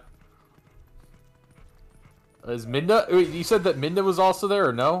yeah. Is Minda? You said that Minda was also there,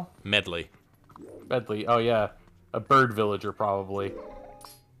 or no? Medley. Medley. Oh, yeah. A bird villager, probably.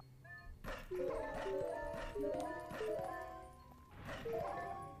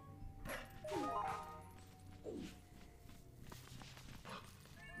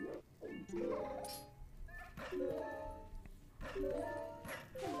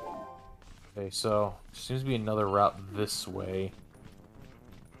 Okay, so seems to be another route this way.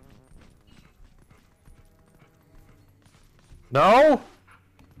 No?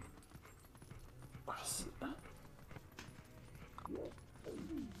 What is it?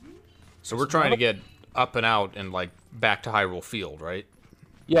 So we're trying to get up and out and, like, back to Hyrule Field, right?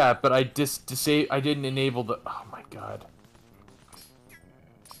 Yeah, but I I didn't enable the. Oh my god.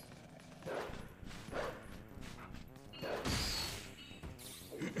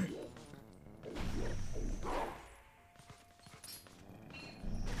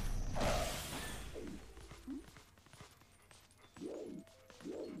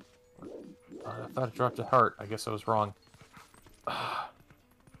 I thought it dropped a heart. I guess I was wrong.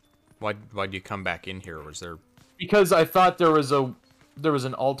 Why'd you come back in here? Was there... Because I thought there was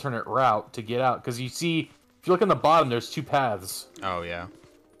an alternate route to get out. Because you see, if you look on the bottom, there's two paths. Oh, yeah.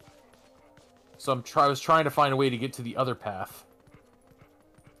 So I was trying to find a way to get to the other path.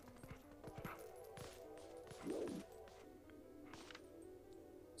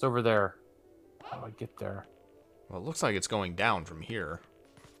 It's over there. How do I get there? Well, it looks like it's going down from here.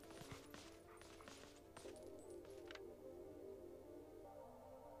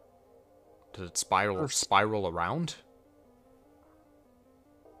 Does it spiral around?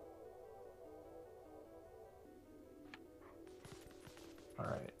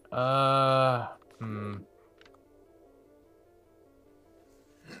 Alright.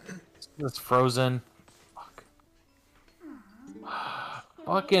 It's frozen. Fuck.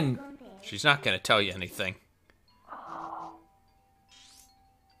 Fucking. She's not gonna tell you anything.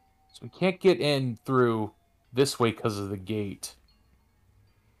 So we can't get in through this way because of the gate.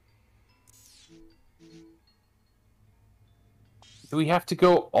 Do we have to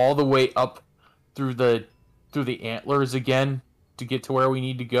go all the way up through the antlers again to get to where we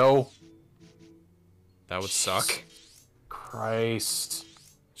need to go? That would suck. Christ.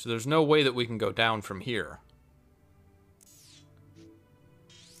 So there's no way that we can go down from here.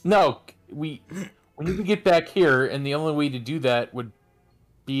 No, we need to get back here, and the only way to do that would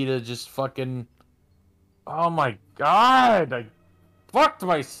be to just fucking... Oh my god! I fucked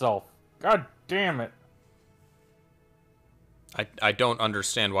myself! God damn it. I don't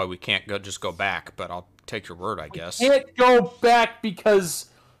understand why we can't just go back, but I'll take your word, I guess. We can't go back because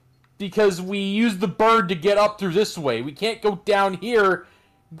we used the bird to get up through this way. We can't go down here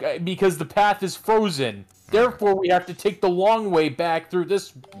because the path is frozen. Therefore, we have to take the long way back through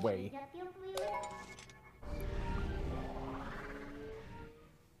this way.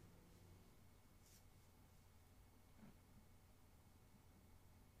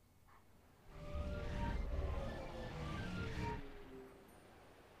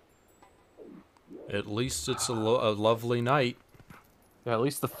 At least it's a lovely night. Yeah, at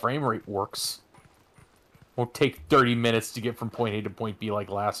least the frame rate works. Won't take 30 minutes to get from point A to point B like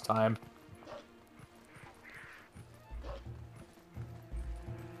last time.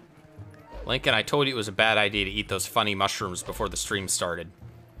 Lincoln, I told you it was a bad idea to eat those funny mushrooms before the stream started.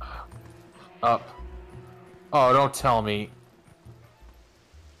 Up. Oh, don't tell me.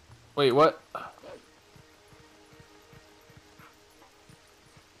 Wait, what?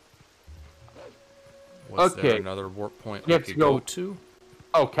 Was Okay. there another warp point We we have to could go- go to?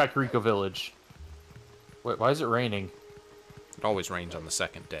 Oh, Kakariko Village. Wait, why is it raining? It always rains on the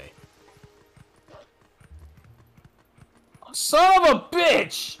second day. Son of a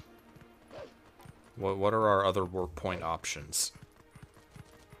bitch! What are our other warp point options?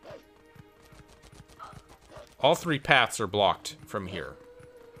 All three paths are blocked from here.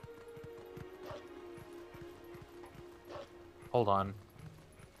 Hold on.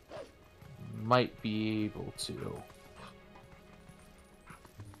 Might be able to.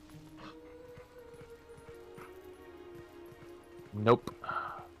 Nope.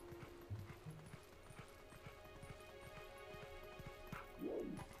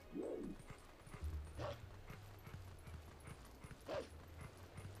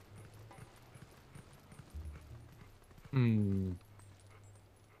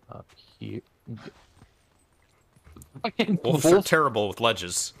 Up here. Fucking Wolves are terrible with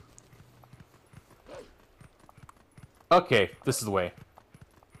ledges. Okay, this is the way.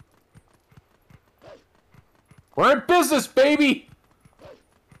 We're in business, baby!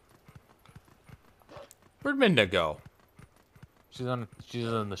 Where'd Minda go? She's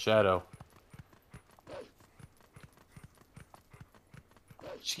in the shadow.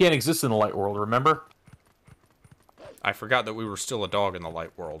 She can't exist in the light world, remember? I forgot that we were still a dog in the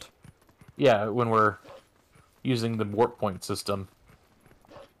light world. Yeah, when we're using the warp point system.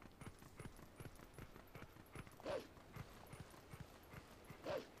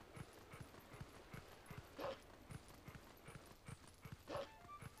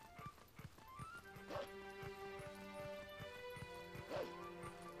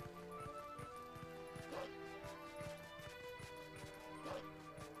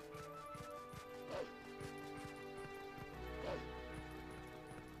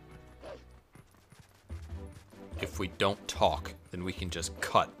 if we don't talk, then we can just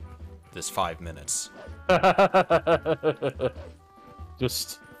cut this 5 minutes.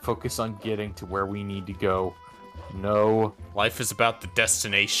 Just focus on getting to where we need to go. No. Life is about the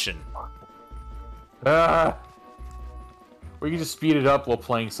destination. We can just speed it up while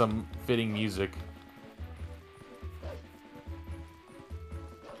playing some fitting music.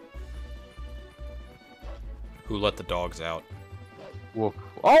 Who let the dogs out? Whoop.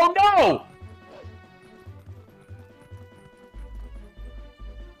 Oh no!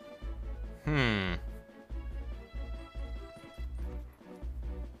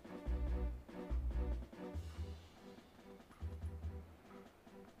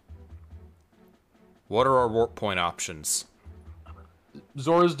 What are our warp point options?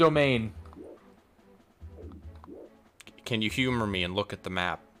 Zora's Domain. Can you humor me and look at the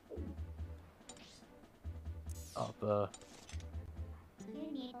map? Oh, the...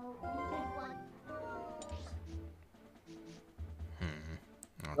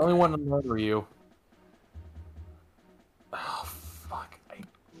 Okay. The only one to murder you. Oh, fuck. I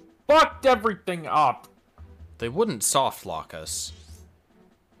fucked everything up! They wouldn't soft lock us.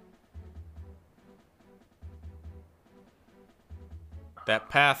 That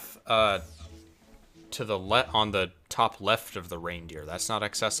path, to the on the top left of the reindeer, that's not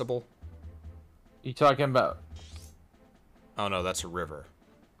accessible? You talking about... Oh no, that's a river.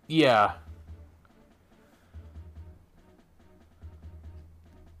 Yeah.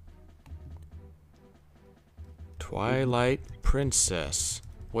 Twilight Princess.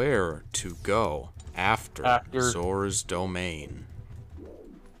 Where to go after Zora's Domain?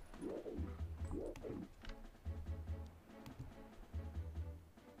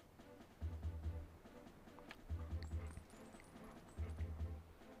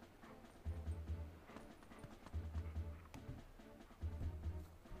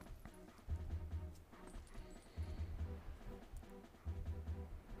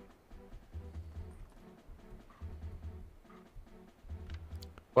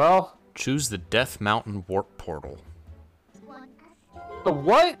 Well... Choose the Death Mountain Warp Portal. The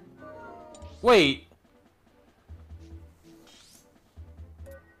what? Wait.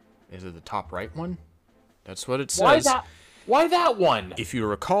 Is it the top right one? That's what it says. Why that one? If you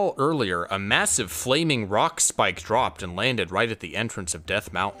recall earlier, a massive flaming rock spike dropped and landed right at the entrance of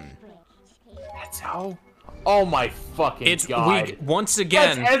Death Mountain. That's how... Oh my fucking god. Once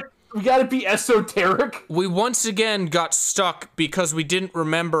again... We gotta be esoteric. We once again got stuck because we didn't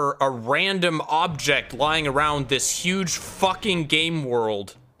remember a random object lying around this huge fucking game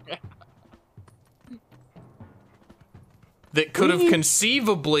world. That could have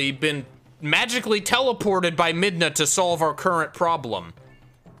conceivably been magically teleported by Midna to solve our current problem.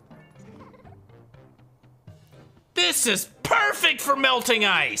 This is perfect for melting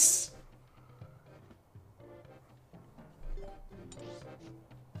ice!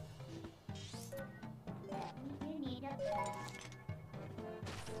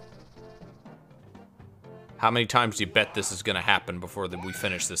 How many times do you bet this is gonna happen before we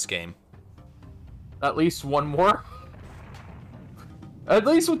finish this game? At least one more. At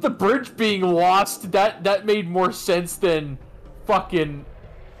least with the bridge being lost, that made more sense than fucking...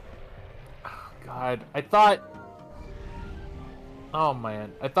 Oh, God, I thought... Oh,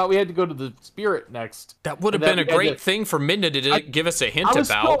 man. I thought we had to go to the spirit next. That would have been a great thing for Midna to give us a hint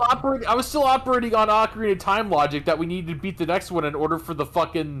about. I was still operating on Ocarina of Time logic that we needed to beat the next one in order for the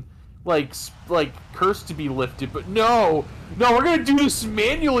fucking... like curse to be lifted, but no, we're gonna do this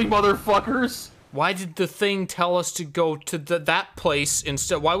manually, motherfuckers. Why did the thing tell us to go to that place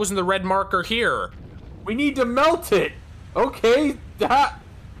instead? Why wasn't the red marker here? We need to melt it. Okay,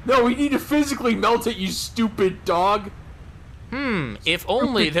 no, we need to physically melt it, you stupid dog. If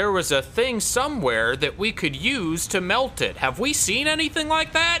only there was a thing somewhere that we could use to melt it. Have we seen anything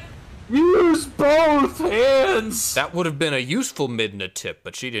like that? Use both hands! That would have been a useful Midna tip,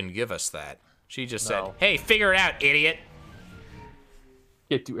 but she didn't give us that. She just said, hey, figure it out, idiot.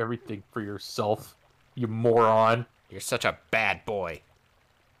 You can't do everything for yourself, you moron. You're such a bad boy.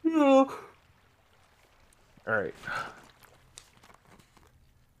 Yeah. Alright.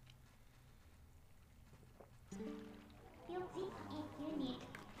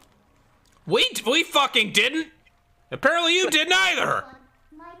 We fucking didn't! Apparently you didn't either!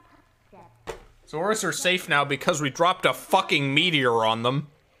 Zoras are safe now because we dropped a fucking meteor on them.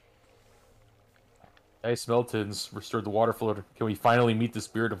 Ice melted and restored the water flow. Can we finally meet the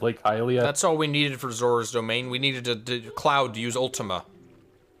spirit of Lake Hylia? That's all we needed for Zora's Domain. We needed a Cloud to use Ultima.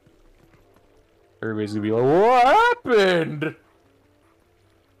 Everybody's gonna be like, what happened?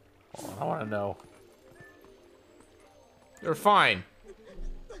 Oh, I wanna know. They're fine.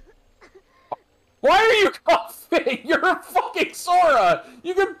 Why are you coughing? thing? You're a fucking Sora!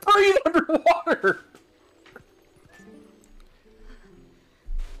 You can breathe underwater!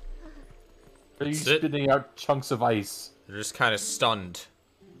 Are you spitting out chunks of ice? They're just kind of stunned.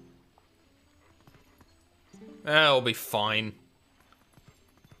 It'll be fine.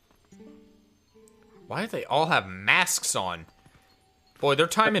 Why do they all have masks on? Boy, their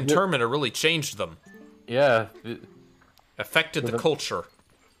time in Termina really changed them. Yeah. Affected the culture.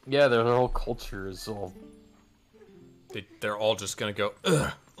 Yeah, their whole culture is all... They're all just gonna go,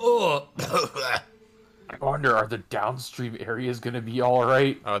 ugh, ugh. I wonder, are the downstream areas gonna be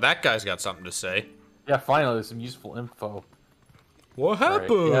alright? Oh, that guy's got something to say. Yeah, finally, there's some useful info. What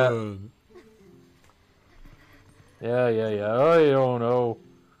happened? Yeah. I don't know.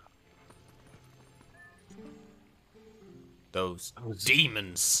 Those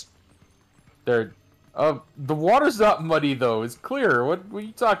demons. They're... the water's not muddy, though. It's clear. What are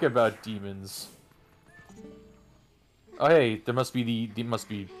you talking about, demons? Oh, hey, there must be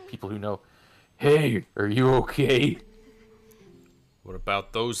people who know. Hey, are you okay? What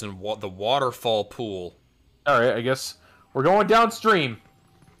about those in the waterfall pool? Alright, I guess we're going downstream.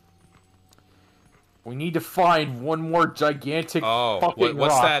 We need to find one more gigantic fucking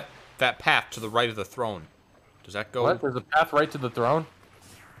what's rock. that path to the right of the throne? Does that go... What? There's a path right to the throne?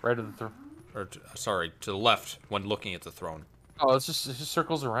 Right to the throne? Or, sorry, to the left when looking at the throne. Oh, it just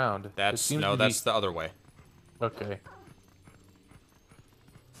circles around. That's the other way. Okay.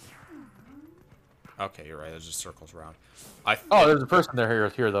 Okay, you're right. It just circles around. There's a person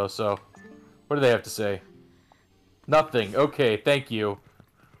here though. So, what do they have to say? Nothing. Okay, thank you.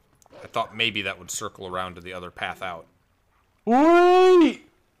 I thought maybe that would circle around to the other path out. Wait!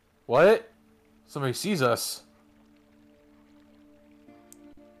 What? Somebody sees us.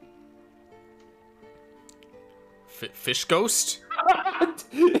 Fish ghost?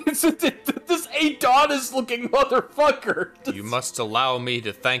 It's this Adonis-looking motherfucker. You must allow me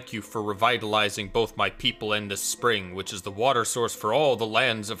to thank you for revitalizing both my people and this spring, which is the water source for all the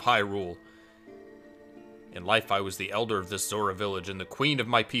lands of Hyrule. In life, I was the elder of this Zora village and the queen of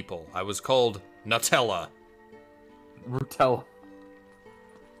my people. I was called Nutella. Rutella.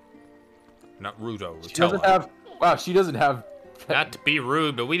 Not Rudo, Rutella. She doesn't have... Wow, she doesn't have... Not to be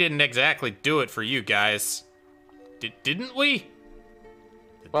rude, but we didn't exactly do it for you guys. Didn't we?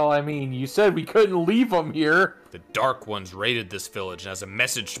 Well, I mean, you said we couldn't leave them here. The Dark Ones raided this village and as a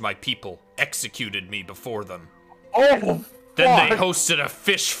message to my people, executed me before them. Oh, Then they hosted a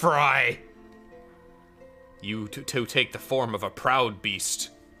fish fry. You to take the form of a proud beast.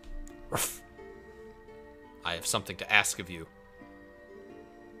 Ruff. I have something to ask of you.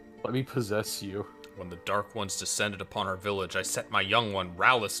 Let me possess you. When the Dark Ones descended upon our village, I sent my young one,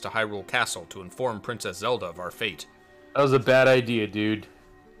 Rallis, to Hyrule Castle to inform Princess Zelda of our fate. That was a bad idea, dude.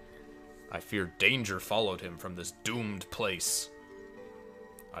 I fear danger followed him from this doomed place.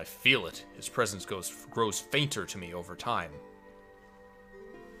 I feel it. His presence grows fainter to me over time.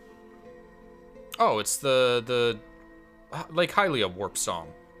 Oh, it's the Lake Hylia warp song.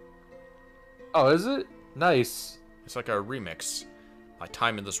 Oh, is it? Nice. It's like a remix. My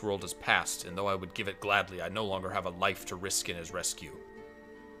time in this world has passed, and though I would give it gladly, I no longer have a life to risk in his rescue.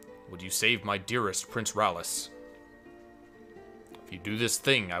 Would you save my dearest Prince Rallis? If you do this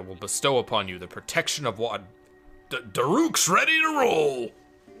thing, I will bestow upon you the protection of what... Daruk's ready to roll!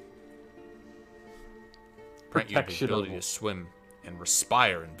 Grant you the ability to swim and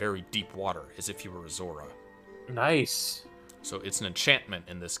respire in very deep water, as if you were a Zora. Nice. So it's an enchantment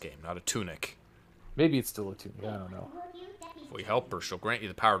in this game, not a tunic. Maybe it's still a tunic, I don't know. If we help her, she'll grant you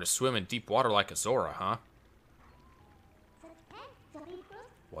the power to swim in deep water like a Zora, huh?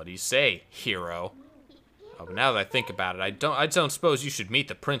 What do you say, hero? Oh, but now that I think about it, I don't suppose you should meet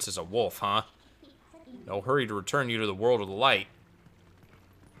the prince as a wolf, huh? No hurry to return you to the world of the light.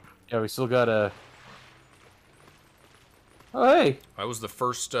 Yeah, we still gotta... Oh, hey! I was the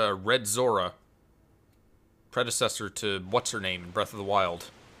first Red Zora. Predecessor to what's-her-name in Breath of the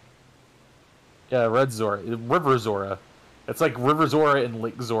Wild. Yeah, Red Zora. River Zora. It's like River Zora and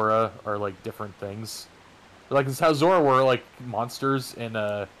Lake Zora are like different things. Like this is how Zora were like monsters in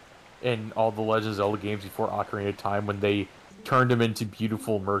all the Legend of Zelda games before Ocarina of Time when they turned them into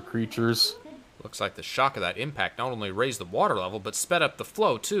beautiful mer creatures. Looks like the shock of that impact not only raised the water level, but sped up the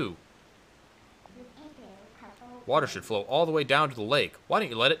flow too. Water should flow all the way down to the lake. Why don't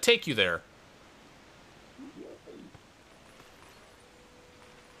you let it take you there?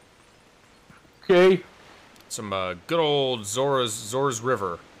 Okay. Some good old Zora's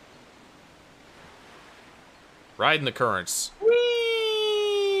River. Riding the currents.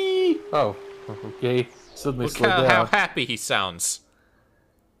 Whee! Oh, okay. Suddenly Look slowed down. how happy he sounds.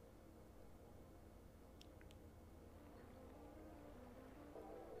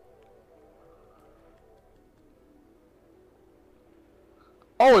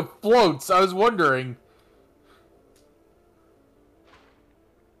 Oh, it floats. I was wondering.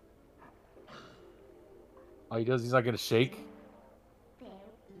 Oh, he does. He's not gonna shake.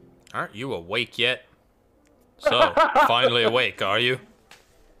 Aren't you awake yet? So, finally awake, are you?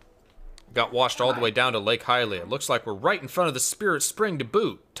 Got washed all the way down to Lake Hylia. Looks like we're right in front of the Spirit Spring to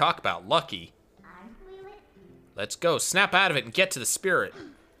boot. Talk about lucky. Let's go. Snap out of it and get to the Spirit.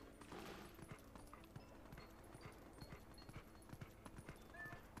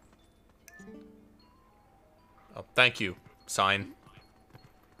 Oh, thank you. Sign.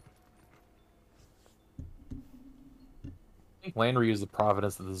 I think Landry is the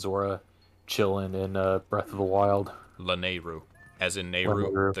providence of the Zora chillin' in Breath of the Wild. Lanayru. As in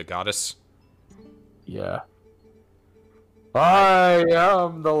Nehru, the goddess. Yeah. I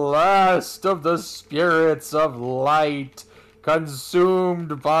am the last of the spirits of light,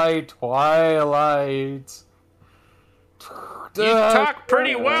 consumed by twilight. You talk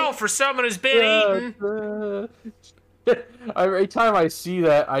pretty well for someone who's been eaten. Every time I see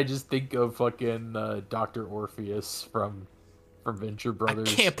that, I just think of fucking Dr. Orpheus from Venture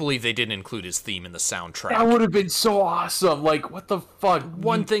Brothers. I can't believe they didn't include his theme in the soundtrack. That would have been so awesome. Like, what the fuck?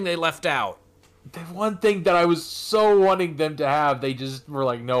 One thing they left out. The one thing that I was so wanting them to have, they just were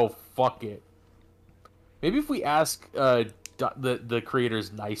like, no, fuck it. Maybe if we ask the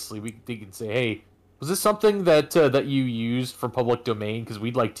creators nicely, they can say, hey, was this something that you used for public domain? Because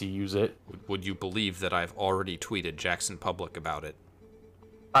we'd like to use it. Would you believe that I've already tweeted Jackson Public about it?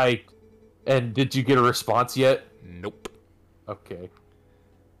 And did you get a response yet? Nope. Okay.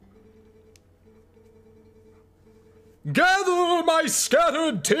 Gather my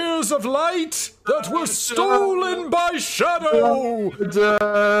scattered tears of light that were stolen by shadow.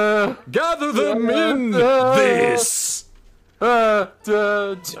 Gather them in this. If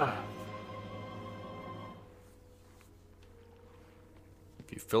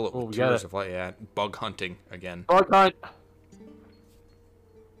you fill it with tears of light, yeah, bug hunting again. Bug hunt.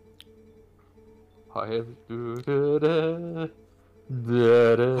 I am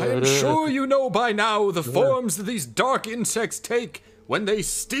sure you know by now the forms that these dark insects take when they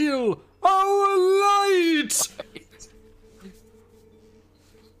steal our light!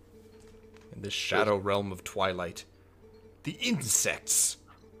 In this shadow realm of Twilight, the insects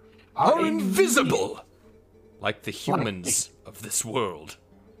are invisible, like the humans of this world.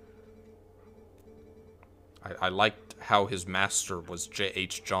 I liked how his master was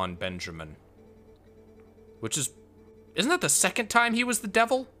J.H. John Benjamin. Which is... Isn't that the second time he was the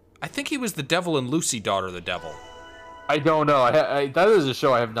devil? I think he was the devil in Lucy, Daughter of the Devil. I don't know. That is a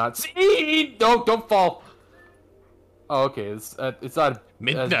show I have not seen. Don't fall. Oh, okay. It's not.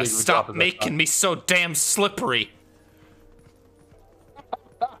 Midna, stop making me so damn slippery.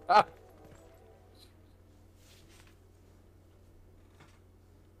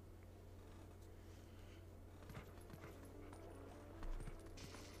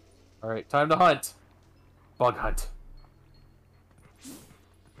 All right, time to hunt. Bug hunt.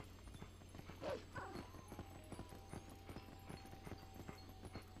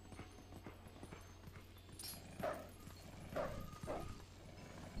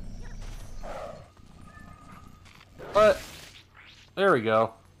 But there we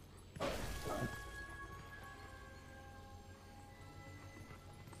go.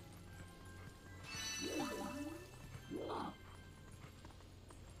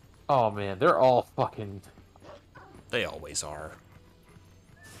 Oh man, they're all fucking... They always are.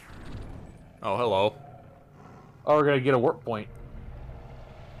 Oh, hello. Oh, we're gonna get a warp point.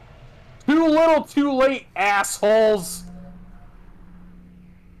 Too little, too late, assholes!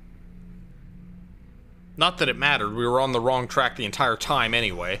 Not that it mattered, we were on the wrong track the entire time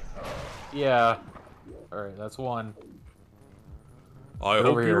anyway. Yeah. Alright, that's one. I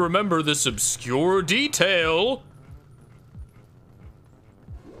hope you remember this obscure detail.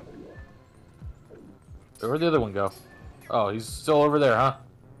 Where'd the other one go? Oh, he's still over there, huh?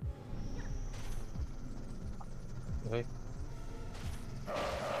 Okay.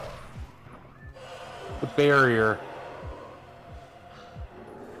 The barrier.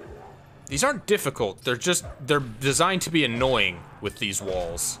 These aren't difficult, they're designed to be annoying with these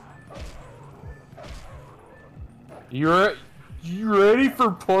walls. You ready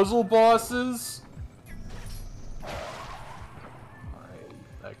for puzzle bosses? Alright,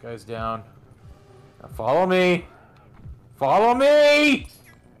 that guy's down. Now follow me! Follow me!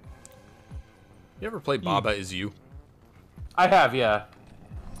 You ever play Baba Is You? I have, yeah.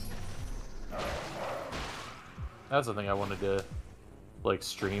 That's something I wanted to, like,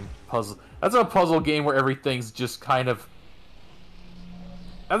 stream. Puzzle. That's a puzzle game where everything's just kind of...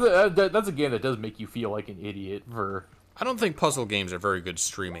 That's a game that does make you feel like an idiot for I don't think puzzle games are very good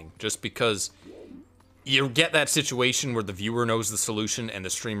streaming, just because you get that situation where the viewer knows the solution and the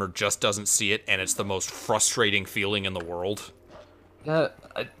streamer just doesn't see it, and it's the most frustrating feeling in the world. Yeah,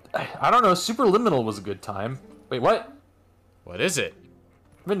 I don't know. Superliminal was a good time. Wait, what? What is it?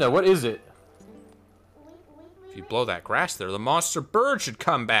 Minda, what is it? If you blow that grass there, the monster bird should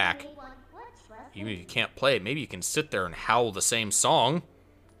come back. Even if you can't play it, maybe you can sit there and howl the same song.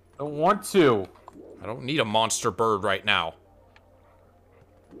 I don't want to. I don't need a monster bird right now.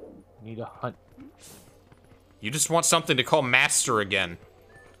 Need a hunt. You just want something to call master again.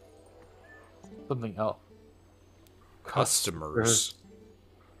 Something else. Customers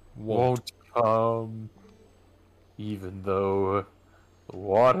won't come, even though the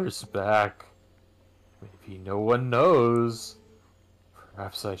water's back. Maybe no one knows.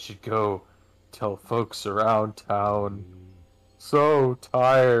 Perhaps I should go tell folks around town. So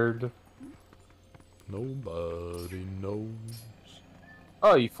tired. Nobody knows.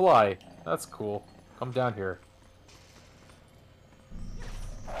 Oh, you fly. That's cool. Come down here.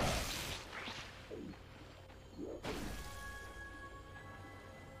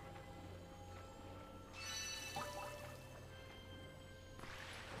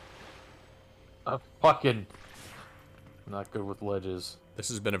 I'm not good with ledges. This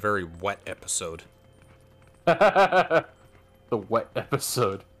has been a very wet episode. The wet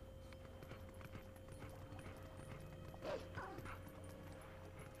episode.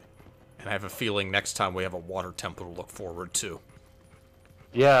 And I have a feeling next time we have a water temple to look forward to.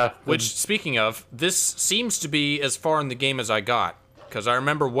 Yeah. Which, speaking of, this seems to be as far in the game as I got. Because I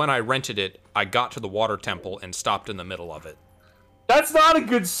remember when I rented it, I got to the water temple and stopped in the middle of it. That's not a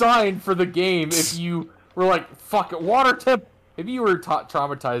good sign for the game if you were like, fuck it, water temple. Maybe you were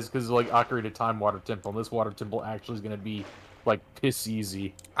traumatized because of like Ocarina of Time water temple, and this water temple actually is going to be like piss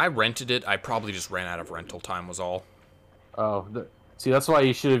easy. I rented it. I probably just ran out of rental time was all. Oh, see, that's why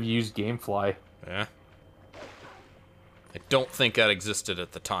you should have used GameFly. Yeah. I don't think that existed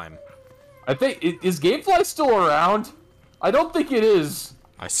at the time. I think, is GameFly still around? I don't think it is.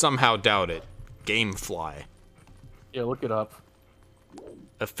 I somehow doubt it. Gamefly. Yeah, look it up.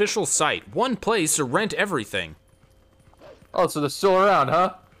 Official site. One place to rent everything. Oh, so they're still around,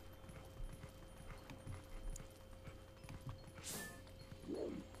 huh?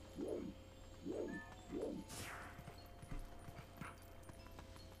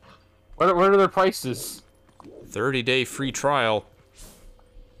 What are their prices? 30-day free trial.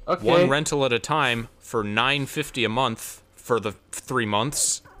 Okay. One rental at a time for $9.50 a month for the 3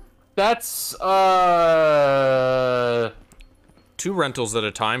 months. That's, 2 rentals at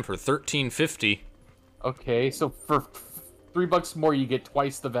a time for $13.50. Okay, so for $3 more, you get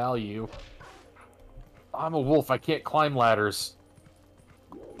twice the value. I'm a wolf. I can't climb ladders.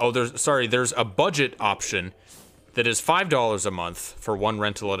 Oh, there's a budget option that is $5 a month for 1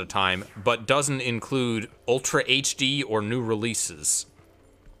 rental at a time, but doesn't include Ultra HD or new releases.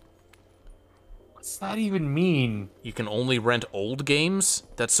 What's that even mean? You can only rent old games?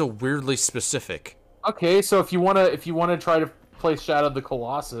 That's so weirdly specific. Okay, so if you wanna try to play Shadow of the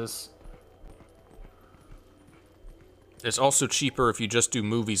Colossus, it's also cheaper if you just do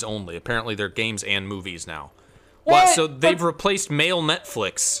movies only. Apparently, they're games and movies now. What? Well, so they've replaced mail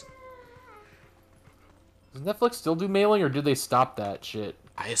Netflix. does Netflix still do mailing, or did they stop that shit?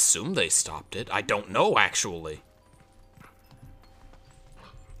 I assume they stopped it. I don't know, actually.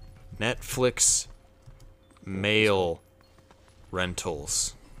 Netflix mail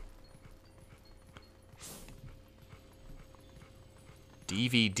rentals.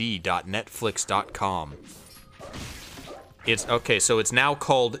 DVD.netflix.com. It's okay, so it's now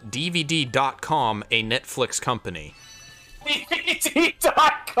called DVD.com, a Netflix company.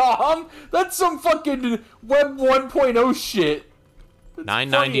 DVD.com? That's some fucking Web 1.0 shit.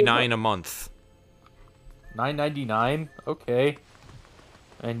 $9.99 a month. $9.99? Okay.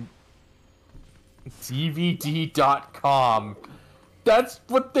 And DVD.com. That's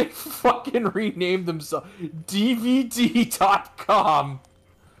what they fucking renamed themselves. DVD.com.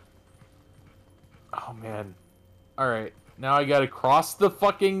 Oh, man. Alright. Now I gotta cross the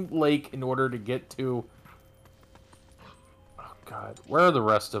fucking lake in order to get to... Oh, God. Where are the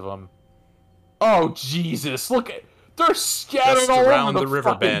rest of them? Oh, Jesus. Look at... They're scattered Just all around over the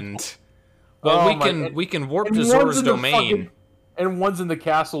river bend. Well, Oh, we can warp to Zora's domain. And one's in the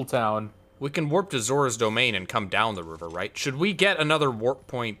castle town. We can warp to Zora's domain and come down the river, right? Should we get another warp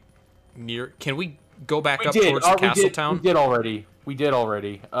point near... Can we go back up towards the castle town? We did already.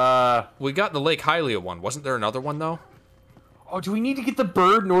 We got the Lake Hylia one. Wasn't there another one, though? Oh, do we need to get the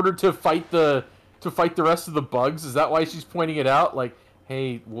bird in order to fight the rest of the bugs? Is that why she's pointing it out? Like,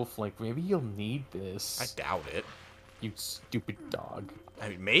 hey, Wolf Link, maybe you'll need this. I doubt it. You stupid dog. I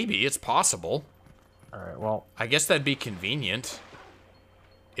mean, maybe it's possible. Alright, well. I guess that'd be convenient.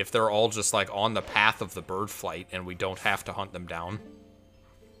 If they're all just, like, on the path of the bird flight and we don't have to hunt them down.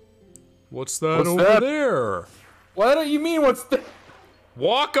 What's that over there? What do you mean, what's that?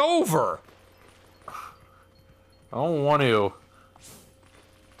 Walk over! I don't want to.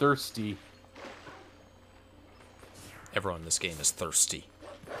 Thirsty. Everyone in this game is thirsty.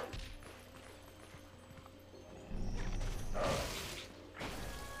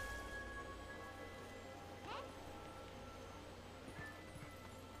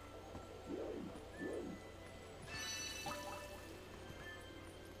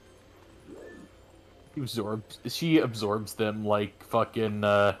 She absorbs them like fucking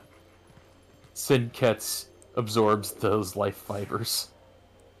Sinkets absorbs those life fibers.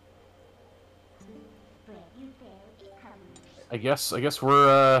 I guess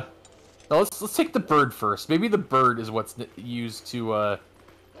we're no, let's take the bird first. Maybe the bird is what's used to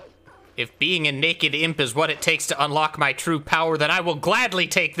If being a naked imp is what it takes to unlock my true power, then I will gladly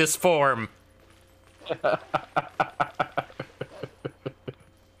take this form. God.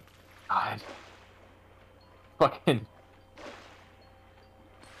 Fucking.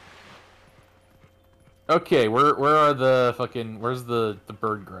 Okay, where are the fucking where's the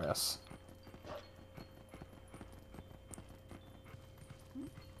bird grass?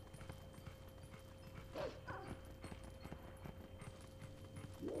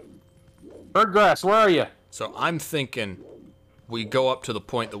 Bird grass, where are you? So I'm thinking we go up to the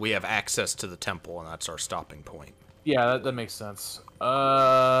point that we have access to the temple, and that's our stopping point. Yeah, that makes sense.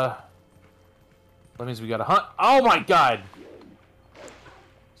 That means we gotta hunt. Oh my god!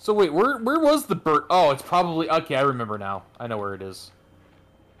 So wait, where was the bird? Oh, it's probably... Okay, I remember now. I know where it is.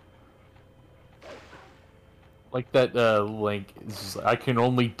 Like that, Link. It's just like, I can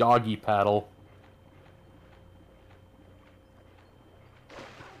only doggy paddle.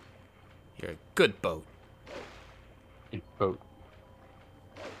 You're a good boat. Good boat.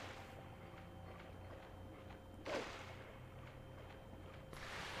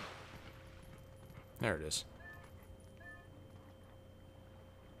 There it is.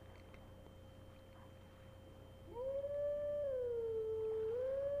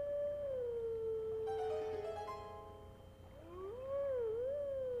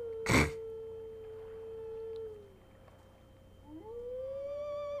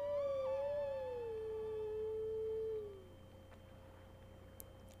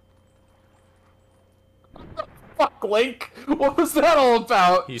 Fuck, Link! What was that all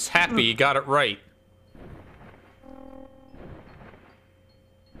about? He's happy he got it right.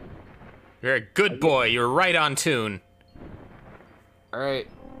 You're a good boy. You're right on tune. Alright.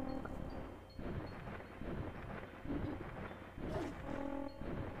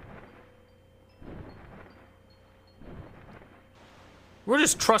 We're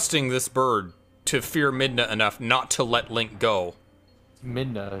just trusting this bird to fear Midna enough not to let Link go.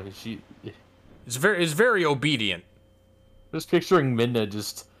 Midna, she... It's very obedient. Just picturing Midna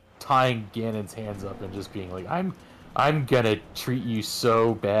just tying Ganon's hands up and just being like, I'm gonna treat you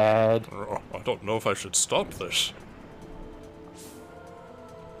so bad. I don't know if I should stop this.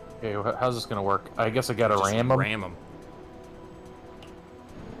 Okay, how's this gonna work? I guess I gotta Just ram him. Ram him.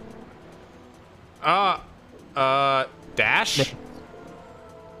 Dash?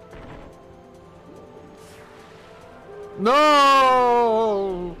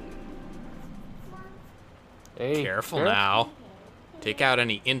 No! Hey, Careful now. Take out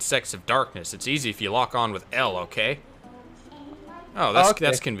any insects of darkness. It's easy if you lock on with L, okay? Oh,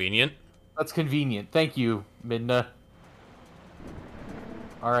 that's convenient. That's convenient. Thank you, Midna.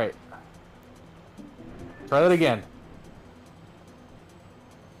 Alright. Try that again.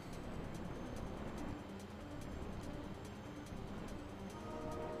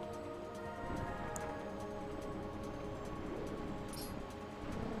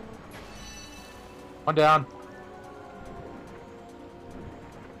 One down.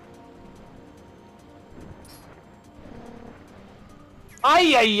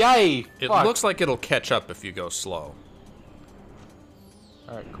 Ay, ay, ay! It Fuck. looks like it'll catch up if you go slow.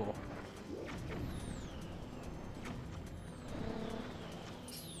 Alright, cool.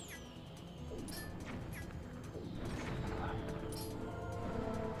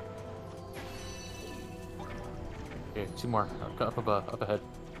 Okay, two more. Up ahead.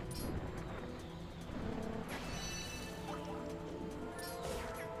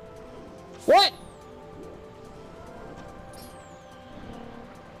 What?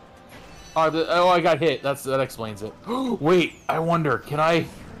 Oh, I got hit. That explains it. Wait, I wonder. Can I?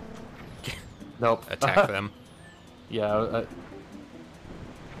 Nope. Attack them. Yeah.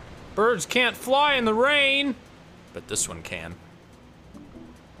 Birds can't fly in the rain. but this one can.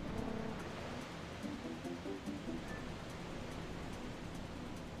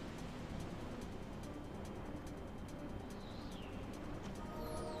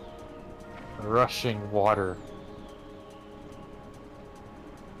 Rushing water.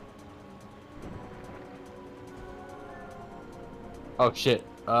 Oh shit.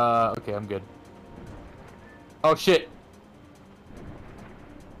 Okay, I'm good. Oh shit.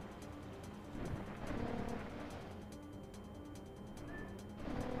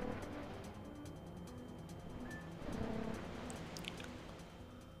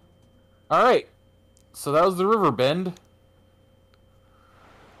 Alright. So that was the river bend.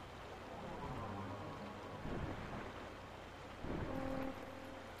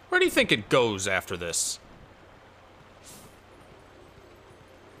 Where do you think it goes after this?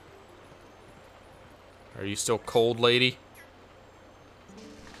 Are you still cold, lady?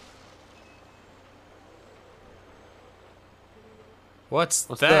 What's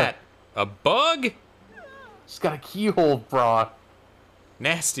that? A bug? She's got a keyhole bra.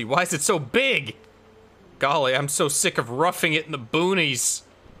 Nasty. Why is it so big? Golly, I'm so sick of roughing it in the boonies.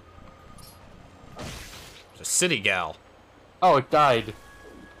 It's a city gal. Oh, it died.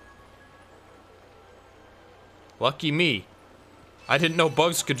 Lucky me. I didn't know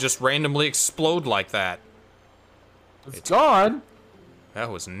bugs could just randomly explode like that. It's gone. That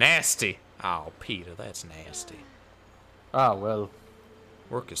was nasty. Oh, Peter, that's nasty. Ah, well.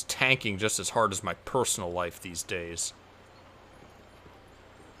 Work is tanking just as hard as my personal life these days.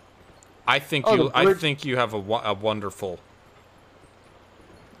 I think you have a wonderful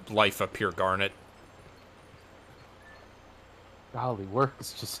life up here, Garnet. Golly, work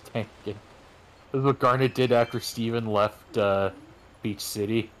is just tanking. This is what Garnet did after Steven left Beach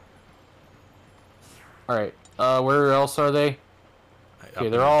City. Alright, where else are they? Okay,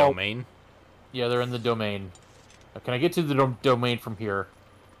 they're all... domain? Yeah, they're in the domain. Can I get to the domain from here?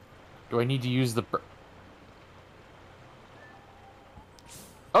 Do I need to use the...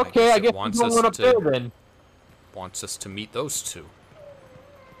 Okay, I guess we're going up there then. Wants us to meet those two.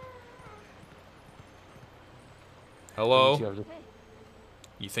 Hello?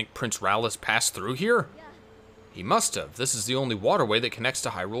 You think Prince Rallis passed through here? He must have. This is the only waterway that connects to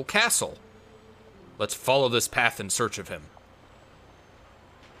Hyrule Castle. Let's follow this path in search of him.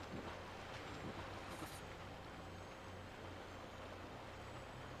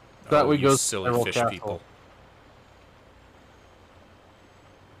 That way goes silly fish people.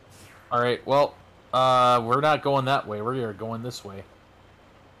 Alright, well, we're not going that way. We're going this way.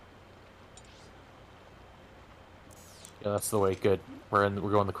 Yeah, that's the way. Good. We're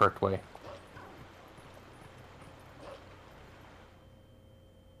going the correct way.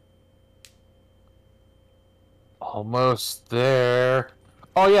 Almost there.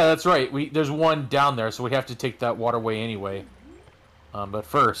 Oh yeah, that's right. There's one down there, so we have to take that waterway anyway. But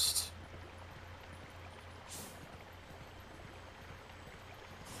first,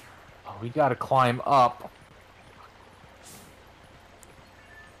 we gotta climb up.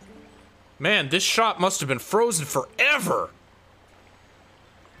 Man, this shop must have been frozen forever.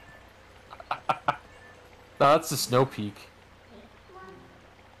 No, that's the snow peak.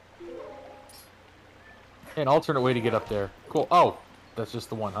 An alternate way to get up there. Cool. Oh, that's just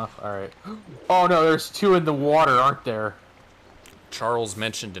the one, huh? All right. Oh no, there's two in the water, aren't there? Charles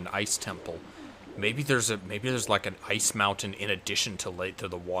mentioned an ice temple. Maybe there's like an ice mountain in addition to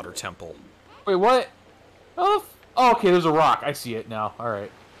the water temple. Wait, what? Oh, okay, there's a rock. I see it now. All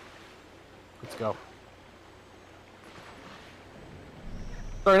right. Let's go.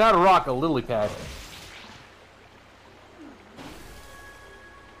 Sorry, not a rock, a lily pad.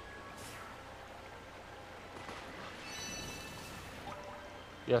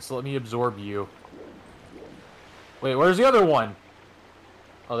 Yeah, so let me absorb you. Wait, where's the other one?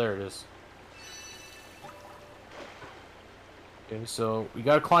 Oh, there it is. Okay, so we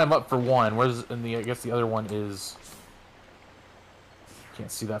gotta climb up for one. I guess the other one is...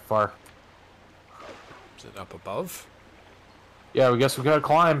 Can't see that far. Is it up above? Yeah, we guess we gotta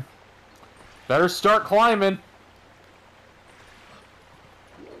climb. Better start climbing.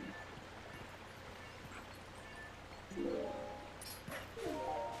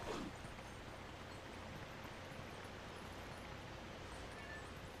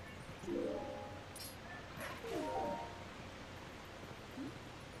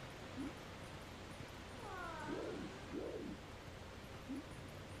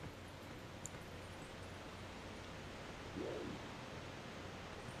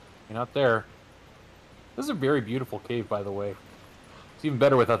 You're not there. This is a very beautiful cave, by the way. It's even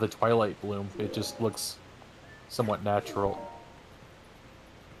better without the twilight bloom. It just looks somewhat natural.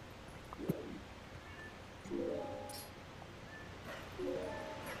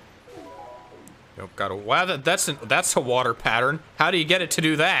 Nope, got a... Wow, that's a water pattern. How do you get it to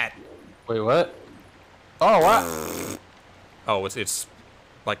do that? Wait, what? Oh, what? Oh, it's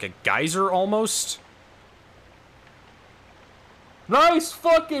like a geyser almost? Nice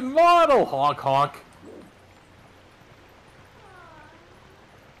fucking model! Honk, honk.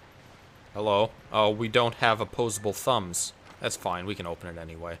 Hello? Oh, we don't have opposable thumbs. That's fine, we can open it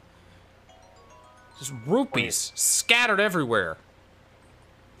anyway. Just rupees scattered everywhere.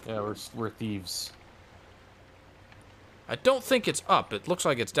 Yeah, we're thieves. I don't think it's up. It looks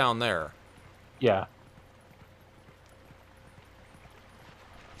like it's down there. Yeah.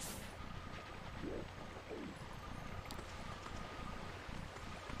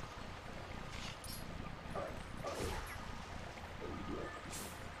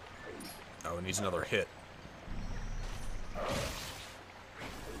 Oh, it needs another hit.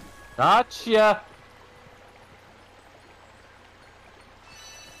 Gotcha!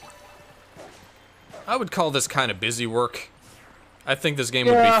 I would call this kind of busy work. I think this game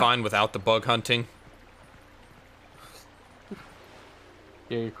would be fine without the bug hunting.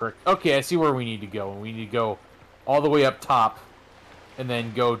 Yeah, you're correct. Okay, I see where we need to go. We need to go all the way up top, and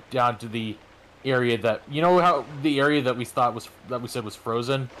then go down to the area that how the area that we said was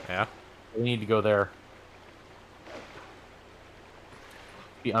frozen. Yeah. We need to go there.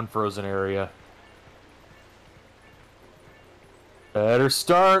 The unfrozen area. Better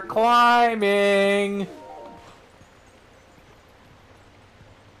start climbing.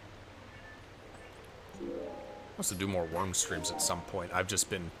 Wants to do more worm streams at some point. I've just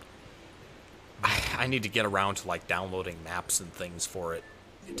been... I need to get around to, like, downloading maps and things for it.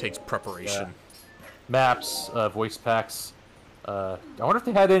 It takes preparation. Yeah. Maps, voice packs. I wonder if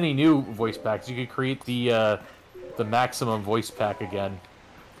they had any new voice packs. You could create the maximum voice pack again.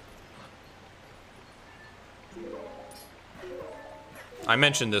 I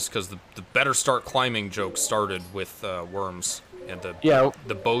mentioned this because the better start climbing joke started with worms and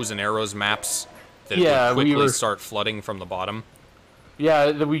the bows and arrows maps that would quickly start flooding from the bottom.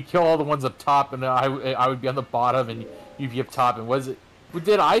 Yeah, we kill all the ones up top, and I would be on the bottom, and you'd be up top. And was it?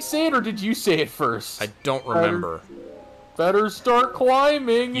 Did I say it or did you say it first? I don't remember. Better start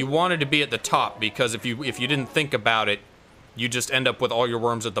climbing. You wanted to be at the top because if you didn't think about it, you just end up with all your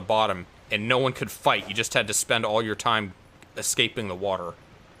worms at the bottom, and no one could fight. You just had to spend all your time escaping the water.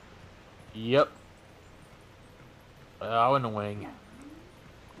 Yep. How annoying.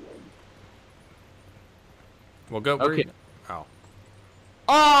 Well, go. Okay. Oh.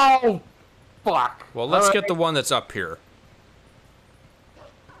 Oh, fuck. Well, let's get the one that's up here.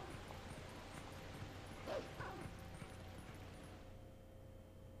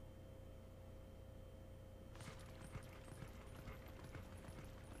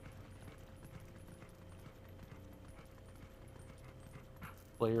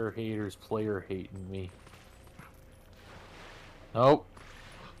 Player haters, player hating me. Nope.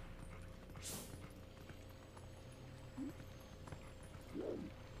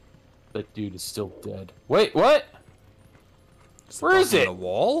 That dude is still dead. Wait, what? Where is it? The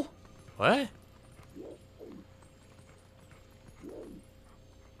wall? What?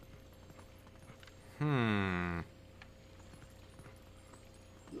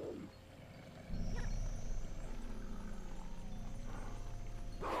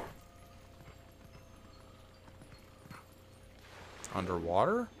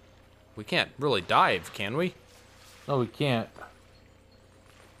 Underwater? We can't really dive, can we? No, we can't.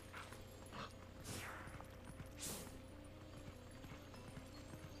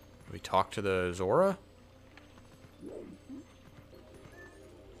 We talk to the Zora?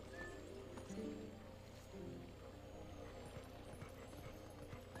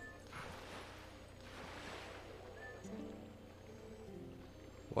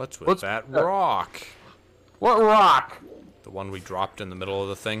 What's with that rock? What rock? The one we dropped in the middle of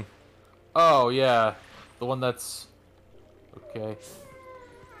the thing? Oh, yeah. The one that's... Okay.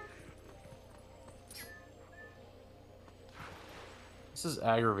 This is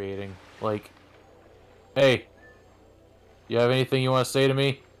aggravating. Like... Hey. You have anything you want to say to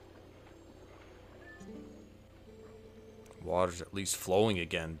me? Water's at least flowing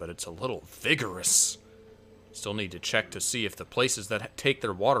again, but it's a little vigorous. Still need to check to see if the places that take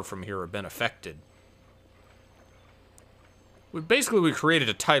their water from here have been affected. We created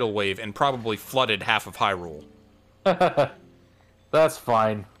a tidal wave and probably flooded half of Hyrule. That's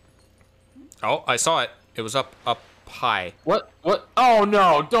fine. Oh, I saw it. It was up high. What? Oh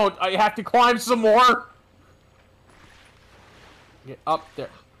no, don't. I have to climb some more. Get up there.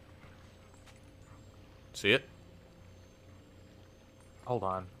 See it? Hold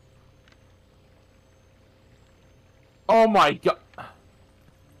on. Oh my god. How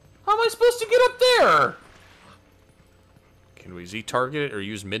am am I supposed to get up there? Can we Z-target it or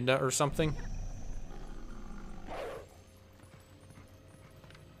use Midna or something?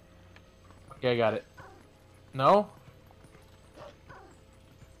 Okay, I got it. No?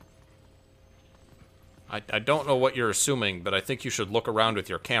 I don't know what you're assuming, but I think you should look around with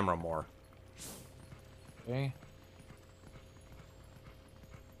your camera more. Okay.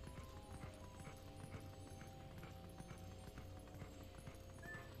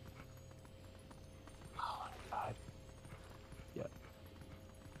 Oh my god. Yeah.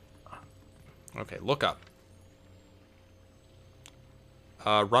 Okay, look up.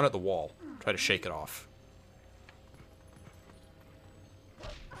 Run at the wall. Try to shake it off.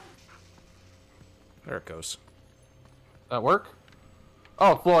 There it goes. That work?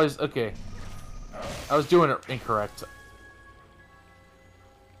 Oh, flies. Okay. I was doing it incorrect.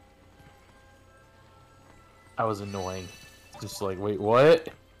 I was annoying. Just like, wait, what?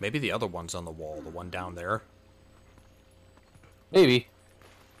 Maybe the other one's on the wall, the one down there. Maybe.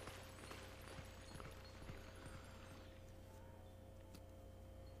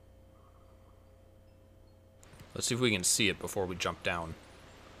 Let's see if we can see it before we jump down.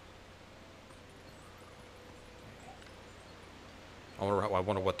 I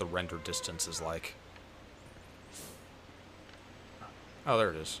wonder what the render distance is like. Oh,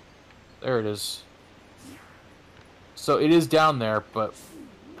 there it is. There it is. So it is down there, but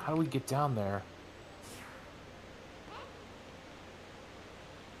how do we get down there?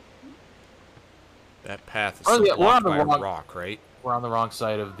 That path is Oh, still yeah, blocked by a rock, right? We're on the wrong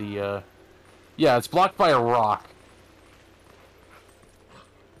side of the, Yeah, it's blocked by a rock.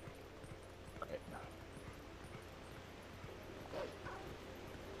 Right.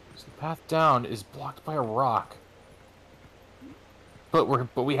 So the path down is blocked by a rock. But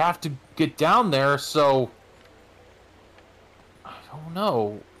we have to get down there, so I don't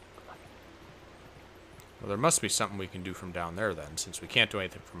know. Well, there must be something we can do from down there then, since we can't do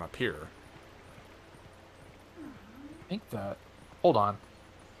anything from up here. I think that. Hold on.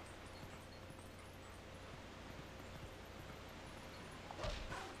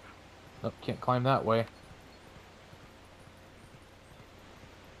 Nope, can't climb that way.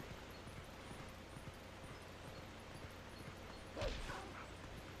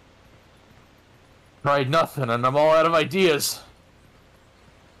 Tried nothing, and I'm all out of ideas.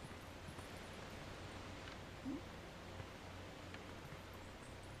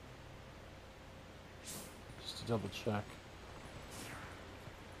 Just to double check.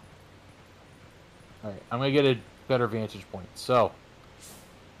 Alright, I'm gonna get a better vantage point. So,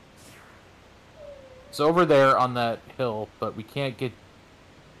 it's over there on that hill, but we can't get...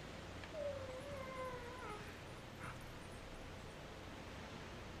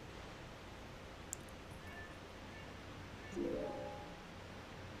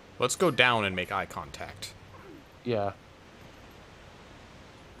 Let's go down and make eye contact. Yeah.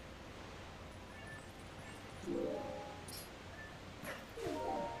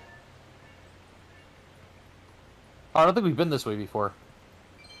 I don't think we've been this way before.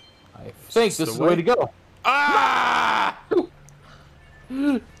 I think this is the way to go. Ah!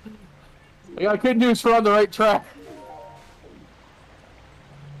 I got good news, we're on the right track.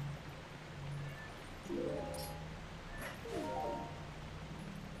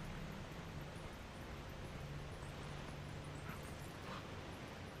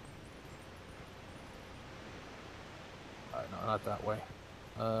 No, not that way.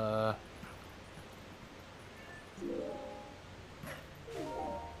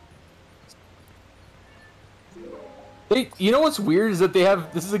 You know what's weird is that they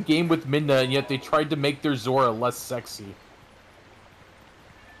have... This is a game with Midna, and yet they tried to make their Zora less sexy.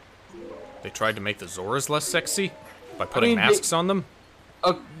 They tried to make the Zoras less sexy? By putting masks on them?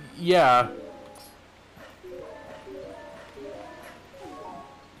 Yeah.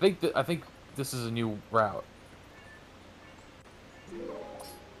 I think this is a new route.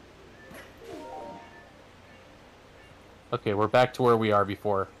 Okay, we're back to where we are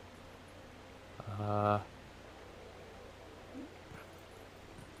before.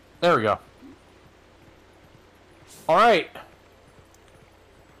 There we go. Alright.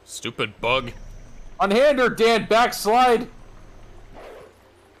 Stupid bug. Unhand her, Dan, backslide!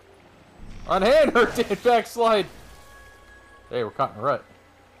 Unhand her, Dan, backslide! Hey, we're caught in a rut.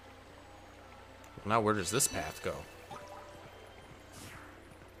 Well, now where does this path go?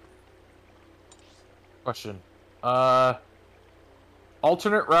 Question.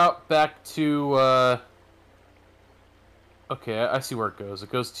 Alternate route back to, Okay, I see where it goes.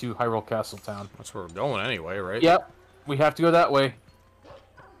 It goes to Hyrule Castle Town. That's where we're going anyway, right? Yep. We have to go that way.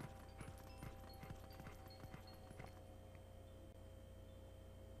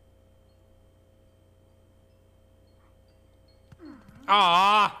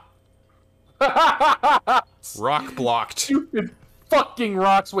 Ah! Rock blocked. Stupid fucking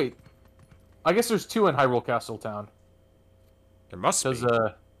rocks. Wait. I guess there's 2 in Hyrule Castle Town. There must be.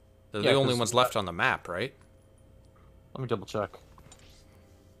 They're the only ones left on the map, right? Let me double check.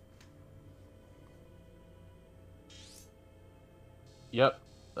 Yep.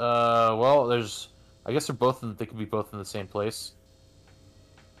 Well, there's... I guess they could be both in the same place.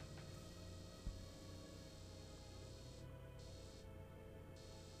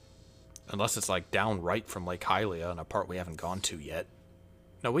 Unless it's like down right from Lake Hylia, and a part we haven't gone to yet.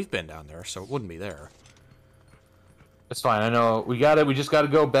 No, we've been down there, so it wouldn't be there. It's fine. I know we just gotta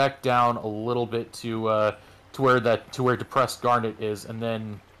go back down a little bit to where depressed Garnet is, and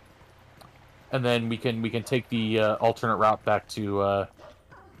then we can take the alternate route back to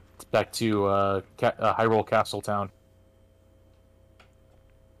Hyrule Castle Town.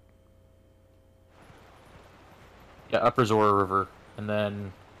 Yeah, Upper Zora River, and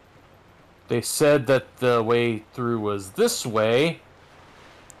then they said that the way through was this way.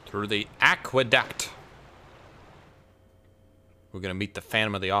 Through the aqueduct. We're gonna meet the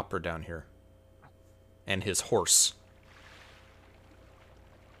Phantom of the Opera down here. And his horse.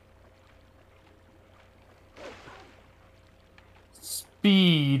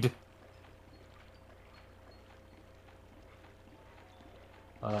 Speed.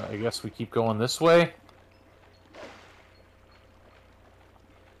 I guess we keep going this way.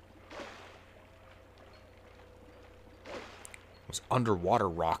 Those underwater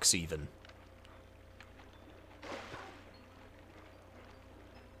rocks even.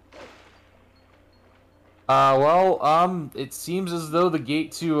 It seems as though the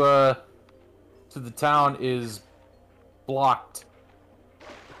gate to the town is blocked.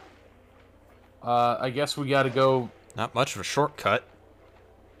 I guess we gotta go... Not much of a shortcut.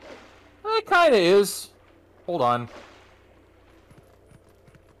 It kinda is. Hold on.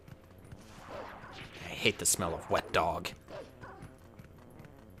 I hate the smell of wet dog.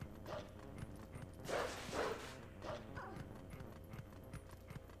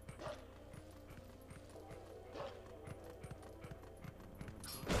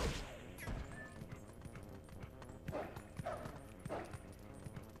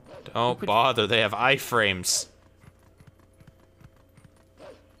 Don't bother, they have iframes.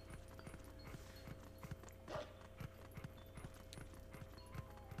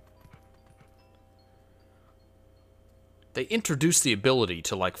 They introduce the ability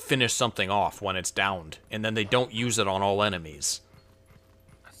to, like, finish something off when it's downed, and then they don't use it on all enemies.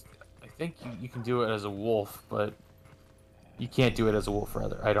 I think you can do it as a wolf, but you can't do it as a wolf,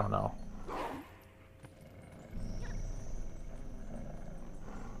 rather. I don't know.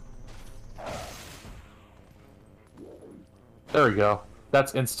 There we go.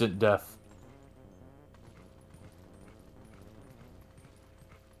 That's instant death.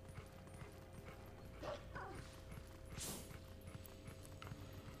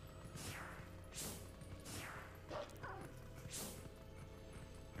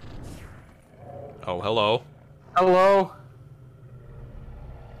 Oh, hello. Hello?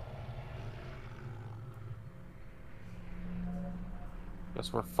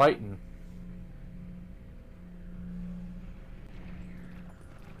 Guess we're fighting.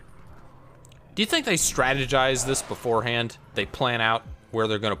 Do you think they strategize this beforehand? They plan out where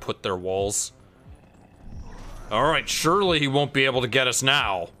they're going to put their walls? Alright, surely he won't be able to get us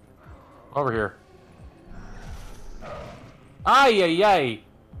now. Over here. Ay, ay, ay.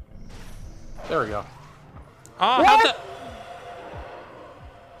 There we go. Ah, how'd that...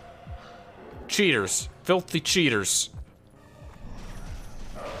 Cheaters. Filthy cheaters.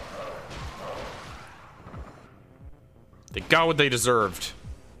 They got what they deserved.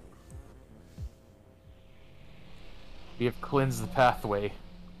 We have cleansed the pathway.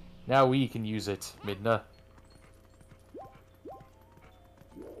 Now we can use it, Midna.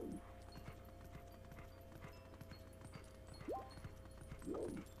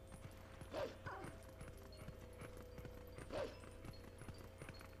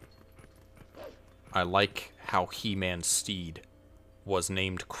 I like how He-Man's steed was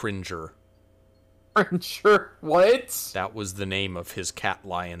named Cringer. Cringer? What? That was the name of his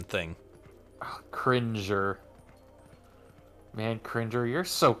cat-lion thing. Oh, Cringer. Man, Cringer, you're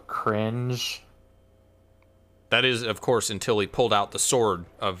so cringe. That is, of course, until he pulled out the sword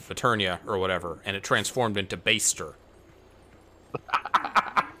of Eternia, or whatever, and it transformed into Baster.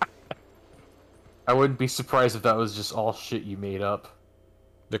 I wouldn't be surprised if that was just all shit you made up.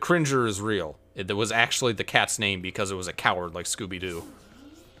 The Cringer is real. It was actually the cat's name because it was a coward like Scooby-Doo.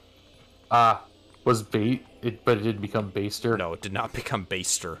 Was bait? But it didn't become Baster? No, it did not become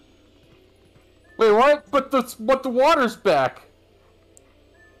Baster. Wait, what? But the water's back!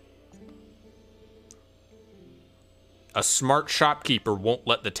 A smart shopkeeper won't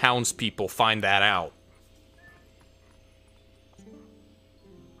let the townspeople find that out.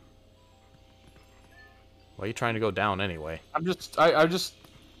 Why are you trying to go down anyway? I'm just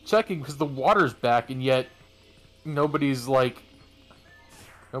checking because the water's back, and yet nobody's like,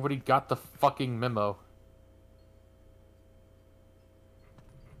 nobody got the fucking memo.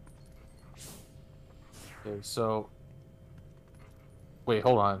 Okay, so wait,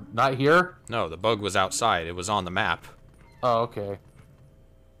 hold on, not here? No, the bug was outside. It was on the map. Oh, okay.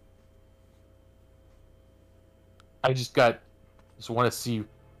 I just want to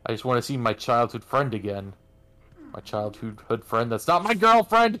see my childhood friend again. My childhood friend that's not my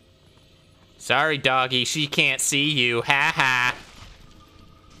girlfriend! Sorry, doggy, she can't see you. Ha ha.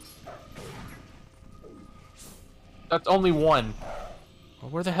 That's only one. Well,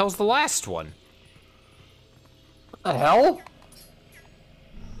 where the hell's the last one? What the hell?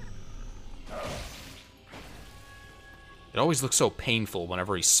 It always looks so painful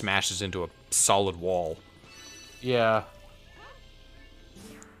whenever he smashes into a solid wall. Yeah.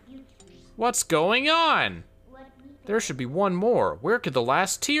 What's going on? There should be one more. Where could the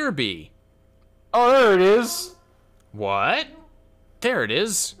last tier be? Oh, there it is! What? There it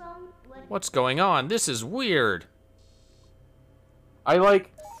is. What's going on? This is weird. I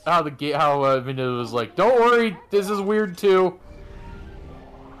like how Nintendo was like, don't worry, this is weird too.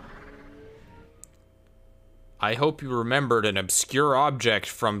 I hope you remembered an obscure object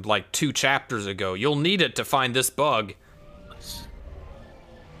from like 2 chapters ago. You'll need it to find this bug.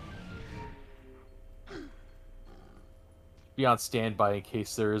 Be on standby in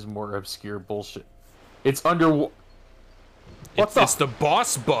case there is more obscure bullshit. It's under... It's the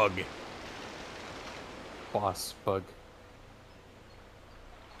boss bug. Boss bug.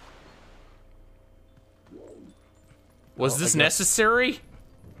 Was this necessary?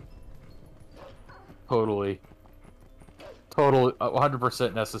 Totally. Totally,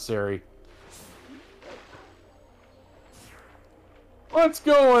 100% necessary. What's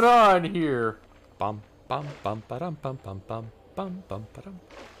going on here? Bum bum bum ba-dum bum bum bum bum bum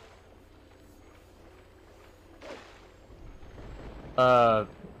ba-dum.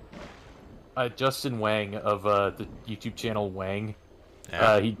 Justin Wang of the YouTube channel Wang.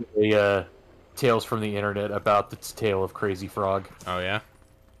 Yeah. He did a Tales from the Internet about the tale of Crazy Frog. Oh yeah?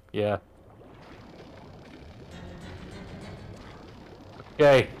 Yeah.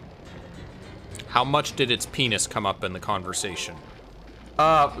 Okay. How much did its penis come up in the conversation?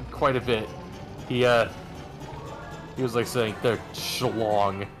 Quite a bit. He was like saying the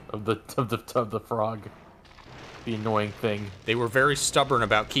schlong of the frog. The annoying thing. They were very stubborn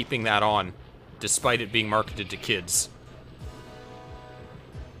about keeping that on, despite it being marketed to kids.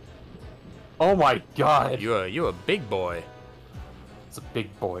 Oh my god! You a big boy. It's a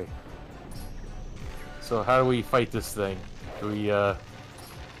big boy. So how do we fight this thing? Do we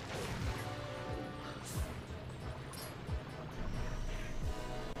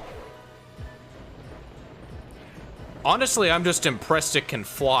Honestly, I'm just impressed it can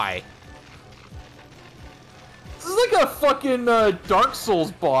fly. This is like a fucking Dark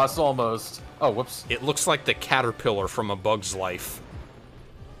Souls boss almost. Oh, whoops. It looks like the caterpillar from A Bug's Life.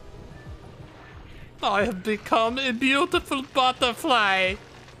 I have become a beautiful butterfly.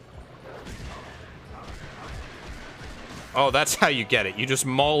 Oh, that's how you get it. You just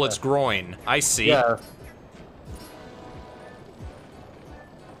maul its groin. I see. Yeah.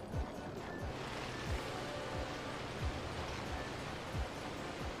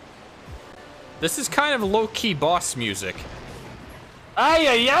 This is kind of low-key boss music. Ay,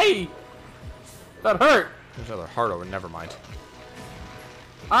 ay, ay! That hurt! There's another heart over. Never mind.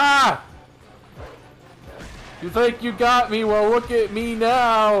 Ah! You think you got me? Well, look at me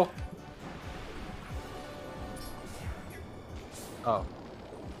now! Oh.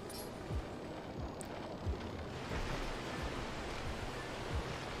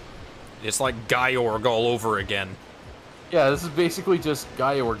 It's like Gyorg all over again. Yeah, this is basically just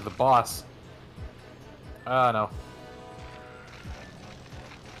Gyorg, the boss. I don't know.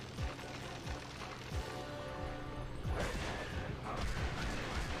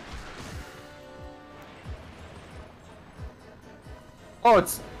 Oh,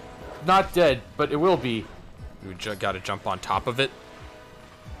 it's not dead, but it will be. You gotta jump on top of it.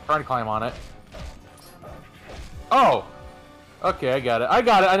 Trying to climb on it. Oh! Okay, I got it.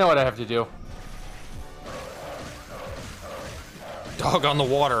 I know what I have to do. Dog on the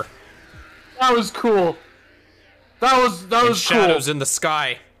water. That was cool. That was cool. Shadows in the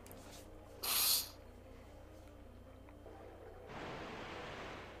sky.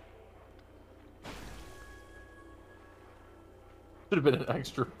 Should have been an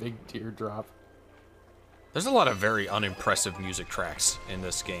extra big teardrop. There's a lot of very unimpressive music tracks in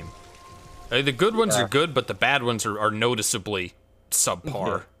this game. The good ones are good, but the bad ones are noticeably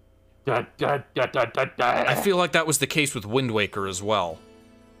subpar. I feel like that was the case with Wind Waker as well.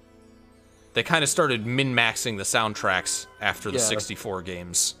 They kind of started min-maxing the soundtracks after the 64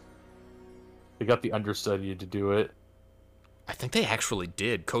 games. They got the understudy to do it. I think they actually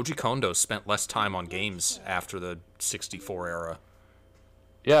did. Koji Kondo spent less time on games after the 64 era.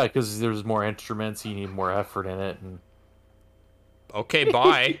 Yeah, because there's more instruments, you need more effort in it. And... Okay,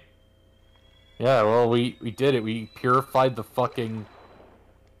 bye. Yeah, well, we did it. We purified the fucking...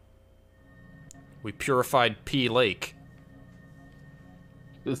 We purified P Lake.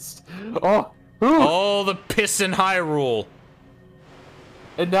 This... Oh! Ooh. All the piss in Hyrule!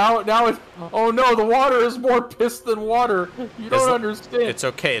 And now it's... Oh no, the water is more piss than water! You don't understand. It's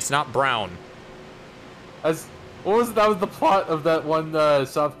okay, it's not brown. That was the plot of that one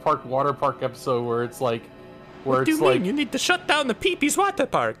South Park water park episode where it's like... What do you mean? You need to shut down the Pee-Pee's water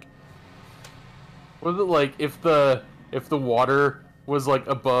park! Was it like if the water was like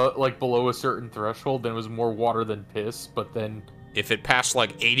above, like below a certain threshold, then it was more water than piss, but then... If it passed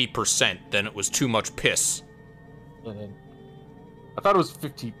like 80%, then it was too much piss. And then, I thought it was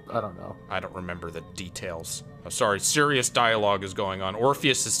 50, I don't know. I don't remember the details. Oh, sorry, serious dialogue is going on.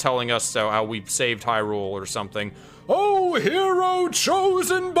 Orpheus is telling us how we saved Hyrule or something. Oh, hero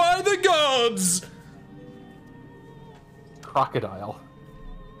chosen by the gods! Crocodile.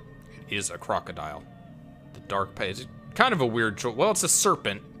 It is a crocodile. The dark page. Kind of a weird choice. Well, it's a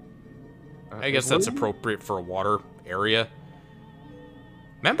serpent. I guess that's appropriate for a water area.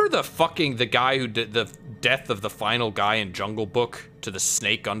 Remember the guy who did the death of the final guy in Jungle Book to the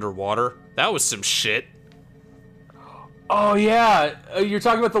snake underwater? That was some shit. Oh yeah, you're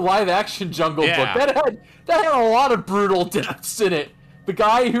talking about the live-action Jungle Book. That had a lot of brutal deaths in it. The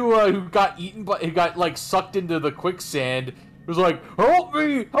guy who got eaten, who got like sucked into the quicksand, was like, "Help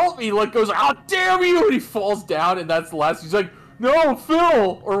me, help me!" Like goes, "Oh damn you!" And he falls down, and that's the last. He's like, "No,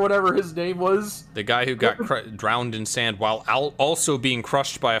 Phil," or whatever his name was. The guy who got drowned in sand while also being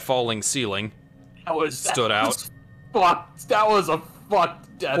crushed by a falling ceiling. Stood out. Fucked. That was a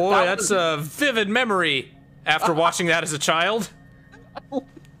fucked death. Boy, that's a vivid memory after watching that as a child.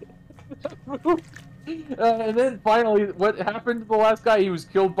 And then finally, what happened to the last guy? He was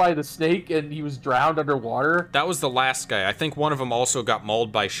killed by the snake and he was drowned underwater. That was the last guy. I think one of them also got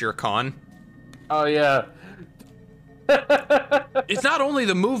mauled by Shere Khan. Oh, yeah. It's not only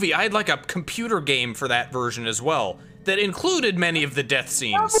the movie, I had like a computer game for that version as well that included many of the death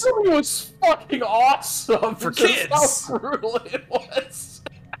scenes. That movie was fucking awesome. For kids. How brutal it was.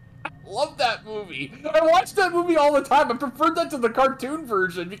 I love that movie. I watched that movie all the time. I preferred that to the cartoon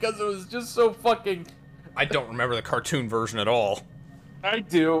version because it was just so fucking... I don't remember the cartoon version at all. I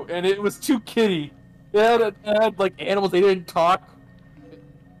do, and it was too kiddie. It had like animals, they didn't talk.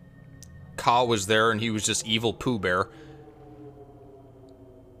 Ka was there and he was just evil Pooh Bear.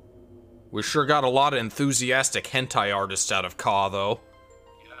 We sure got a lot of enthusiastic hentai artists out of Ka, though.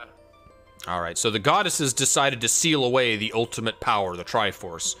 Yeah. Alright, so the goddesses decided to seal away the ultimate power, the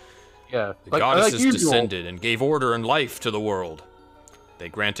Triforce. Yeah. The goddesses descended and gave order and life to the world. They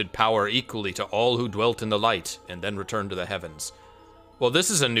granted power equally to all who dwelt in the light, and then returned to the heavens. Well,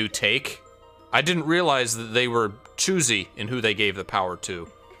 this is a new take. I didn't realize that they were choosy in who they gave the power to.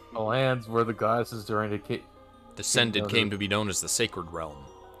 The lands where the goddesses during descended came to be known as the Sacred Realm.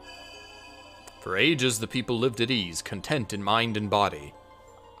 For ages, the people lived at ease, content in mind and body.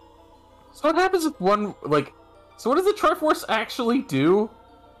 So what happens if one, like... So what does the Triforce actually do?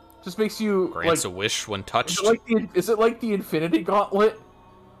 Just makes you, grants a wish when touched. Is it like the Infinity Gauntlet?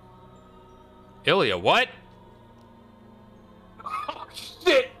 Ilya, what? Oh,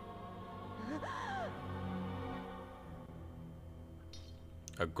 shit!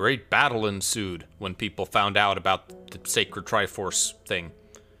 A great battle ensued when people found out about the Sacred Triforce thing.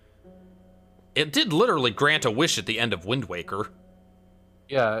 It did literally grant a wish at the end of Wind Waker.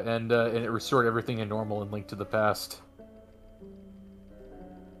 Yeah, and it restored everything in normal and Link to the Past.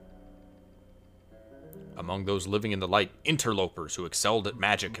 Among those living in the light, interlopers who excelled at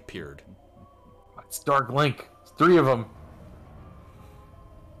magic appeared. It's Dark Link. It's 3 of them.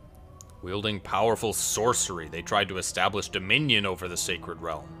 Wielding powerful sorcery, they tried to establish dominion over the Sacred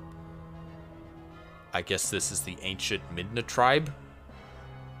Realm. I guess this is the ancient Midna tribe?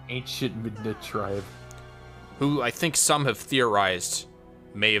 Ancient Midna tribe. Who I think some have theorized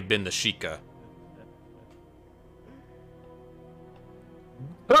may have been the Sheikah.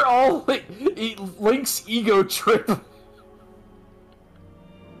 They're all Link's ego trip.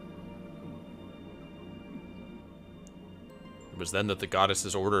 It was then that the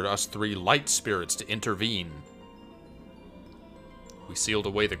goddesses ordered us 3 light spirits to intervene. We sealed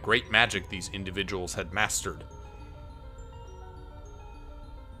away the great magic these individuals had mastered.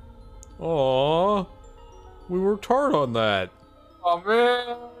 Aww. We worked hard on that. Oh,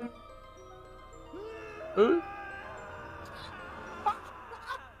 man.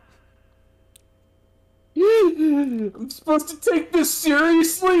 I'm supposed to take this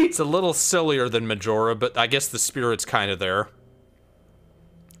seriously? It's a little sillier than Majora, but I guess the spirit's kind of there.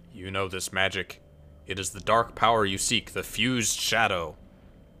 You know this magic. It is the dark power you seek, the fused shadow.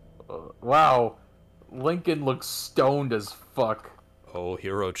 Wow. Lincoln looks stoned as fuck. Oh,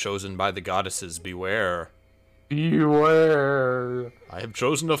 hero chosen by the goddesses, beware. Beware. I have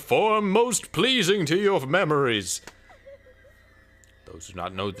chosen a form most pleasing to your memories. Those who do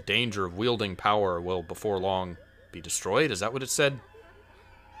not know the danger of wielding power will, before long, be destroyed. Is that what it said?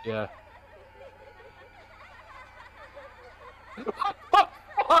 Yeah.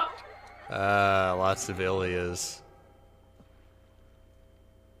 Lots of Ilias.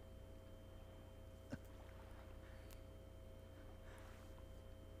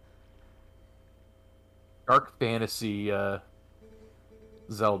 Dark fantasy,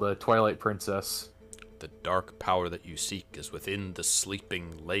 Zelda, Twilight Princess. The dark power that you seek is within the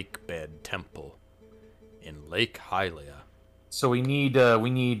sleeping lake bed temple in Lake Hylia. So we need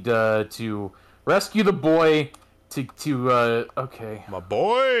to rescue the boy okay. My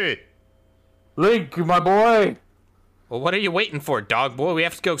boy! Link, my boy! Well, what are you waiting for, dog boy? We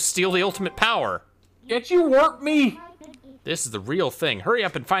have to go steal the ultimate power. Can't you warp me? This is the real thing. Hurry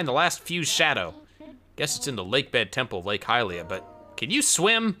up and find the last fused shadow. Guess it's in the lake bed temple of Lake Hylia, but can you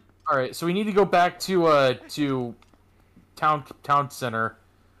swim? Alright, so we need to go back to town center.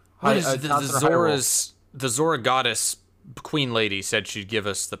 What is the Zora goddess queen lady said she'd give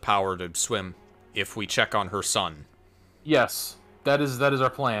us the power to swim if we check on her son. Yes, that is our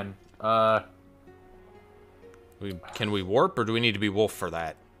plan. Can we warp, or do we need to be wolf for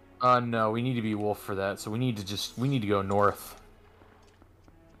that? No, we need to be wolf for that. So we need to go north.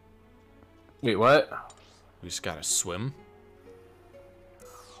 Wait, what? We just gotta swim.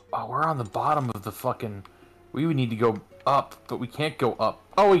 Oh, we're on the bottom of the fucking... We would need to go up, but we can't go up.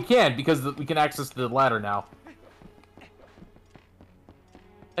 Oh, we can, because we can access the ladder now.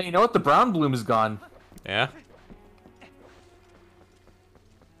 Hey, you know what? The brown bloom is gone. Yeah?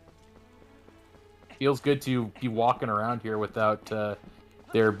 Feels good to be walking around here without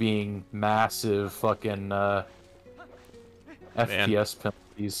there being massive fucking FPS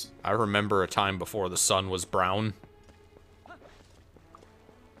penalties. I remember a time before the sun was brown.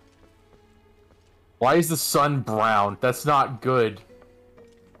 Why is the sun brown? That's not good.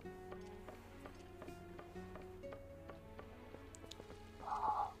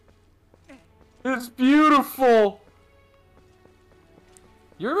 It's beautiful!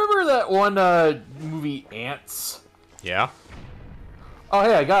 You remember that one movie, Ants? Yeah? Oh,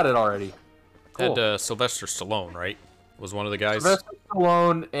 hey, I got it already. Cool. Had Sylvester Stallone, right? Was one of the guys? Sylvester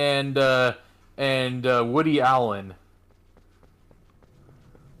Stallone and Woody Allen.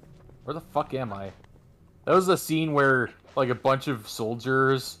 Where the fuck am I? That was a scene where, like, a bunch of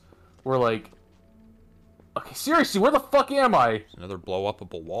soldiers were like... Okay, seriously, where the fuck am I? Another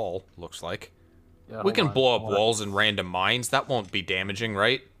blow-upable wall, looks like. Yeah, we can hold on, blow up hold on. walls in random mines. That won't be damaging,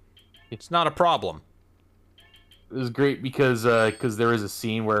 right? It's not a problem. It was great because there was a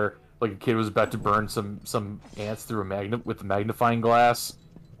scene where, like, a kid was about to burn some ants through with a magnifying glass,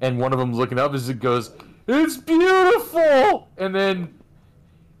 and one of them looking up as it goes, "It's beautiful!" And then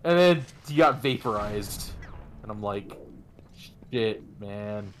he got vaporized, and I'm like, shit,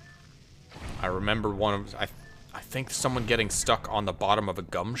 man. I remember I think someone getting stuck on the bottom of a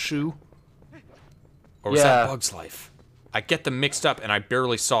gumshoe. Or was that Bug's Life? I get them mixed up, and I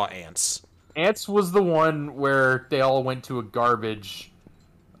barely saw Ants. Ants was the one where they all went to a garbage.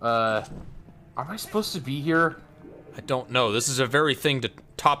 Am I supposed to be here? I don't know. This is a very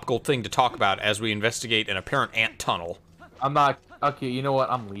topical thing to talk about as we investigate an apparent ant tunnel. I'm not... Okay, you know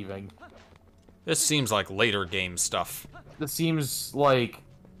what? I'm leaving. This seems like later game stuff. This seems like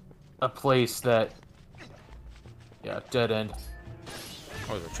a place that... Yeah, dead end.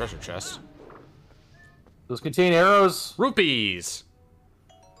 Oh, there's a treasure chest. Those contain arrows? Rupees!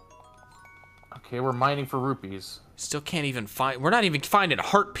 Okay, we're mining for rupees. Still can't even find... We're not even finding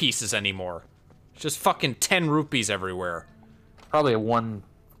heart pieces anymore. It's just fucking 10 rupees everywhere. Probably a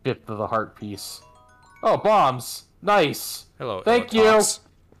 1/5 of the heart piece. Oh, bombs! Nice! Hello, Thank hello, you! Tots.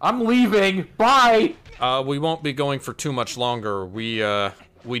 I'm leaving! Bye! We won't be going for too much longer. We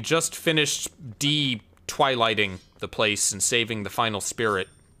just finished de-twilighting the place and saving the final spirit.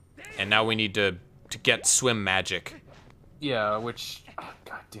 And now we need to get swim magic. Yeah, which...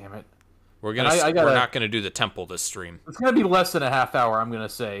 God damn it. We're We're not gonna do the temple this stream. It's gonna be less than a half hour, I'm gonna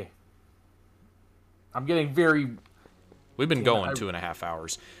say. I'm getting very... We've been going 2.5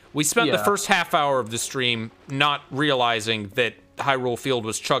 hours. We spent the Yeah. first half hour of the stream not realizing that Hyrule Field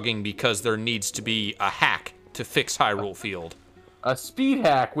was chugging because there needs to be a hack to fix Hyrule Field. A speed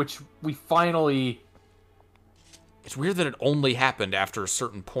hack, which we finally... It's weird that it only happened after a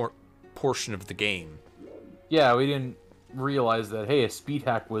certain portion of the game. Yeah, we didn't realize that, hey, a speed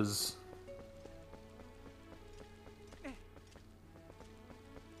hack was... I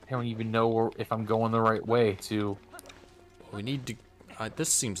don't even know if I'm going the right way to... We need to...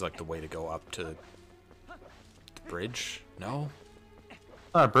 this seems like the way to go up to the bridge. No?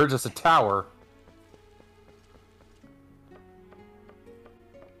 Not a bridge, it's a tower.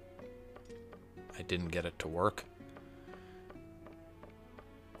 I didn't get it to work.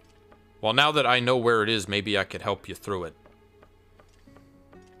 Well, now that I know where it is, maybe I could help you through it.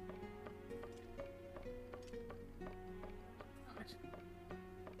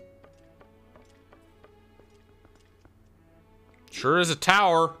 Sure is a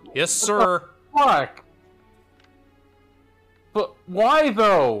tower. Yes, sir. Fuck! But why,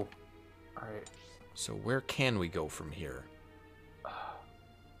 though? Alright. So where can we go from here?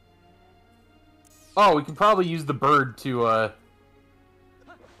 Oh, we can probably use the bird to,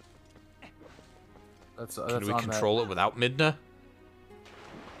 That's Can we control it without Midna?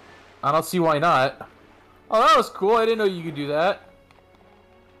 I don't see why not. Oh, that was cool. I didn't know you could do that.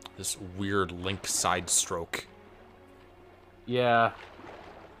 This weird Link side stroke. Yeah.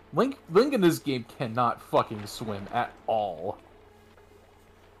 Link in this game cannot fucking swim at all.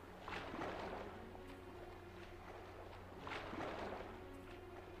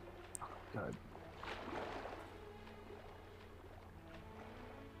 Oh, God.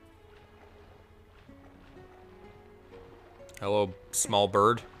 Hello, small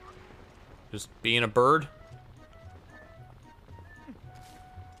bird. Just being a bird.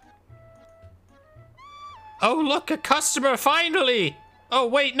 Oh, look, a customer, finally! Oh,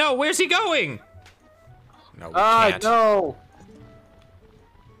 wait, no, where's he going? No, we can't. No!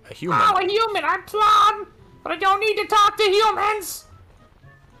 A human. Oh, a human! I'm Plum! But I don't need to talk to humans!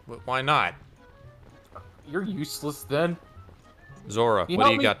 Why not? You're useless, then. Zora, what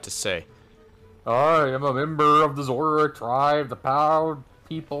do you got to say? I am a member of the Zora tribe, the proud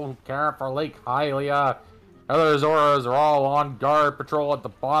people who care for Lake Hylia. Other Zoras are all on guard patrol at the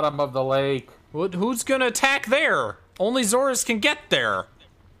bottom of the lake. Who's gonna attack there? Only Zoras can get there.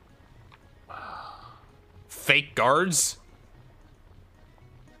 Fake guards?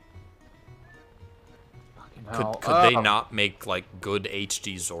 Could they not make, like, good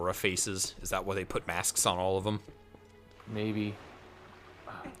HD Zora faces? Is that why they put masks on all of them? Maybe.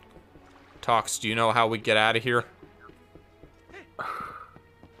 Tox, do you know how we get out of here?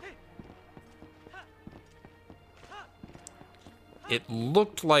 It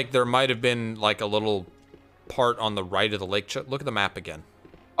looked like there might have been, like, a little part on the right of the lake. Look at the map again.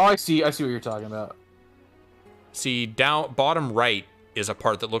 Oh, I see what you're talking about. See, down bottom right is a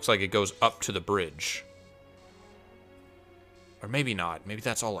part that looks like it goes up to the bridge. Or maybe not. Maybe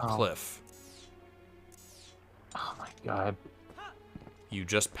that's all a cliff. Oh my god. You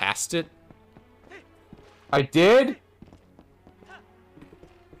just passed it? I did?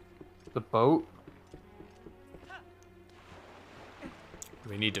 The boat?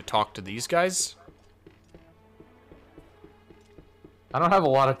 We need to talk to these guys? I don't have a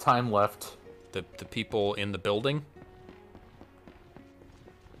lot of time left. The people in the building?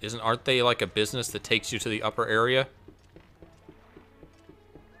 Aren't they like a business that takes you to the upper area?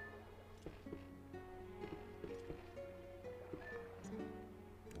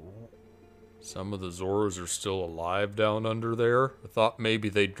 Some of the Zoras are still alive down under there. I thought maybe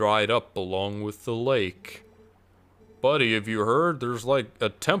they dried up along with the lake. Buddy, have you heard? There's like a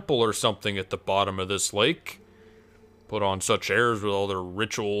temple or something at the bottom of this lake. Put on such airs with all their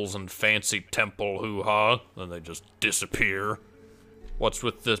rituals and fancy temple hoo-ha, then they just disappear. What's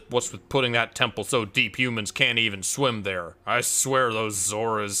with putting that temple so deep humans can't even swim there? I swear those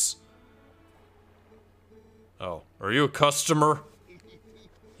Zoras. Oh, are you a customer?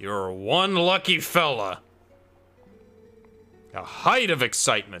 You're one lucky fella. A height of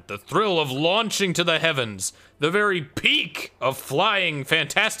excitement, the thrill of launching to the heavens, the very peak of flying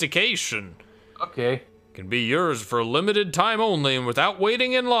fantastication. Okay. Can be yours for a limited time only and without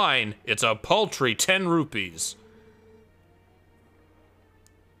waiting in line. It's a paltry 10 rupees.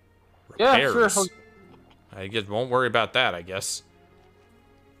 Yeah, Repairs. sure. I guess won't worry about that, I guess.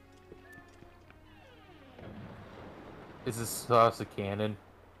 Is this a cannon?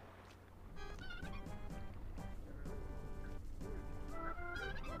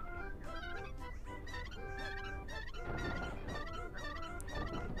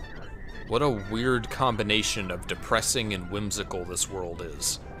 What a weird combination of depressing and whimsical this world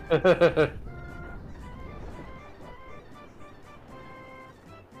is. Okay,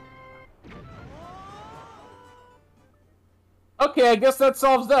 I guess that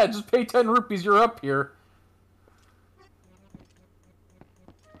solves that. Just pay 10 rupees, you're up here.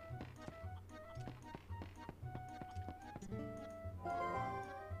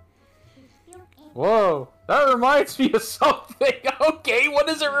 Whoa, that reminds me of something. Okay, what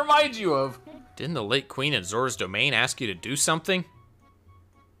does it remind you of? Didn't the late queen in Zora's Domain ask you to do something?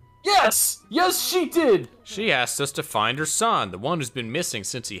 Yes! Yes, she did! She asked us to find her son, the one who's been missing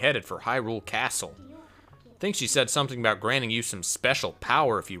since he headed for Hyrule Castle. I think she said something about granting you some special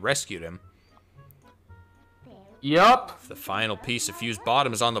power if you rescued him. Yup. If the final piece of fused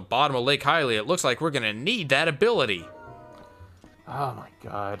bottom is on the bottom of Lake Hylia, it looks like we're gonna need that ability. Oh my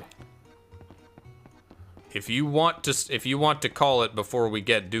god. If you want to call it before we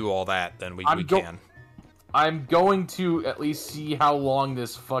do all that, then we can. I'm going to at least see how long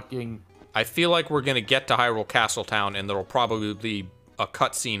this fucking... I feel like we're gonna get to Hyrule Castle Town, and there'll probably be a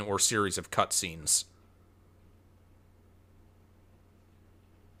cutscene or series of cutscenes.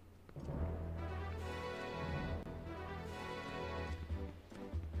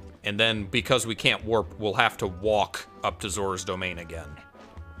 And then, because we can't warp, we'll have to walk up to Zora's Domain again.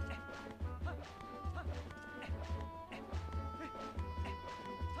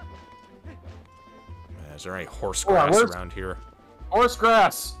 Is there any horse grass around here? Horse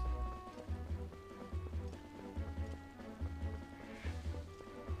grass!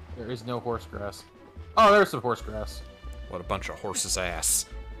 There is no horse grass. Oh, there's some horse grass. What a bunch of horse's ass.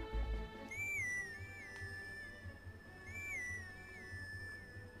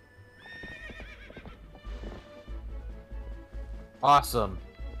 Awesome.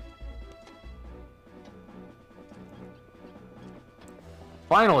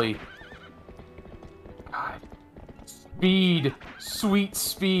 Finally. God. Speed. Sweet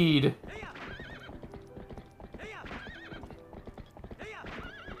speed.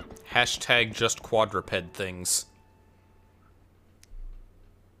 Hashtag just quadruped things.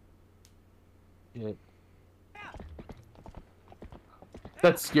 Yeah.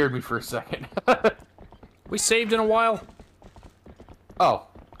 That scared me for a second. We saved in a while. Oh,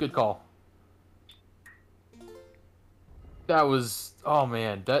 good call. That was, oh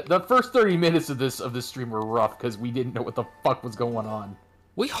man, the first 30 minutes of this stream were rough because we didn't know what the fuck was going on.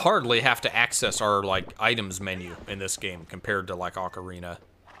 We hardly have to access our like items menu in this game compared to like Ocarina.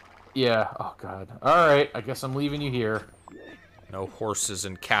 Yeah. Oh god. All right. I guess I'm leaving you here. No horses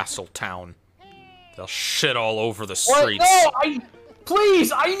in Castle Town. They'll shit all over the What? streets. No,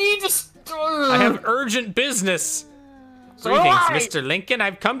 please, I need to. I have urgent business. Greetings, Mr. Lincoln.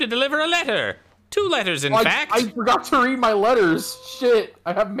 I've come to deliver a letter. 2 letters, in fact. I forgot to read my letters. Shit.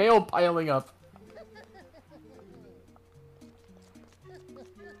 I have mail piling up.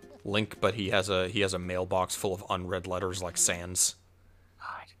 Link, but he has a mailbox full of unread letters like Sans.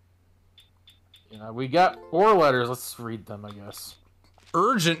 Yeah, we got 4 letters. Let's read them, I guess.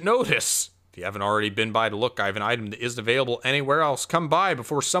 Urgent notice. If you haven't already been by to look, I have an item that isn't available anywhere else. Come by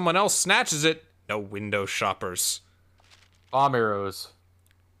before someone else snatches it. No window shoppers. Bomb arrows.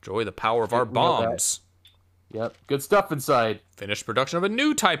 Enjoy the power of our bombs. Yep, good stuff inside. Finished production of a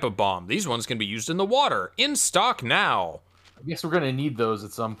new type of bomb. These ones can be used in the water. In stock now. I guess we're gonna need those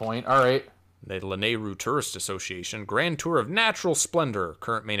at some point. All right. The Lanayru Tourist Association Grand Tour of Natural Splendor.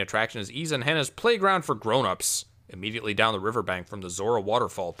 Current main attraction is Iza and Henna's Playground for Grown-Ups. Immediately down the riverbank from the Zora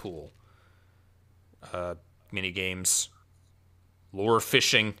Waterfall Pool. Mini games. Lure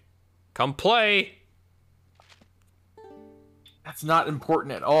fishing. Come play! That's not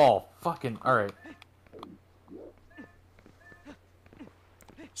important at all. Fucking, alright.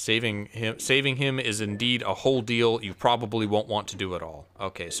 Saving him is indeed a whole deal you probably won't want to do at all.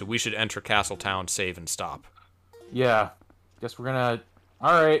 Okay, so we should enter Castle Town, save, and stop. Yeah. Guess we're gonna...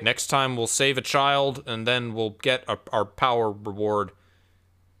 Alright. Next time we'll save a child, and then we'll get our power reward.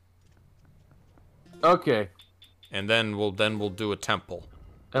 Okay. And then we'll do a temple.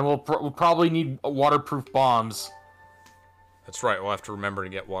 And we'll probably need waterproof bombs. That's right, we'll have to remember to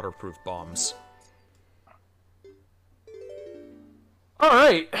get waterproof bombs.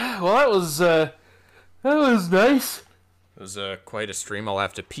 Alright. Well, that was nice. It was quite a stream. I'll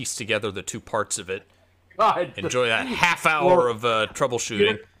have to piece together the 2 parts of it. God. Enjoy that half hour of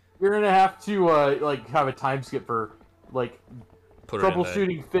troubleshooting. You're gonna have to, like, have a time skip for, like,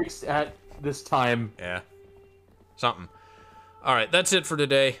 troubleshooting fixed at this time. Yeah. Something. Alright, that's it for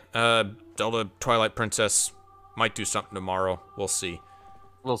today. Zelda Twilight Princess might do something tomorrow. We'll see.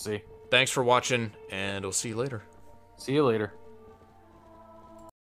 We'll see. Thanks for watching, and we'll see you later. See you later.